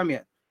doing with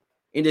Aubameyang?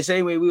 In the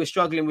same way we were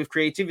struggling with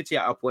creativity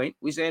at a point,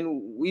 we're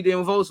saying we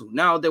didn't with Ozil.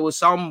 Now there was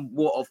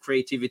somewhat of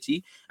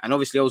creativity, and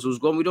obviously Ozil's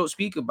gone. We don't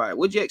speak about it.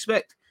 What do you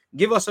expect?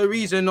 Give us a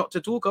reason not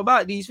to talk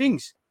about these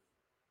things.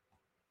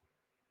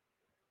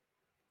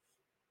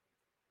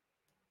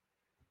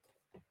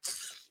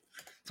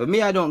 For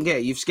me, I don't get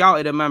it. You've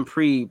scouted a man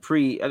pre.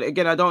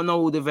 Again, I don't know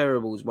all the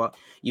variables, but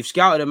you've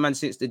scouted a man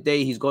since the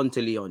day he's gone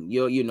to Lyon.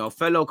 You're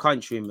fellow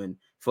countrymen.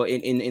 For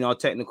in our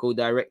technical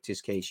director's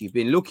case, you've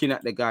been looking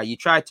at the guy. You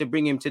tried to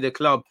bring him to the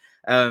club.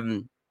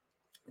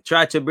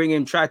 Tried to bring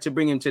him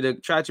to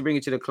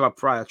the club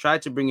prior.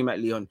 Tried to bring him at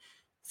Lyon.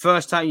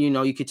 First time,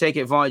 you could take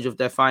advantage of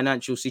their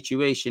financial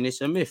situation.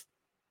 It's a myth.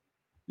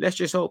 Let's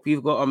just hope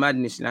you've got a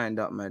madness lined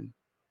up, man.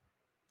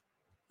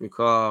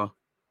 Because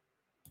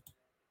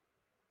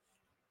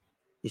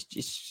it's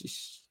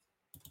just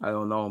I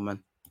don't know,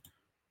 man.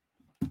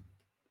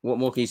 What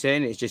more can you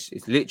say?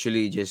 It's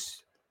literally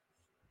just,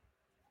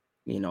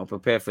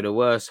 prepare for the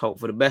worst, hope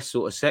for the best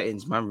sort of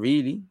settings, man,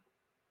 really.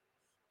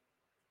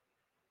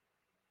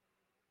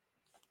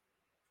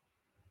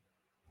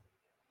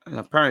 And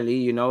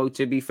apparently,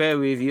 to be fair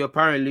with you,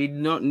 apparently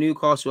not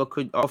Newcastle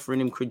are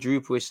offering him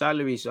quadruple his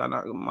salary. So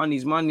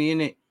money's money,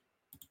 innit?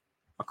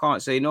 I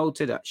can't say no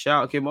to that.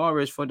 Shout out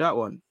Guimaraes for that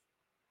one.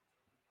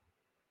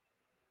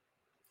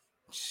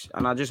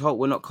 And I just hope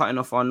we're not cutting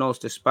off our nose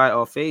to spite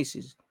our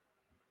faces.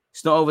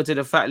 It's not over to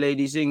the fat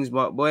lady things,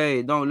 but boy,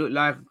 it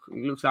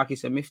looks like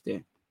it's a myth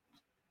there.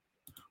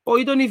 Oh,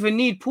 you don't even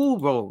need Paul,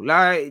 bro.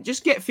 Like,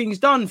 just get things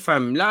done,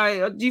 fam.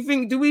 Like,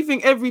 do we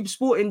think every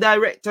sporting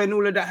director and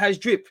all of that has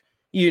drip?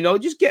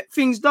 Just get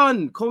things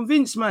done.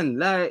 Convince, man.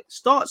 Like,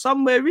 start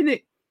somewhere in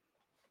it.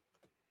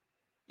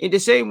 In the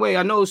same way,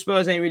 I know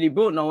Spurs ain't really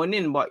brought no one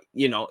in, but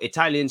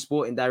Italian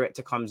sporting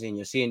director comes in.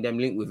 You're seeing them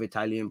linked with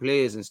Italian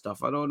players and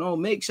stuff. I don't know.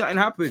 Make something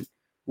happen.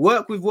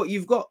 Work with what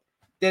you've got.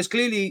 There's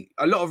clearly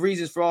a lot of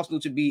reasons for Arsenal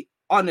to be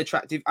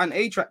unattractive and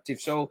attractive.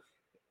 So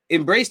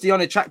embrace the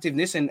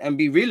unattractiveness and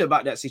be real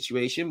about that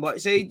situation.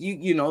 But say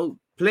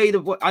play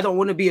the. I don't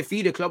want to be a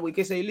feeder club. We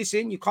can say,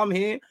 listen, you come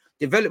here,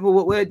 develop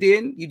what we're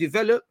doing. You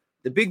develop.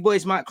 The big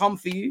boys might come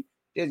for you.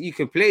 You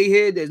can play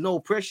here. There's no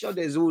pressure.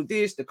 There's all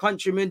this. The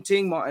countryman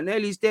thing.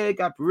 Martinelli's there.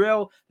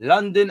 Gabriel.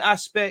 London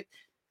aspect.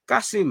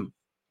 Gassim.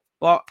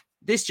 But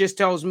this just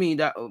tells me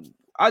that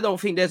I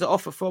don't think there's an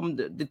offer from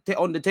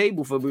on the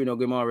table for Bruno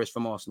Guimaraes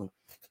from Arsenal,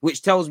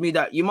 which tells me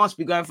that you must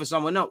be going for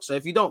someone else. So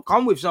if you don't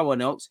come with someone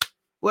else,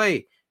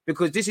 wait,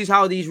 because this is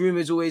how these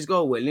rumors always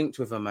go. We're linked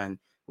with a man.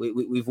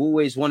 We've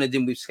always wanted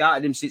him. We've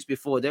scouted him since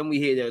before. Then we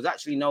hear there's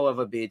actually no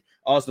other bid.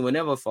 Arsenal were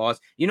never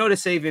fast. The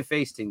saving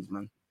face things,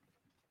 man.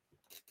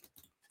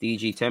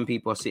 DG, 10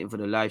 people are sitting for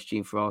the live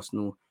stream for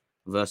Arsenal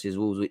versus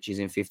Wolves, which is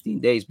in 15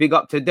 days. Big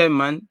up to them,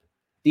 man.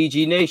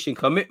 DG Nation,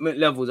 commitment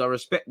levels. I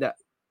respect that.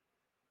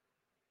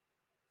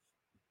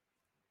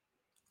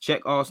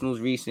 Check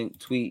Arsenal's recent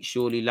tweet.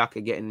 Surely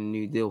Laka getting a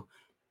new deal.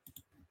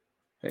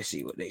 Let's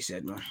see what they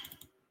said, man.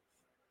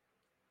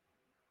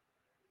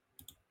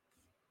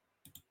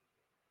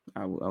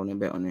 I want to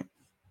bet on it.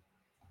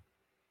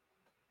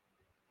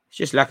 It's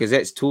just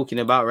Lacazette's talking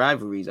about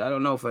rivalries. I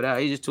don't know for that.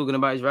 He's just talking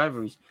about his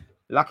rivalries.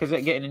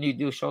 Lacazette getting a new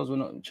deal shows we're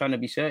not trying to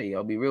be dirty.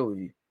 I'll be real with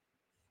you.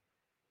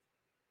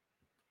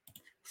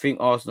 I think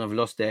Arsenal have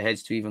lost their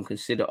heads to even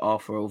consider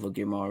Arthur over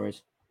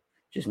Guimaraes.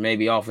 Just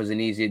maybe Arthur's an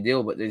easier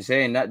deal, but then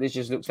saying that, this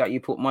just looks like you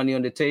put money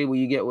on the table,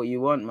 you get what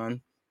you want,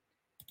 man.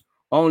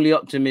 Only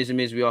optimism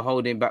is we are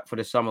holding back for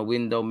the summer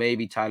window.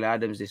 Maybe Tyler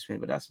Adams this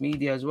week, but that's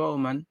media as well,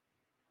 man.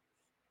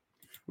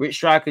 Which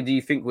striker do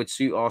you think would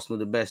suit Arsenal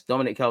the best?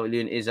 Dominic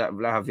Calvert-Lewin, Isak,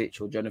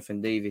 Vlahovic, or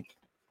Jonathan David?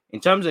 In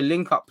terms of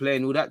link-up play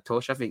and all that,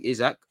 Tosh, I think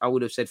Isak. I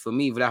would have said for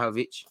me,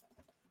 Vlahovic,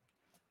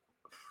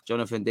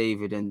 Jonathan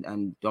David,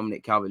 and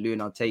Dominic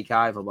Calvert-Lewin. I'll take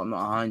either, but I'm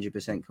not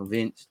 100%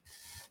 convinced.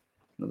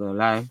 Not going to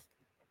lie.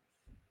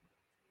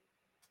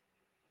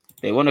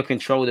 They want to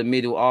control the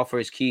middle. Arthur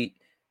is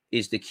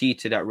the key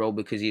to that role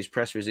because he is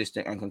press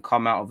resistant and can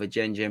come out of a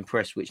gen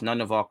press, which none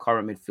of our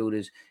current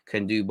midfielders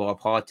can do bar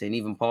Partey. And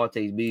even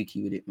Partey is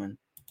booky with it, man.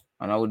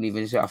 And I wouldn't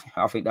even say,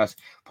 I think that's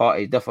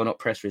Partey is definitely not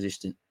press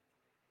resistant.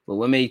 But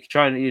when we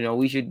trying to,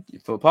 we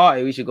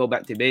should go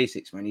back to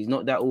basics, man. He's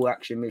not that all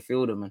action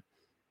midfielder, man.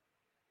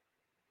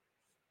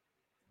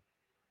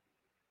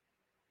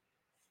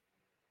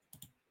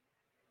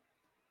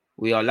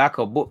 We are like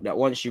a book that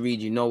once you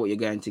read, you know what you're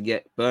going to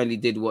get. Burnley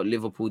did what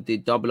Liverpool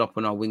did, double up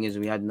on our wingers,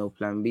 and we had no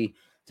plan B.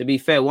 To be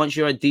fair, once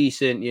you're a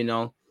decent,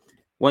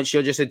 once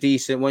you're just a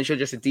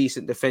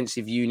decent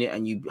defensive unit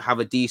and you have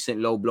a decent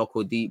low block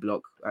or deep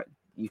block,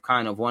 you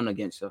kind of won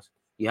against us.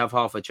 You have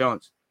half a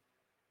chance.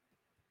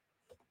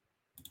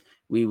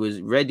 We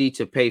was ready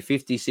to pay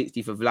 50,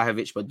 60 for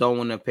Vlahovic, but don't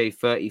want to pay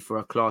 30 for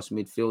a class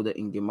midfielder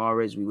in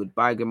Guimaraes. We would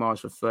buy Guimaraes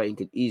for 30 and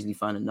could easily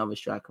find another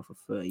striker for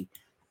 30.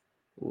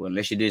 Well,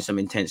 unless you're doing some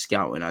intense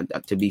scouting.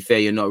 To be fair,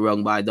 you're not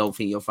wrong, but I don't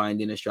think you're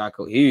finding a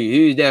striker.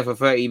 Who's there for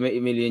 30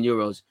 million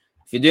euros?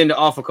 If you're doing the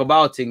Arthur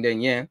Cabal thing,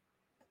 then yeah.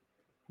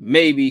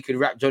 Maybe you could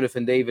wrap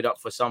Jonathan David up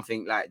for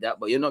something like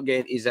that, but you're not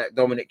getting Isaac,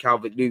 Dominic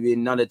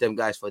Calvert-Lewin, none of them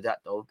guys for that,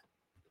 though.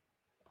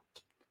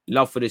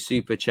 Love for the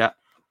super chat.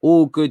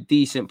 All good,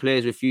 decent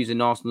players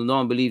refusing Arsenal. No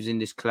one believes in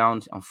this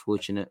clown.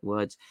 Unfortunate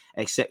words.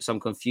 Except some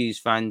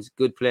confused fans.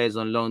 Good players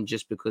on loan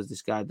just because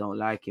this guy don't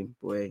like him.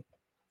 Boy.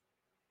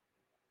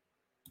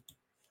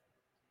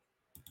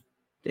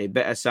 They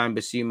better sign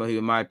Basuma, who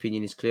in my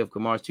opinion is clear of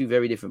Kamara. Two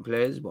very different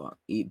players, but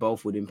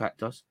both would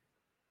impact us.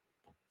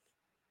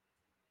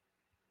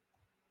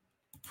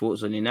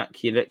 Thoughts on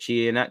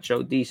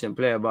Iheanacho? Decent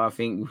player, but I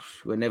think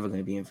we're never going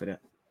to be in for that.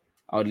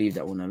 I'll leave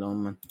that one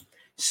alone, man.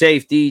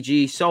 Safe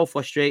DG. So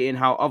frustrating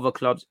how other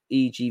clubs,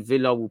 e.g.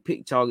 Villa, will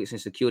pick targets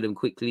and secure them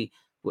quickly.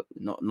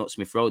 Not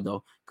Smith Rowe,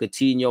 though.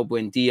 Coutinho,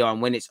 Buendia,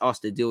 and when it's us,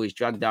 the deal is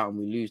dragged out and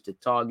we lose the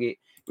target.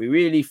 We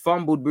really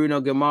fumbled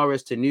Bruno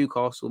Guimaraes to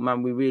Newcastle,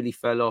 man. We really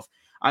fell off.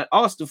 And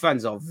Arsenal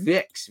fans are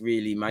vexed,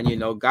 really, man. You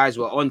know, guys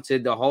were onto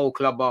the whole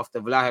club after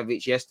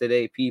Vlahovic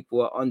yesterday. People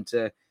were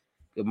onto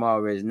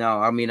Guimaraes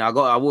now. I mean, I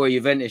wore a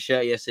Juventus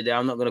shirt yesterday.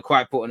 I'm not going to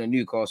quite put on a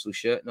Newcastle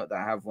shirt. Not that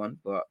I have one,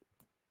 but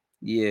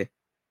yeah.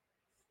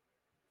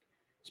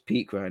 It's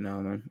peak right now,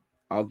 man.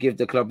 I'll give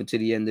the club until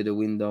the end of the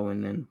window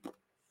and then...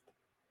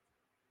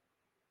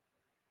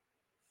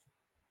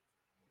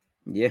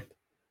 yeah.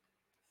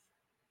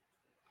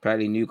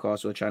 Apparently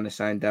Newcastle are trying to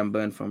sign Dan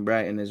Burn from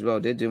Brighton as well.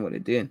 They're doing what they're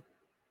doing.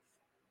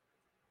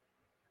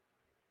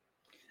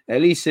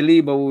 At least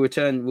Saliba will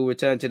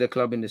return to the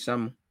club in the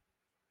summer.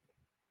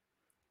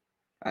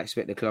 I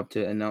expect the club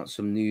to announce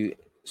some new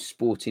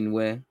sporting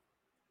wear.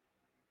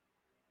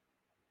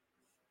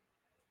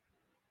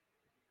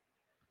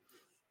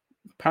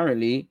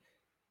 Apparently,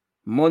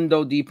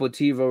 Mondo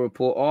Deportivo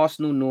report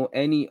Arsenal nor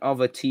any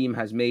other team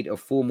has made a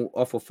formal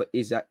offer for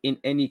Isaac. In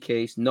any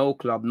case, no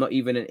club, not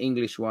even an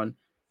English one,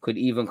 could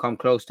even come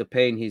close to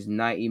paying his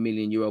 90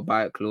 million euro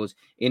buyout clause.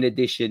 In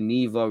addition,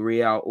 neither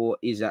Real or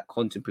Isaac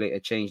contemplate a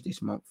change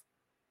this month.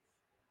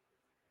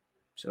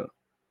 So,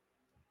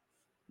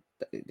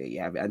 there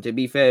you have it. And to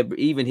be fair,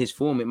 even his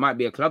form, it might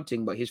be a club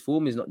thing, but his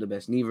form is not the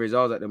best. Neither is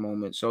ours at the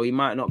moment. So, he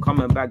might not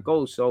come and back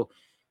goals. So,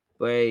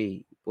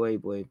 boy.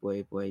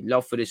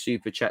 Love for the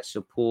super chat,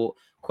 support,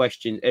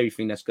 questions,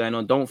 everything that's going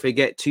on. Don't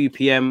forget, 2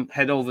 p.m.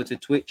 head over to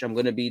Twitch. I'm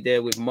going to be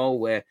there with Mo,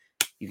 where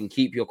you can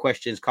keep your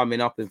questions coming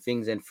up and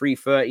things. And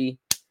 3:30,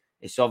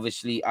 it's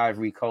obviously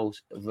Ivory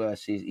Coast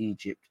versus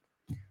Egypt.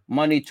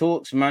 Money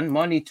talks, man.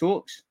 Money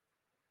talks.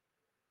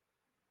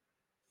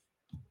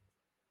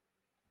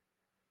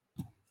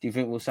 Do you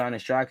think we'll sign a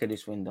striker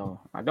this window?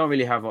 I don't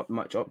really have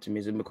much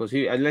optimism because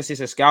unless it's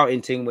a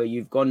scouting thing where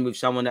you've gone with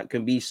someone that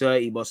can be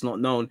 30 but's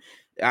not known,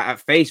 at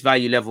face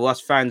value level,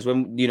 us fans,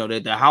 when you know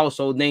the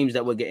household names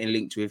that we're getting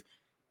linked with,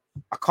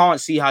 I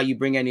can't see how you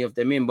bring any of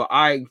them in. But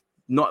I'm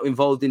not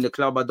involved in the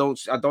club. I don't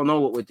know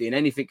what we're doing.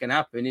 Anything can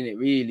happen, innit?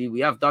 Really, we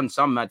have done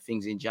some mad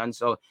things in Jan,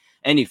 so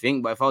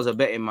anything. But if I was a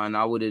betting man,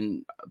 I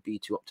wouldn't be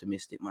too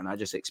optimistic, man. I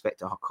just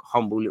expect a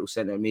humble little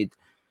centre mid,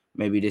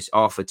 maybe this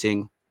Arthur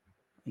thing.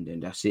 And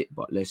then that's it.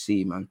 But let's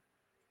see, man.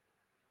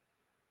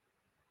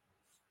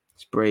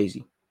 It's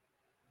crazy.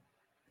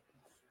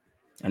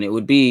 And it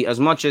would be, as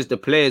much as the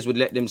players would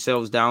let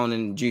themselves down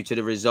and due to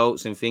the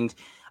results and things,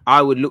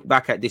 I would look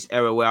back at this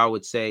era where I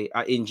would say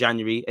in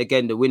January,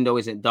 again, the window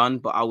isn't done,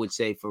 but I would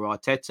say for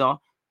Arteta,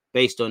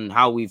 based on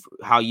how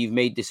you've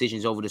made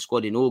decisions over the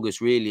squad in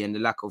August, really, and the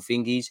lack of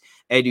thingies,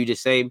 Edu the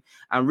same,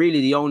 and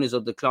really the owners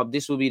of the club,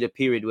 this will be the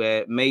period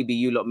where maybe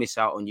you lot miss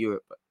out on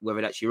Europe,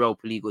 whether that's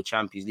Europa League or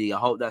Champions League. I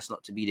hope that's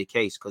not to be the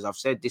case, because I've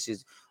said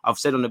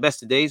on the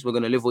best of days, we're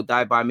going to live or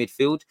die by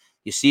midfield.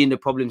 You're seeing the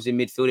problems in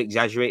midfield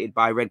exaggerated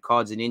by red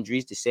cards and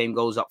injuries. The same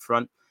goes up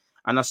front.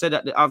 And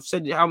I've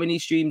said how many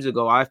streams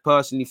ago, I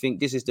personally think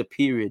this is the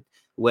period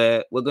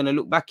where we're going to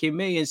look back in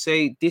May and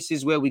say, this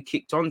is where we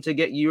kicked on to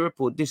get Europe,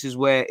 or this is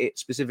where it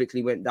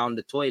specifically went down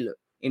the toilet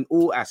in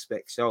all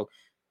aspects. So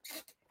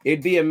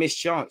it'd be a missed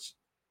chance.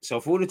 So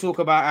for all the talk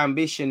about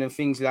ambition and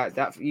things like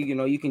that,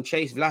 you can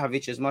chase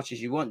Vlahovic as much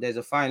as you want. There's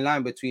a fine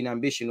line between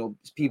ambition, or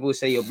people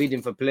say you're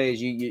bidding for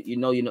players you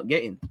know you're not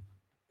getting.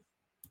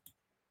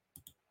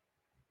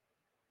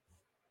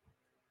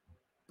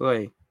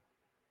 Boy.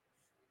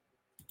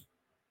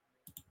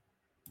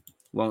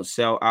 Won't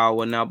sell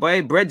our now. But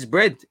hey, bread's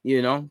bread,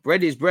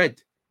 bread is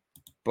bread.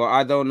 But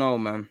I don't know,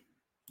 man.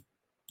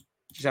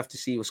 Just have to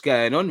see what's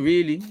going on,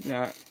 really.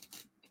 Yeah.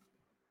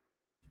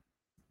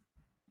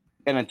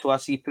 And until I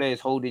see players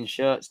holding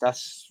shirts,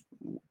 that's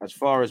as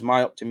far as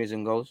my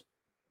optimism goes.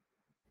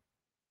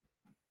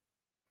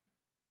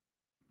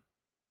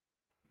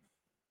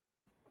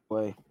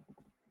 Boy.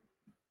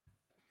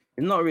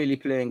 They're not really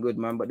playing good,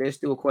 man, but they're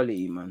still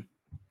quality, man.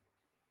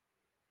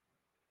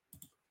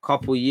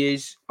 Couple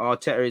years,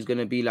 Arteta is going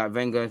to be like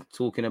Wenger,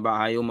 talking about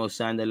how he almost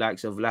signed the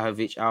likes of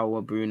Vlahovic,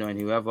 Aouar, Bruno, and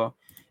whoever.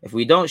 If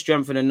we don't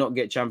strengthen and not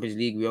get Champions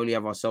League, we only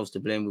have ourselves to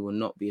blame. We will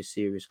not be a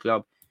serious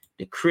club.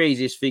 The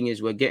craziest thing is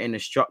we're getting a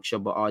structure,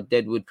 but our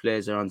deadwood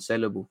players are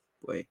unsellable.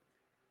 boy.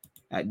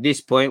 At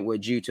this point, we're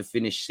due to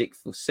finish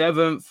 6th or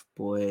 7th,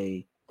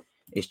 boy.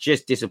 It's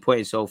just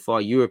disappointing so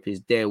far. Europe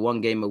is there,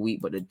 1 game a week,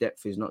 but the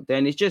depth is not there.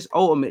 And it's just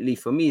ultimately,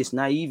 for me, it's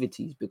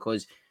naivety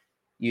because,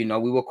 you know,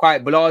 we were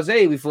quite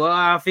blasé. We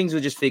thought, things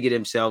will just figure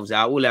themselves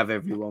out. We'll have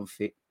everyone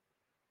fit.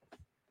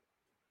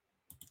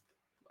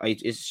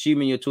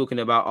 Assuming you're talking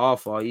about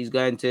Arthur, he's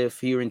going to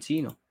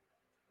Fiorentina.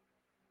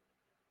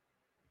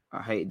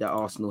 I hate that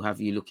Arsenal have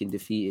you looking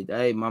defeated.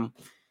 Hey, mum.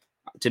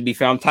 To be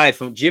fair, I'm tired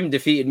from Jim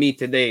defeated me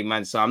today,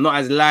 man. So I'm not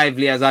as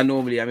lively as I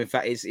normally am. In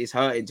fact, it's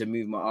hurting to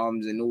move my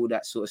arms and all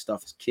that sort of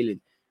stuff. It's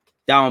killing.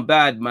 Down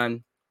bad,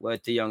 man.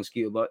 Word to young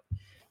Scooter. But,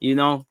 you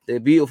know, the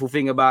beautiful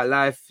thing about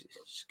life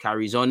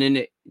carries on, in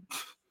it.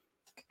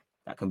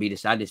 That can be the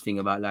saddest thing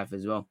about life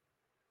as well.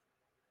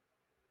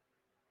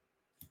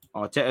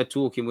 Arteta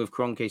talking with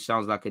Kroenke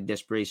sounds like a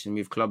desperation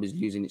move. Club is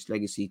losing its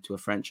legacy to a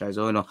franchise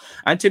owner.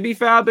 And to be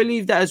fair, I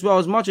believe that as well.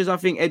 As much as I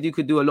think Edu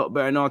could do a lot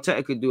better and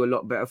Arteta could do a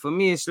lot better, for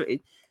me, it's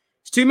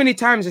too many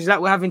times it's like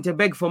we're having to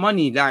beg for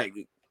money. Like,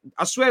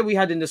 I swear we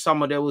had in the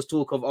summer, there was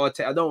talk of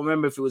Arteta. I don't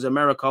remember if it was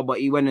America,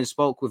 but he went and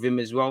spoke with him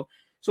as well.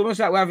 It's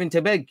almost like we're having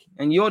to beg,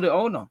 and you're the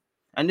owner.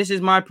 And this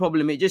is my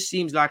problem. It just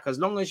seems like as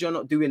long as you're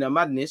not doing a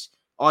madness,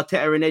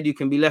 Arteta and Edu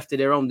can be left to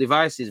their own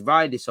devices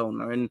via this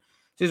owner. And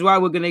this is why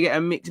we're going to get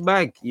a mixed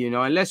bag, you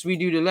know, unless we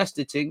do the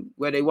Leicester thing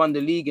where they won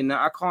the league and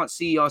that. I can't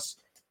see us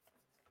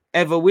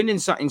ever winning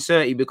something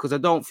 30 because I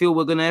don't feel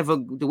we're going to ever,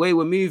 the way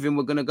we're moving,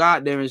 we're going to go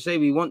out there and say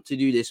we want to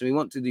do this and we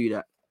want to do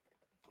that.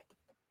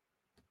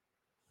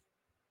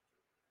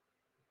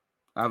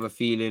 I have a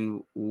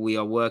feeling we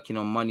are working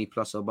on money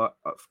plus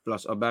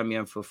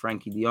Aubameyang for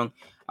Frankie de Jong.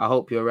 I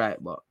hope you're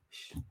right, but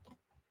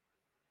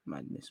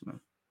madness, man.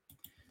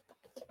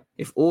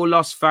 If all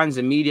us fans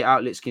and media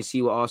outlets can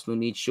see what Arsenal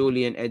need,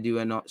 surely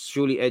Edu and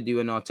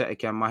Arteta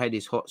can. My head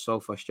is hot, so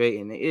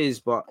frustrating. It is,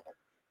 but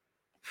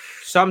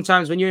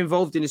sometimes when you're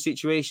involved in a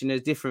situation,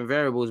 there's different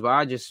variables.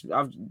 But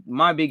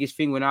my biggest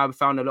thing when I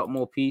found a lot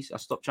more peace, I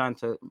stopped trying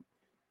to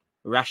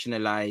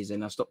rationalize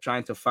and I stopped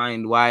trying to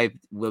find why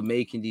we're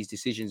making these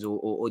decisions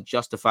or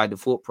justify the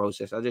thought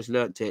process. I just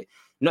learned to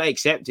not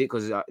accept it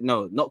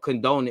not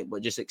condone it,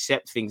 but just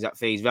accept things at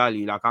face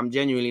value. Like, I'm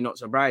genuinely not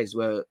surprised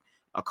where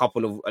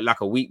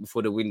a week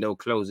before the window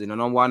closing.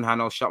 And on one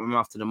hand, I'll shut my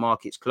mouth to the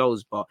markets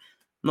closed, but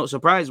not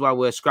surprised why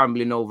we're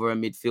scrambling over a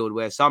midfield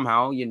where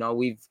somehow, you know,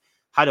 we've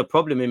had a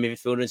problem in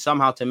midfield and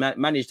somehow to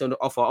manage to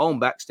off our own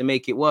backs to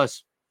make it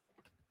worse.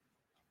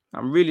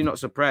 I'm really not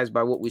surprised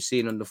by what we're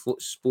seeing on the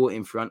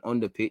sporting front, on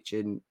the pitch,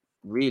 and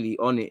really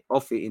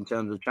off it in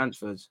terms of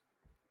transfers.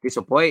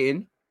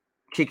 Disappointing,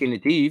 kicking the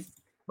teeth,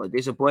 but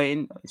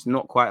disappointing. It's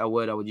not quite a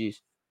word I would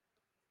use.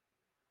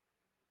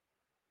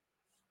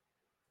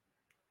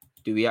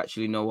 Do we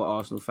actually know what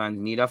Arsenal fans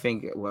need? I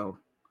think a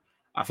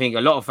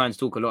lot of fans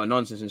talk a lot of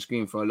nonsense and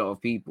scream for a lot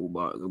of people,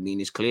 but I mean,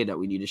 it's clear that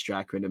we need a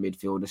striker in the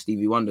midfield.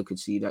 Stevie Wonder could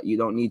see that. You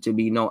don't need to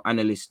be no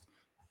analyst.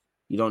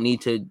 You don't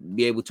need to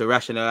be able to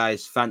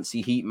rationalize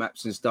fancy heat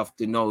maps and stuff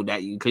to know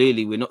that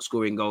clearly we're not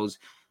scoring goals.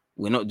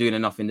 We're not doing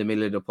enough in the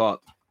middle of the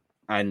park.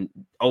 And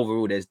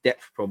overall, there's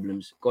depth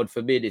problems. God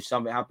forbid if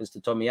something happens to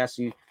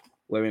Tomiyasu,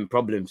 we're in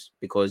problems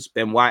because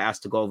Ben White has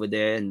to go over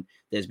there, and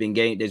there's been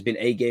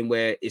a game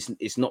where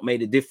it's not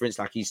made a difference.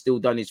 Like, he's still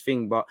done his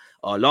thing, but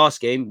our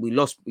last game we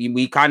lost.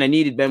 We kind of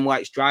needed Ben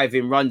White's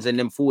driving runs and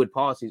then forward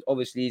passes.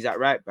 Obviously, he's at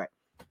right back,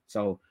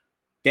 so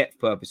depth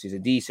purposes, a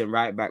decent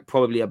right back,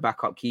 probably a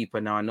backup keeper.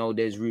 Now I know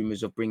there's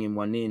rumors of bringing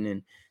one in,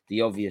 and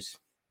the obvious.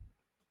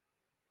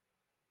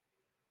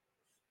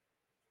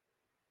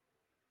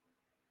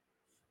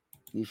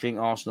 You think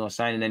Arsenal are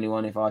signing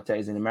anyone if Arteta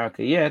is in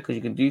America? Yeah, because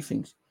you can do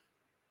things.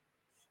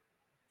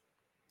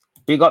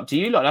 Big up to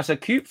you lot. That's a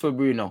coup for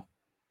Bruno.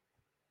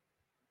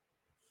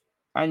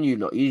 And you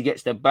lot. He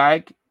gets the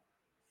bag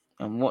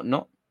and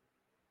whatnot.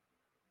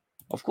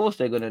 Of course,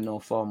 they're going to know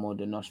far more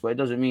than us, but it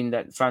doesn't mean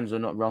that fans are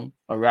not wrong,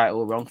 or right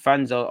or wrong.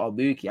 Fans are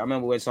bookie. I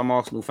remember when some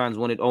Arsenal fans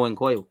wanted Owen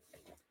Coyle.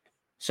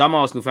 Some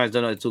Arsenal fans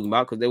don't know what they're talking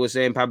about because they were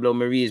saying Pablo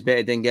Mari is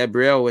better than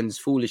Gabriel and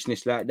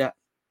foolishness like that.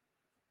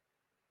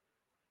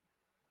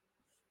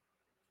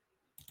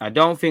 I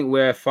don't think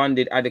we're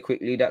funded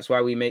adequately. That's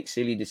why we make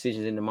silly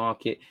decisions in the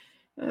market.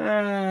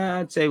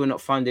 I'd say we're not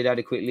funded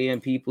adequately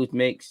and people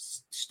make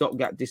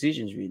stopgap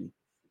decisions, really.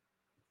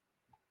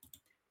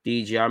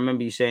 DJ, I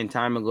remember you saying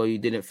time ago you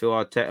didn't feel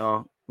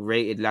Arteta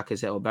rated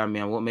Lacazette or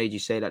Aubameyang. What made you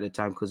say that at the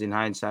time? Because in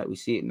hindsight, we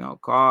see it now.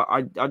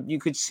 You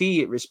could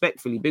see it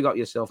respectfully. Big up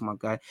yourself, my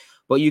guy.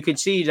 But you could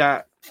see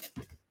that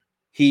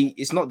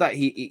it's not that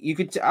you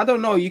could, I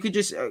don't know, you could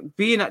just,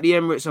 being at the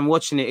Emirates and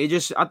watching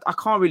it, I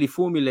can't really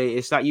formulate it.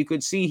 It's like you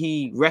could see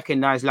he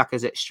recognized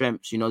Lacazette's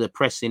strengths, you know, the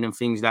pressing and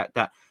things like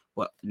that.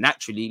 But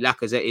naturally,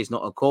 Lacazette is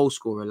not a goal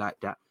scorer like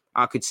that.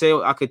 I could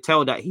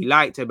tell that he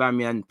liked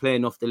Aubameyang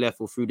playing off the left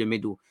or through the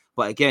middle.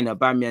 But again,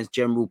 Aubameyang's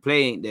general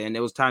play ain't there. And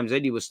there was times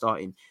Eddie was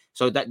starting.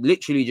 So that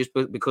literally just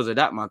because of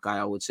that, my guy,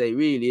 I would say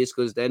really is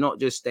because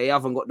they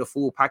haven't got the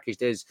full package.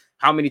 There's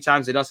how many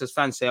times did us as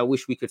fans say, I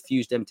wish we could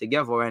fuse them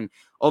together. And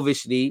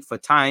obviously for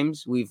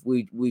times we've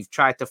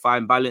tried to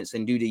find balance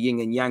and do the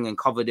yin and yang and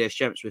cover their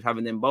strengths with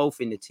having them both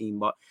in the team.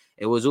 But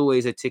it was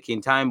always a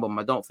ticking time bomb.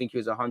 I don't think he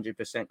was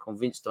 100%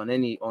 convinced on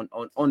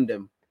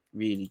them,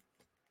 really.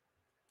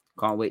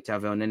 Can't wait to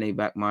have El Nene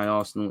back. My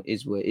Arsenal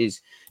is where it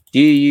is.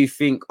 Do you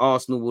think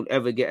Arsenal will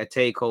ever get a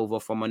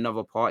takeover from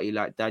another party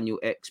like Daniel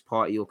X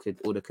party or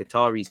the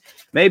Qataris?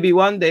 Maybe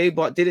one day,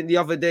 but didn't the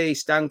other day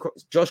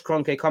Josh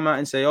Kroenke come out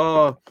and say,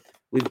 oh,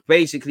 we've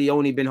basically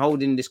only been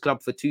holding this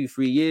club for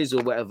 2-3 years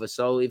or whatever.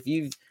 So if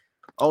you've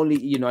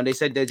only, and they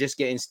said they're just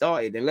getting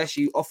started, unless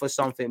you offer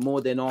something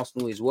more than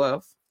Arsenal is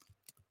worth,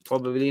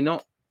 probably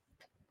not.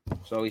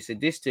 So it's a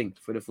distinct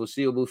for the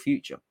foreseeable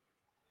future.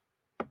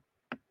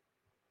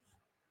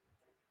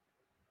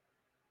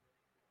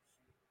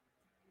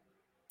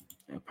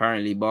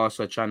 Apparently,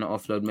 Barca are trying to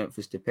offload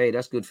Memphis to pay.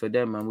 That's good for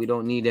them, man. We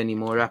don't need any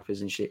more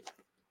rappers and shit.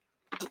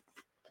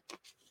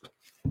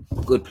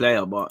 Good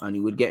player, and he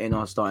would get in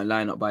our starting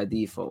lineup by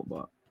default,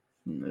 but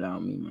allow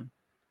me, man.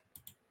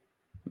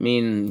 I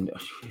mean,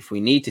 if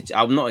we need to,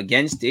 I'm not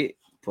against it,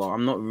 but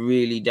I'm not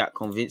really that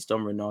convinced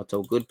on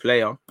Renato. Good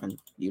player, and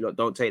you lot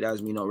don't take that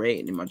as me not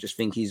rating him. I just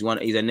think he's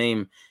a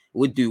name,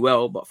 would do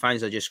well, but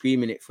fans are just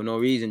screaming it for no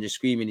reason, just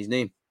screaming his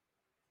name.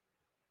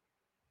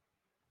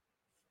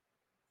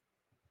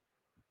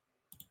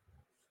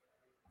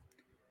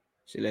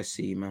 So let's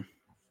see, man.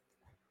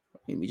 I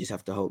think we just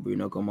have to hope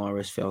Bruno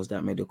Gomes fails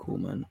that medical,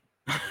 man.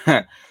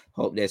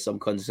 Hope there's some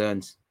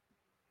concerns.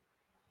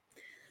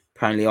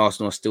 Apparently,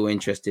 Arsenal are still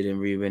interested in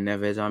Ruben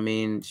Neves. I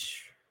mean,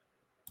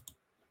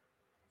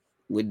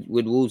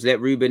 would Wolves let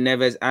Ruben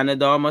Neves and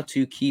Adama,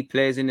 two key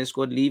players in the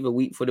squad, leave a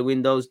week for the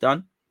window's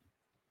done?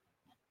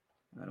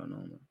 I don't know,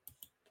 man.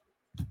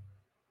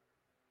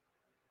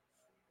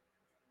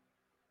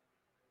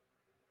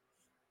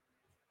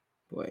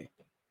 Boy.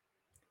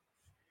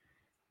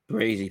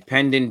 Crazy.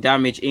 Pending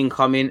damage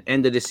incoming.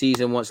 End of the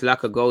season. Once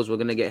Laka goes, we're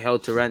going to get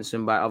held to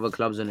ransom by other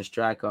clubs on a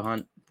striker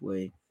hunt.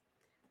 Boy,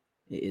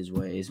 it is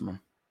what it is, man.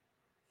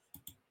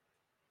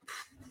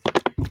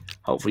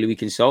 Hopefully we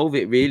can solve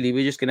it, really.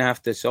 We're just going to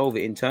have to solve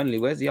it internally.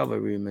 Where's the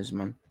other rumours,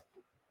 man?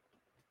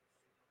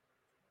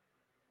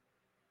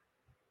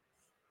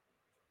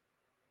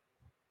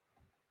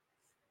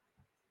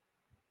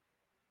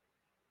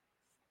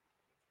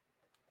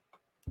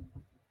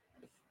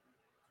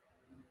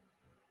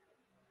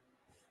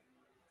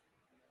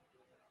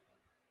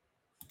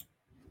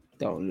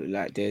 Don't look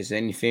like there's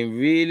anything,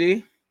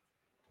 really.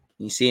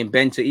 You seeing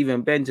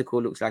even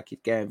Bentacle looks like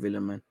it's getting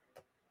Villa, man.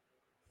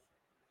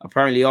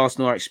 Apparently,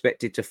 Arsenal are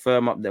expected to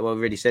firm up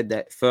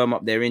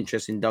their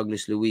interest in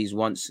Douglas Luiz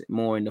once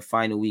more in the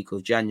final week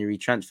of January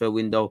transfer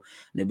window.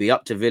 And it'll be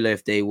up to Villa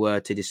if they were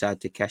to decide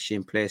to cash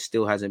in. Player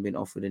still hasn't been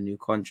offered a new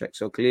contract.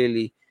 So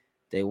clearly,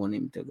 they want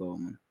him to go,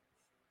 man.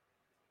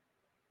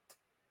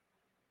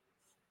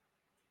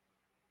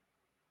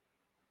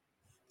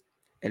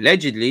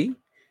 Allegedly,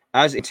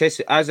 as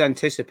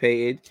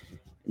anticipated,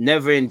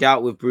 never in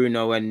doubt with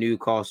Bruno and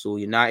Newcastle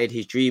United.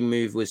 His dream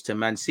move was to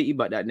Man City,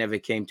 but that never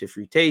came to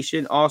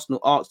fruition.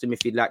 Arsenal asked him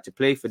if he'd like to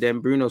play for them.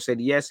 Bruno said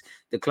yes.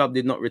 The club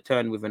did not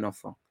return with an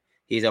offer.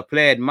 He's a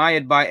player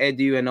admired by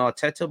Edu and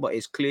Arteta, but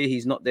it's clear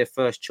he's not their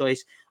first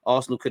choice.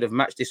 Arsenal could have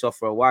matched this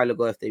offer a while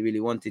ago if they really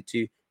wanted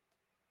to.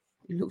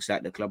 It looks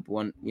like the club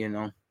want,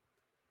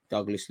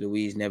 Douglas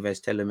Luiz,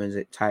 Neves, Telemans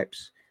at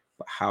types.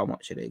 But how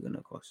much are they going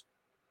to cost?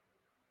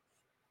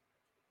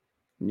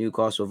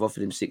 Newcastle have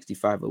offered him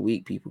 65 a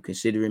week, people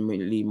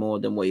considerably more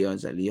than what he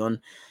earns at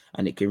Lyon,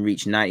 and it can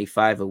reach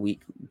 95 a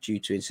week due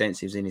to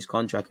incentives in his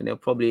contract, and they're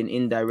probably an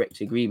indirect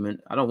agreement.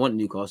 I don't want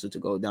Newcastle to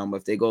go down, but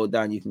if they go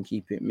down, you can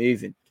keep it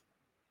moving.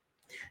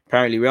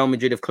 Apparently, Real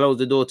Madrid have closed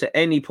the door to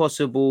any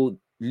possible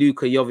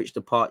Luka Jovic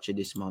departure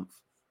this month.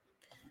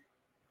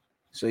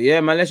 So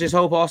yeah, man, let's just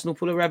hope Arsenal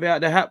pull a rabbit out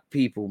of the hat,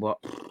 people, but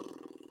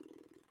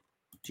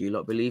do you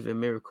lot believe in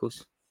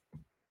miracles?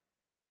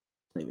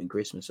 Not even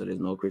Christmas, so there's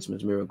no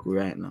Christmas miracle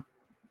right now.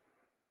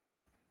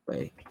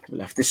 But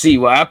we'll have to see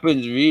what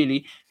happens,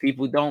 really.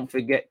 People don't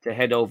forget to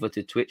head over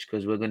to Twitch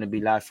because we're going to be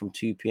live from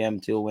 2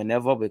 p.m. till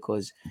whenever,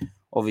 because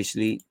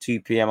obviously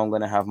 2 p.m. I'm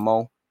going to have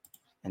Mo,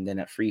 and then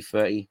at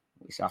 3:30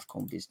 it's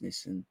AFCON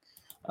business. And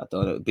I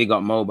thought, big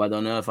up Mo, but I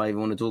don't know if I even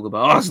want to talk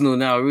about Arsenal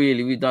now,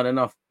 really. We've done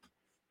enough.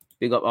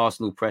 Big up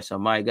Arsenal presser,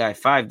 my guy.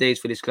 5 days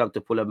for this club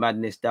to pull a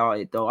madness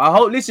down it, though.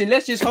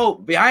 Let's just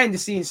hope behind the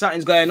scenes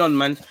something's going on,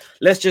 man.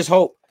 Let's just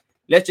hope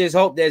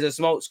there's a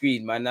smoke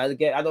screen, man. I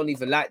don't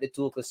even like the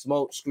talk of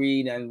smoke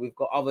screen, and we've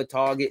got other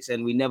targets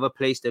and we never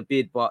placed a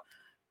bid. But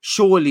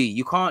surely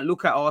you can't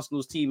look at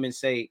Arsenal's team and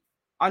say,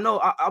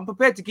 I'm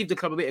prepared to give the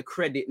club a bit of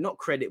credit, not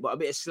credit, but a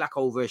bit of slack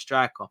over a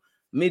striker.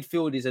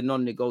 Midfield is a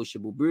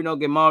non-negotiable. Bruno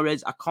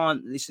Guimaraes, I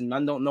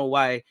don't know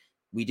why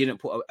we didn't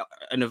put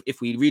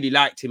if we really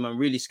liked him and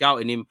really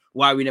scouting him,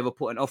 why we never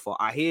put an offer.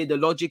 I hear the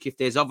logic if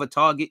there's other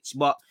targets,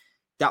 but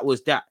that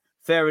was that.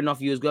 Fair enough,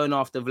 you was going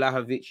after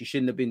Vlahovic. You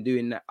shouldn't have been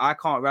doing that. I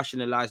can't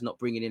rationalize not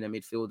bringing in a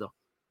midfielder.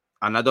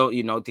 And I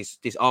don't,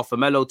 this Arthur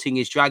Melo thing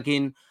is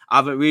dragging. I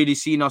haven't really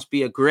seen us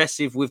be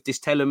aggressive with this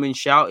Telemann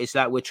shout. It's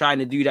like we're trying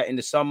to do that in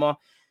the summer.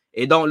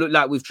 It don't look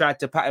like we've tried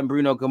to pattern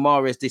Bruno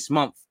Guimaraes this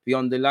month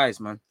beyond the lies,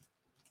 man.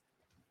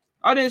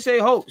 I didn't say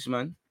hopes,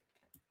 man.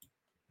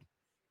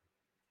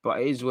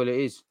 But it is what it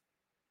is.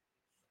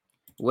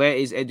 Where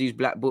is Edu's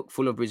black book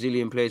full of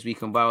Brazilian players we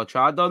can buy or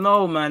try? I don't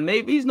know, man.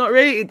 Maybe he's not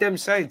rated them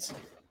sides.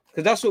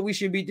 Because that's what we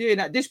should be doing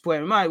at this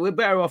point, man. We're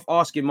better off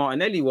asking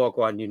Martinelli walk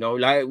on,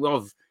 like,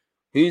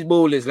 who's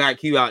ballers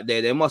like you out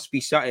there? There must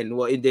be something.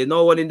 What, there's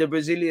no one in the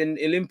Brazilian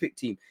Olympic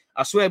team.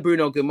 I swear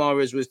Bruno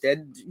Guimaraes was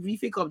there. If you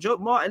think of Joe,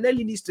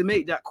 Martinelli needs to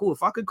make that call.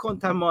 If I could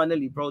contact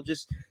Martinelli, bro,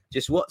 just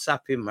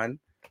WhatsApp him, man.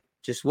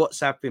 Just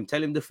WhatsApp him.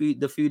 Tell him the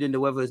food and the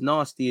weather is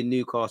nasty in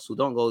Newcastle.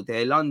 Don't go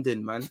there.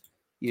 London, man.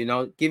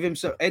 Give him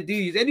some.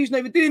 Edu's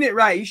never doing it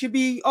right. He should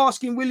be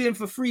asking William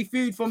for free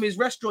food from his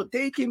restaurant.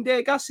 Take him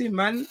there, gas him,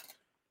 man.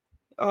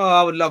 Oh,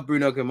 I would love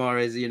Bruno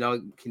Guimaraes.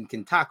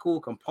 Can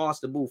tackle, can pass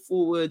the ball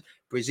forward.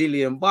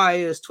 Brazilian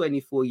bias,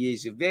 24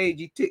 years of age.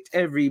 He ticked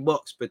every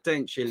box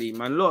potentially,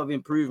 man. A lot of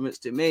improvements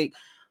to make.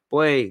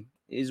 Boy,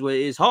 is what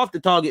it is. Half the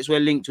targets we're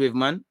linked with,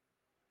 man.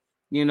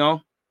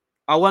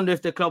 I wonder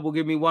if the club will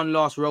give me one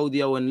last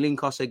rodeo and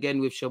link us again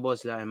with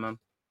Szoboszlai, man.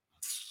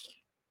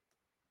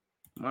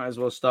 Might as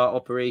well start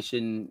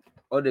Operation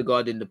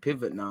Odegaard in the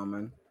pivot now,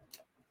 man.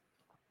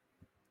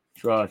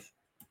 Trust.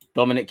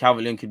 Dominic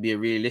Calvert-Lewin could be a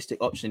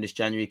realistic option this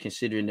January,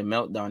 considering the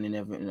meltdown in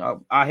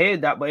Everton. I hear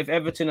that, but if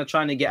Everton are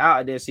trying to get out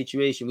of their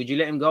situation, would you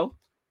let him go?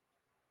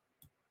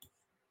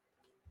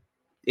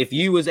 If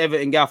you was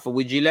Everton gaffer,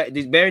 would you let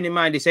this? Bearing in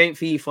mind, this ain't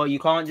FIFA. You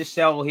can't just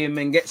sell him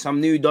and get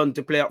some new Don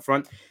to play up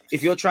front.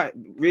 If you're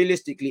trying,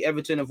 realistically,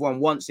 Everton have won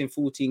once in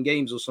 14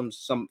 games or some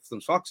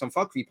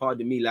fuckery,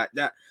 pardon me, like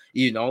that.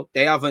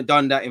 They haven't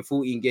done that in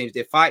 14 games.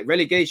 They fight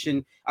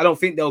relegation. I don't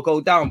think they'll go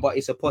down, but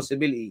it's a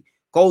possibility.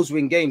 Goals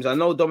win games. I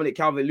know Dominic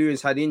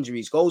Calvert-Lewin's had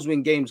injuries. Goals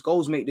win games.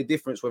 Goals make the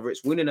difference, whether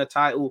it's winning a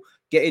title,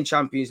 getting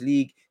Champions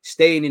League,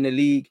 staying in the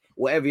league,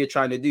 whatever you're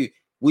trying to do.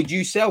 Would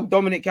you sell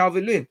Dominic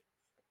Calvert-Lewin?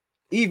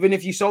 Even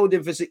if you sold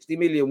him for 60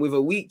 million with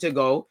a week to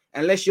go,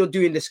 unless you're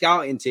doing the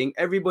scouting thing,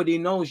 everybody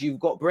knows you've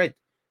got bread.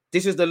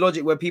 This is the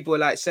logic where people are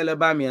like, sell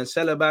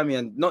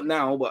Aubameyang, not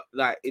now, but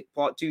like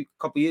part two,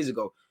 couple years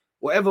ago.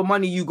 Whatever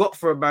money you got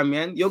for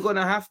Aubameyang, you're going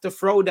to have to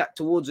throw that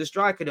towards a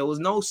striker. There was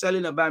no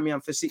selling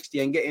Aubameyang for 60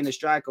 and getting a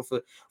striker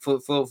for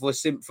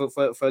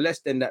less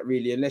than that,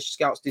 really, unless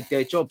scouts did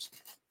their jobs.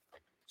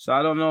 So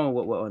I don't know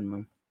what we're on,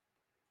 man.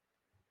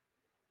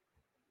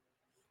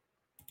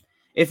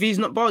 If he's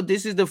not, bro,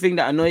 this is the thing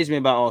that annoys me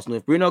about Arsenal.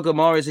 If Bruno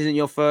Guimaraes isn't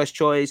your first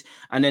choice,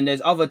 and then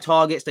there's other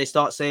targets, they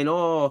start saying,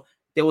 oh,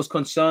 there was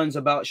concerns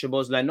about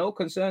Szoboszlai. No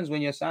concerns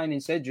when you're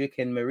signing Cedric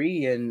and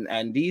Marie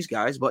and these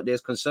guys, but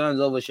there's concerns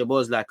over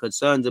Szoboszlai,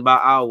 concerns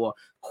about our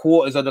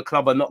quarters of the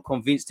club are not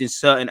convinced in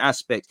certain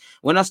aspects.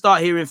 When I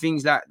start hearing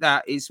things like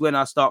that, it's when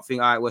I start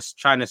thinking, I was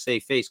trying to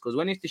save face. Because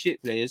when it's the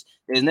shit players,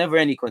 there's never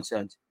any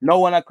concerns. No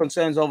one had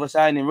concerns over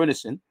signing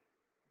Runnison.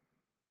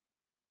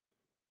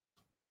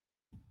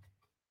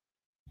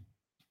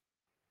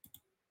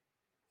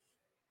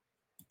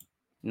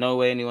 No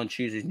way anyone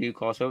chooses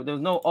Newcastle. There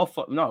was no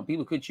offer. No,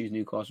 people could choose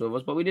Newcastle over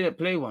us, but we didn't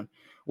play one.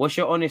 What's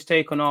your honest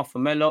take on Arthur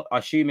Melo?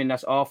 Assuming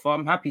that's Arthur,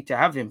 I'm happy to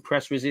have him.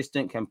 Press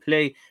resistant, can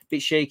play, a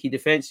bit shaky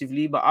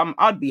defensively, but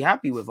I'd be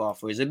happy with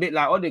Arthur. It's a bit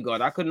like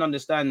Odegaard. I couldn't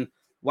understand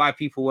why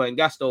people weren't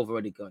gassed over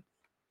Odegaard.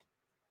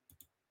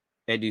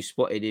 Edu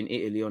spotted in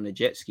Italy on a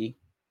jet ski.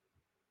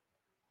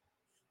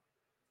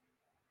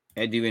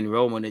 Edu in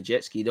Rome on a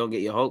jet ski. Don't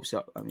get your hopes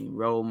up. I mean,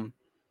 Rome.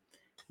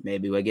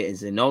 Maybe we're getting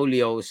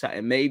Zanolio or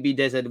something. Maybe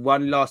there's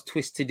one last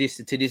twist to this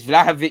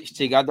Vlahovic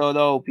thing. I don't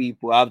know,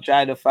 people. I'm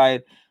trying to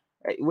find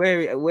where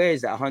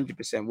is that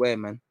 100%? Where,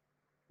 man?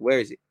 Where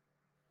is it?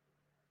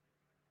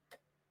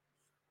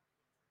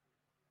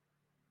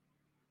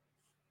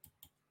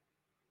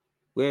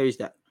 Where is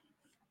that?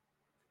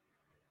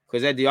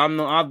 Because Eddie,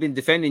 I've been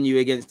defending you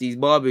against these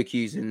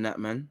barbecues and that,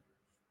 man.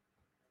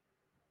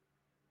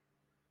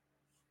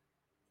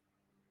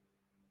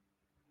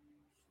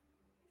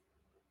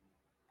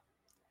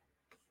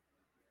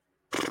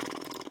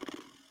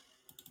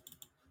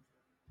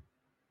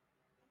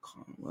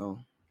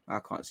 Well, I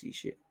can't see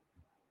shit.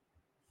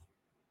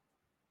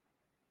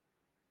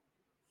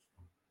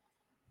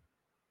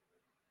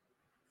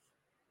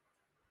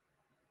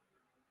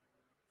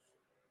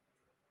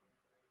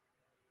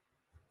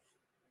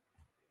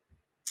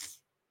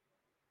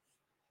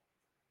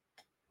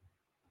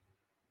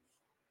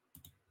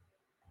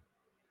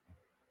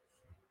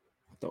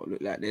 Don't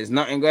look like there's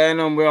nothing going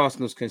on where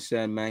Arsenal's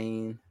concerned,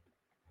 man.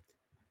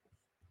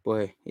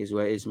 Boy, is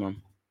where it is,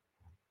 man.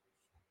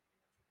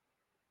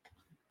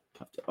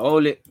 Have to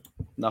hold it.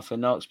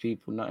 Nothing else,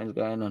 people. Nothing's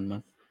going on,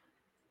 man.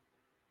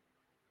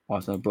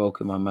 Arsenal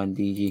broken, my man,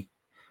 DG.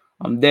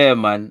 I'm there,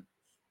 man.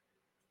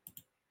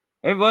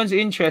 Everyone's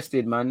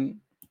interested, man.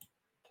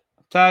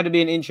 I'm tired of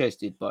being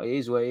interested, but it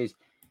is what it is.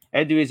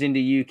 Edu is in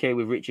the UK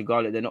with Richard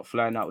Garlick. They're not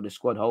flying out with the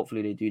squad.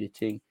 Hopefully, they do the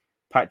thing.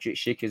 Patrick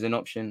Schick is an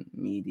option.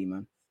 Meaty,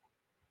 man.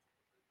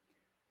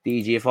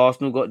 DG, if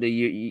Arsenal got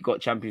you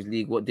got Champions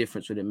League, what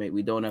difference would it make?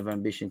 We don't have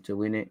ambition to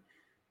win it.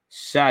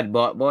 Sad,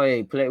 but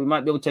boy, we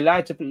might be able to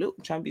lie to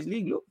look Champions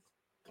League. Look,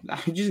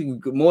 just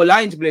more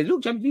lying to players.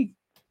 Look, Champions League.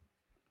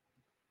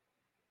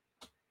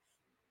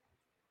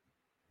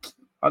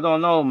 I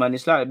don't know, man.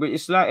 It's like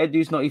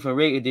Edu's not even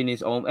rated in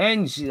his own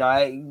ends.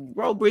 Like,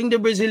 bro, bring the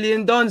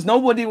Brazilian dons.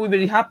 Nobody would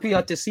be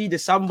happier to see the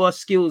samba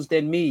skills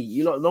than me.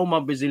 You don't know my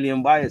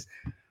Brazilian bias.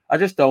 I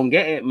just don't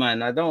get it,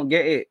 man. I don't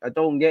get it.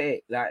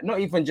 Like, not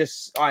even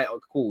just, all right,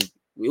 cool.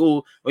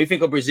 When we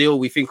think of Brazil,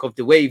 we think of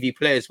the wavy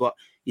players, but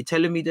you're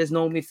telling me there's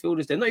no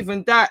midfielders there? Not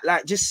even that.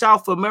 Like, just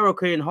South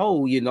America in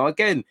whole, you know.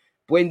 Again,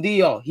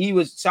 Buendia,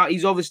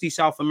 he's obviously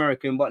South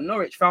American, but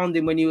Norwich found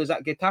him when he was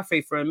at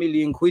Getafe for £1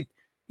 million,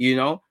 you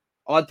know.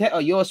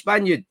 Arteta, you're a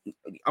Spaniard.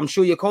 I'm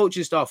sure your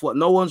coaching staff. What?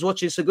 No one's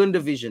watching Segunda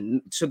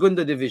Division.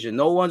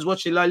 No one's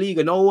watching La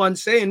Liga. No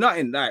one's saying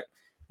nothing. Like,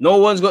 no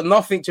one's got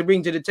nothing to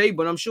bring to the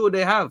table. And I'm sure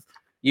they have.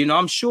 You know,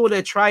 I'm sure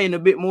they're trying a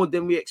bit more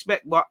than we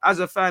expect. But as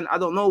a fan, I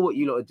don't know what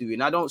you lot are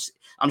doing.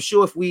 I'm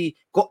sure if we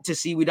got to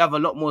see, we'd have a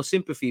lot more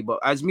sympathy. But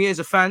as me as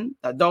a fan,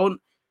 that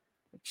don't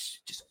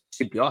just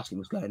simply asking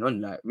what's going on.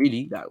 Like,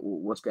 really, like,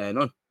 what's going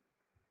on?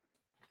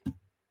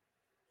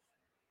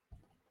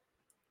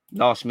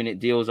 Last minute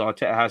deals.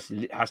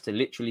 Arteta has to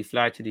literally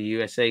fly to the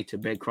USA to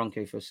beg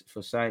Kroenke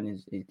for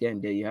signings.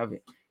 Again, there you have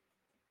it.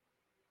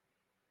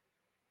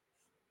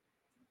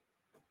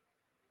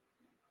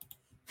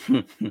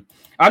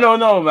 I don't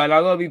know, man.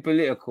 I gotta be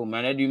political,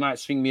 man. Edu might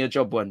swing me a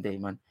job one day,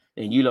 man.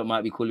 And you lot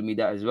might be calling me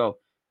that as well.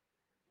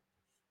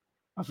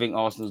 I think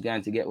Arsenal's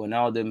going to get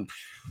Ronaldo.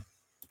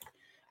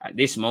 At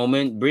this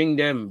moment,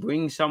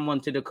 bring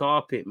someone to the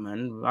carpet,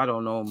 man. I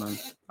don't know, man.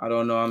 I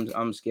don't know.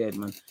 I'm scared,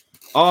 man.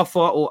 Arthur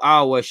or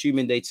Our,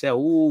 assuming they'd say,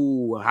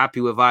 ooh, happy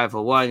with either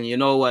one. You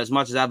know what? As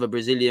much as I have a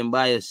Brazilian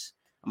bias,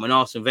 I'm an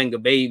Arsene Wenger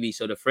baby,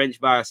 so the French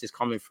bias is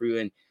coming through,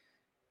 and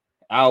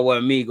Our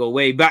and me go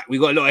way back. We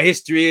got a lot of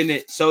history in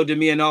it. So do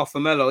me and Arthur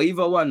Melo.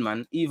 Either one,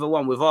 man. Either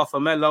one. With Arthur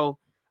Melo,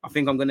 I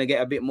think I'm going to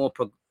get a bit more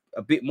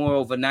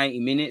over 90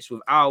 minutes.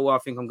 With Our, I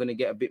think I'm going to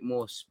get a bit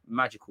more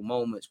magical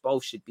moments.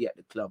 Both should be at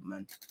the club,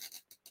 man.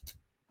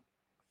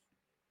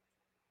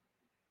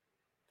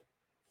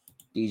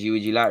 DG,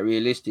 would you like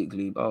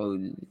realistically? Oh,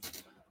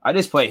 at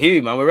this point,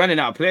 who, man? We're running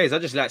out of players. I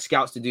just like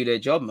scouts to do their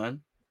job,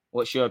 man.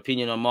 What's your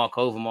opinion on Mark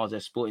Overmars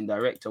as sporting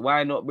director?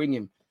 Why not bring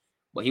him?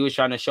 But he was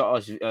trying to shut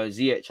us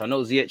Ziyech. I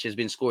know Ziyech has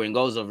been scoring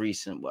goals of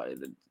recent, but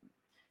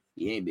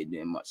he ain't been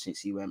doing much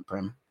since he went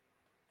Prem.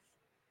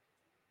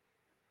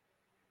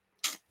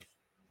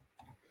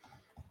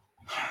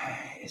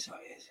 It's what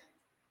it is.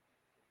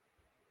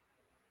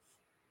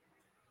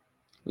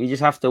 We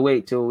just have to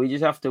wait till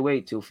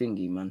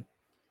thingy, man.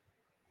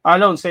 I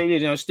don't say, you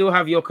know, still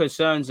have your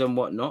concerns and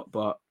whatnot,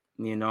 but,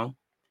 you know,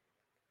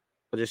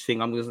 I just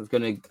think I'm just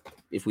going to,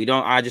 if we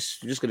don't, I'm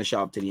just going to shut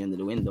up to the end of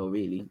the window,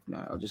 really.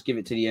 I'll just give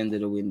it to the end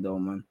of the window,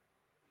 man.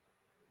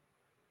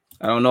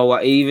 I don't know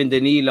what, even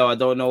Danilo, I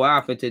don't know what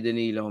happened to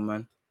Danilo,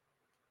 man.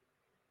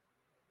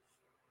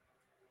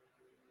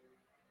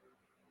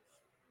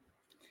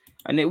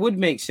 And it would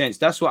make sense.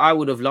 That's what I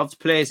would have loved.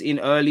 Players in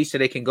early so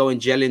they can go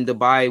and gel in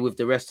Dubai with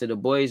the rest of the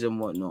boys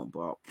and whatnot,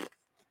 but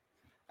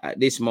at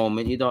this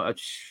moment,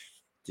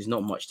 there's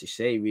not much to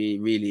say,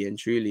 really and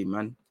truly,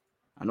 man.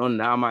 And on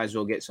that, I might as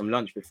well get some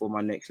lunch before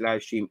my next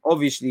live stream.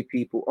 Obviously,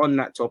 people, on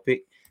that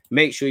topic,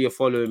 make sure you're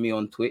following me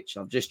on Twitch.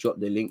 I've just dropped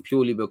the link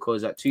purely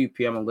because at 2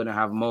 p.m, I'm going to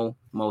have Mo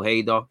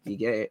Hader. You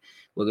get it?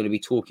 We're going to be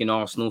talking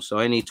Arsenal. So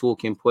any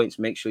talking points,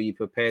 make sure you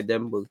prepare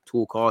them. We'll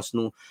talk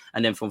Arsenal.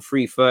 And then from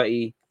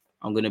 3:30,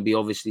 I'm going to be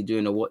obviously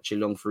doing a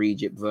watch-along for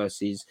Egypt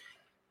versus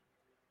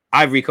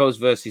Ivory Coast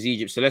versus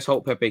Egypt. So let's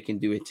hope Pepe can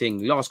do a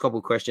thing. Last couple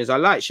of questions. I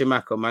like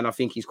Shamaka, man. I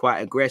think he's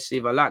quite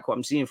aggressive. I like what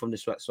I'm seeing from the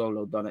Sweat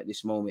Solo done at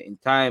this moment in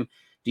time.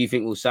 Do you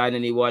think we'll sign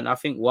anyone? I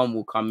think one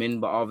will come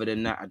in, but other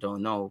than that, I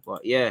don't know.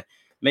 But yeah,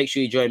 make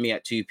sure you join me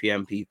at 2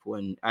 p.m, people.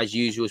 And as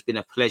usual, it's been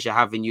a pleasure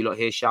having you lot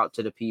here. Shout out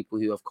to the people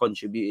who have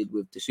contributed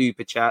with the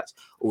super chats,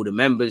 all the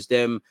members,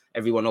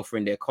 everyone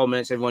offering their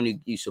comments,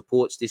 everyone who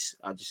supports this.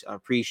 I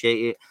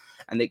appreciate it.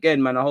 And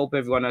again, man, I hope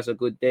everyone has a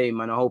good day,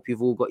 man. I hope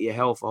you've all got your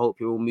health. I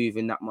hope you're all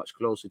moving that much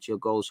closer to your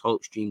goals,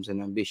 hopes, dreams,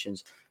 and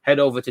ambitions. Head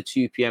over to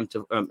 2 p.m.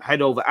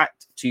 head over at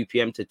 2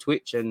 p.m. to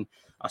Twitch, and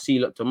I'll see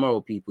you lot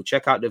tomorrow, people.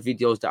 Check out the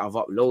videos that I've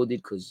uploaded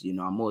because, you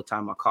know, more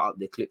time I cut up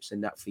the clips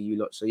and that for you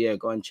lot. So yeah,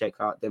 go and check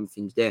out them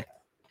things there.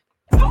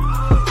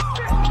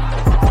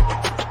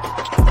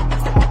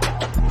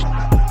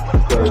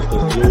 There's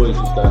always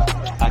just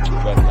that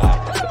active red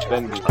flag,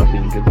 defending. I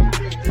think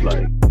it's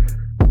like